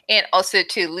 And also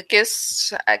to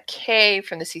Lucas K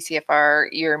from the CCFR.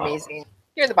 You're amazing.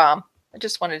 You're the bomb. I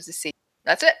just wanted to see.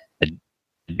 That's it. I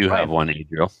do have one,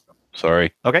 Adriel.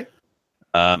 Sorry. Okay.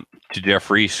 To Jeff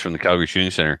Reese from the Calgary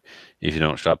Shooting Center. If you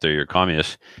don't stop there, you're a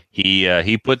communist.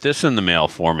 He put this in the mail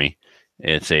for me.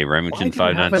 It's a Remington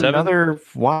 597.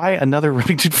 Why another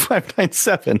Remington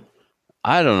 597?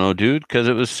 I don't know, dude, because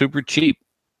it was super cheap.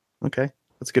 Okay,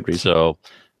 that's a good reason. So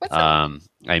What's up?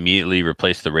 I immediately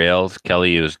replaced the rails.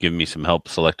 Kelly was giving me some help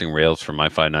selecting rails for my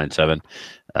 597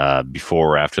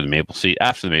 before or after the Maple Seed.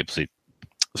 After the Maple Seed.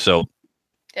 So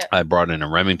Yeah. I brought in a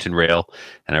Remington rail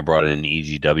and I brought in an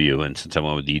EGW. And since I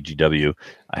went with the EGW,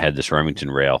 I had this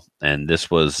Remington rail. And this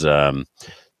was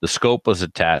the scope was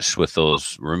attached with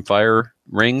those rimfire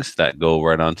rings that go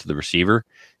right onto the receiver.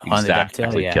 On the dovetail,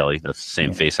 Exactly, yeah. Kelly. That's the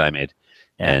same face I made.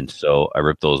 Yeah. And so I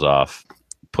ripped those off,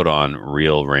 put on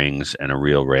real rings and a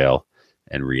real rail,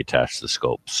 and reattached the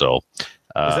scope. So Is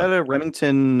that a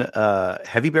Remington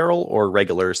heavy barrel or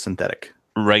regular synthetic?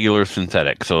 regular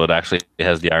synthetic. So it actually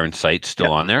has the iron sights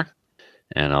still on there.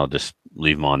 And I'll just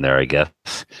leave them on there, I guess.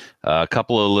 A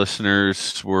couple of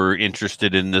listeners were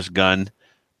interested in this gun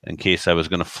in case I was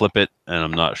going to flip it, and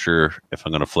I'm not sure if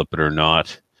I'm going to flip it or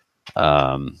not.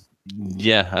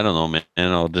 Yeah, I don't know, man.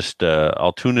 I'll just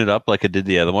I'll tune it up like I did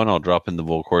the other one. I'll drop in the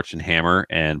Volquartsen hammer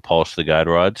and polish the guide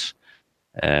rods.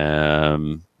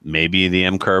 Maybe the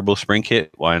M Carbo spring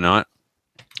kit. Why not?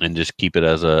 And just keep it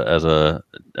as a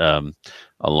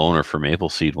loaner for Maple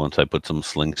Seed once I put some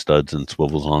sling studs and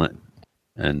swivels on it,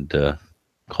 and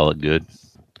call it good.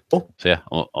 Cool. So yeah,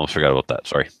 I almost forgot about that.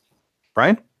 Sorry,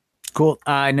 Brian? Cool.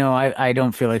 No, I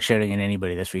don't feel like shouting at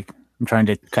anybody this week. I'm trying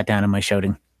to cut down on my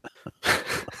shouting.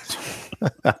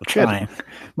 Trying.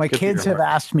 My Good to kids hear, have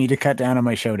asked me to cut down on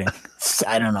my shouting.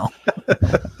 I don't know where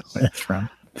that's from.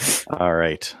 All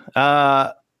right.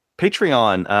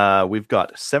 Patreon. We've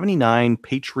got 79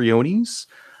 Patreonies.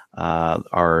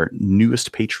 Our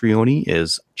newest Patreoni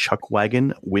is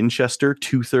Chuckwagon Winchester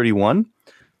 231.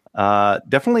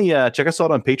 Definitely check us out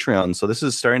on Patreon. So this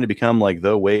is starting to become like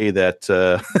the way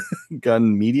that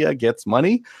gun media gets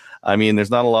money. I mean, there's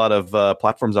not a lot of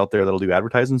platforms out there that'll do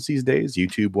advertisements these days.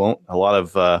 YouTube won't. A lot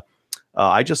of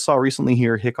I just saw recently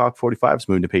here Hickok 45's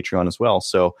moved to Patreon as well.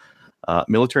 So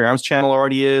Military Arms Channel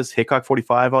already is. Hickok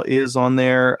 45 is on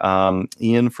there.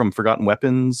 Ian from Forgotten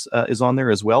Weapons is on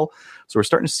there as well. So we're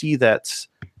starting to see that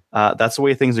that's the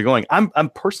way things are going.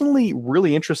 I'm personally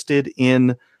really interested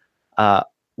in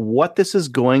what this is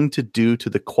going to do to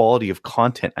the quality of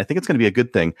content. I think it's going to be a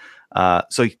good thing.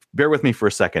 So bear with me for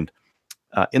a second.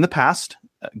 In the past,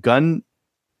 gun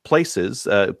places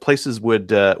would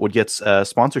get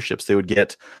sponsorships. They would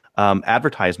get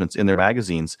advertisements in their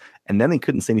magazines, and then they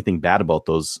couldn't say anything bad about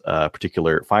those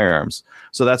particular firearms.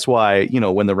 So that's why,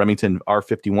 when the Remington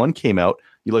R51 came out,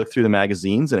 you look through the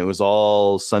magazines and it was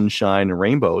all sunshine and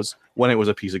rainbows when it was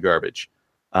a piece of garbage.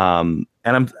 And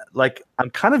I'm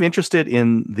kind of interested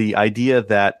in the idea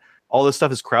that all this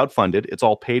stuff is crowdfunded. It's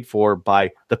all paid for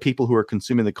by the people who are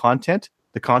consuming the content.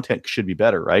 The content should be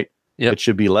better, right? Yep. It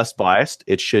should be less biased.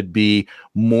 It should be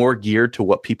more geared to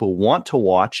what people want to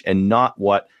watch and not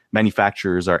what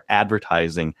manufacturers are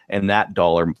advertising and that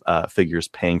dollar figures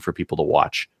paying for people to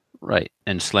watch. right.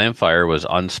 And Slamfire was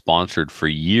unsponsored for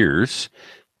years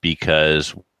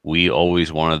because we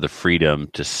always wanted the freedom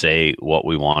to say what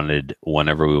we wanted,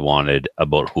 whenever we wanted,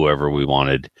 about whoever we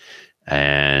wanted.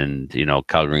 And,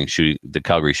 the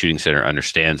Calgary Shooting Center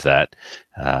understands that.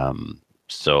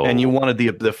 So And you wanted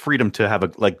the freedom to have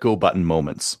go button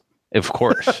moments. of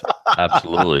course,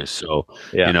 absolutely. So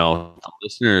Yeah. the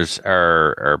listeners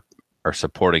are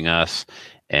supporting us,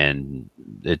 and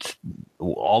it's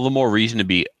all the more reason to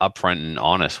be upfront and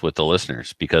honest with the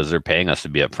listeners, because they're paying us to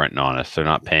be upfront and honest. They're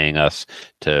not paying us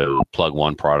to plug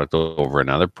one product over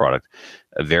another product.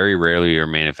 Very rarely are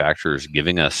manufacturers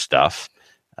giving us stuff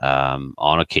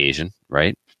on occasion,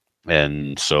 right?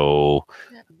 And so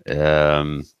we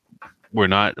don't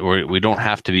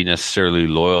have to be necessarily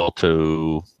loyal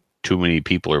to too many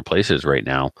people or places right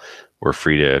now. We're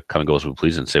free to come and go as we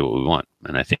please and say what we want.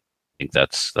 And I think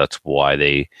that's why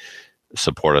they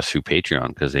support us through Patreon,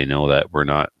 because they know that we're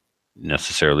not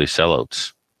necessarily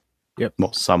sellouts.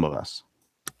 Well, some of us.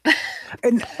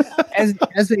 And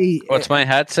as a What's my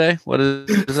hat say? What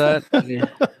is that?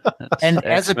 And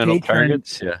as a Ex-middle patron,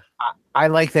 targets? Yeah. I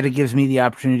like that it gives me the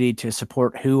opportunity to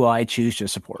support who I choose to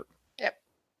support. Yep.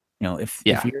 If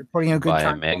you're putting a good Buy a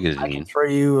time, I magazine. can throw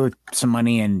you some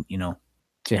money and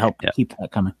to help keep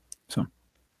that coming. So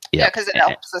Yeah, because it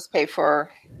helps us pay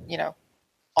for,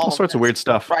 All sorts of weird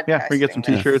stuff. Yeah, we get some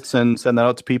T-shirts and send that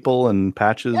out to people, and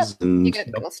patches, and You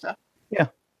get cool stuff.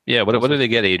 Yeah. What do they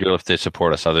get, Adriel, if they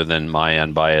support us, other than my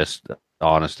unbiased,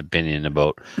 honest opinion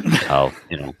about how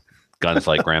guns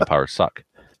like grandpa suck?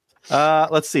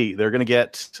 Let's see. They're going to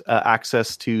get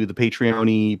access to the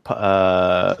Patreon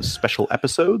special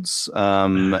episodes.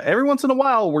 Every once in a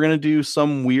while, we're going to do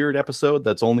some weird episode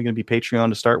that's only going to be Patreon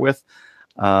to start with.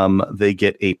 They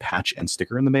get a patch and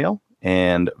sticker in the mail.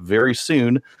 And very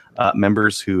soon,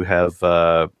 members who have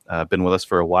been with us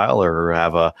for a while or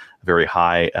have a very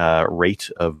high rate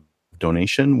of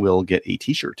donation will get a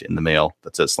T-shirt in the mail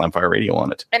that says Slamfire Radio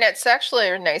on it. And it's actually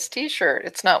a nice T-shirt.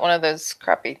 It's not one of those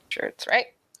crappy shirts, right?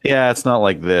 Yeah, it's not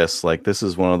like this. Like, this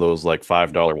is one of those like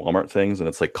 $5 Walmart things, and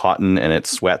it's like cotton, and it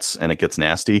sweats and it gets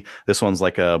nasty. This one's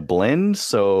like a blend,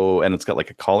 and it's got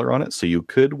like a collar on it, so you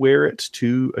could wear it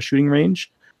to a shooting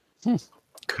range.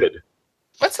 Could.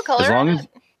 What's the color? As long on as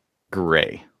it?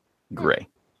 gray.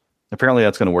 Apparently,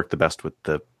 that's going to work the best with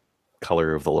the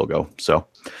color of the logo. So,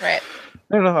 Right.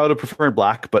 I don't know. I would have preferred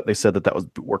black, but they said that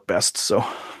would work best. So,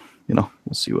 we'll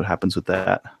see what happens with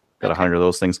that. Got 100 of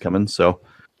those things coming. So,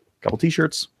 a couple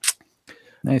T-shirts.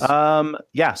 nice. So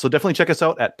definitely check us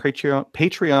out at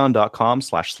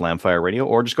patreon.com/slamfireradio,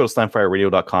 or just go to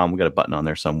slamfireradio.com. We got a button on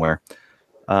there somewhere.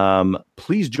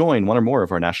 Please join one or more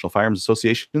of our national firearms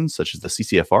associations, such as the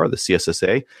CCFR, the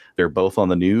CSSA. They're both on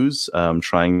the news,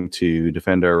 trying to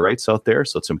defend our rights out there.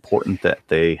 So it's important that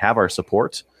they have our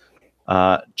support.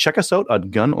 Check us out on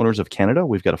Gun Owners of Canada.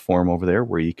 We've got a forum over there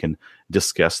where you can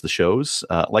discuss the shows.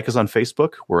 Like us on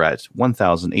Facebook. We're at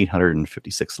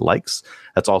 1,856 likes.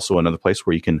 That's also another place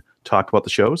where you can talk about the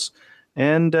shows.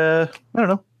 And I don't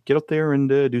know, get out there and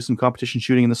do some competition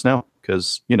shooting in the snow,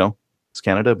 because it's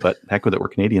Canada, but heck with it, we're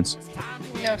Canadians.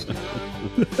 No.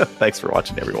 Thanks for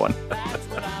watching, everyone.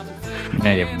 Good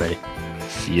night, everybody.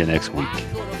 See you next week.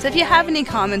 So if you have any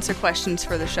comments or questions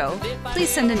for the show, please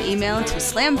send an email to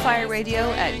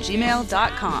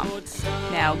slamfireradio@gmail.com.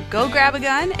 Now go grab a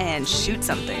gun and shoot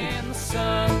something.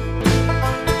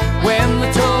 When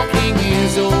the talking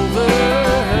is over,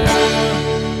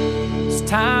 it's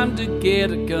time to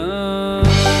get a gun.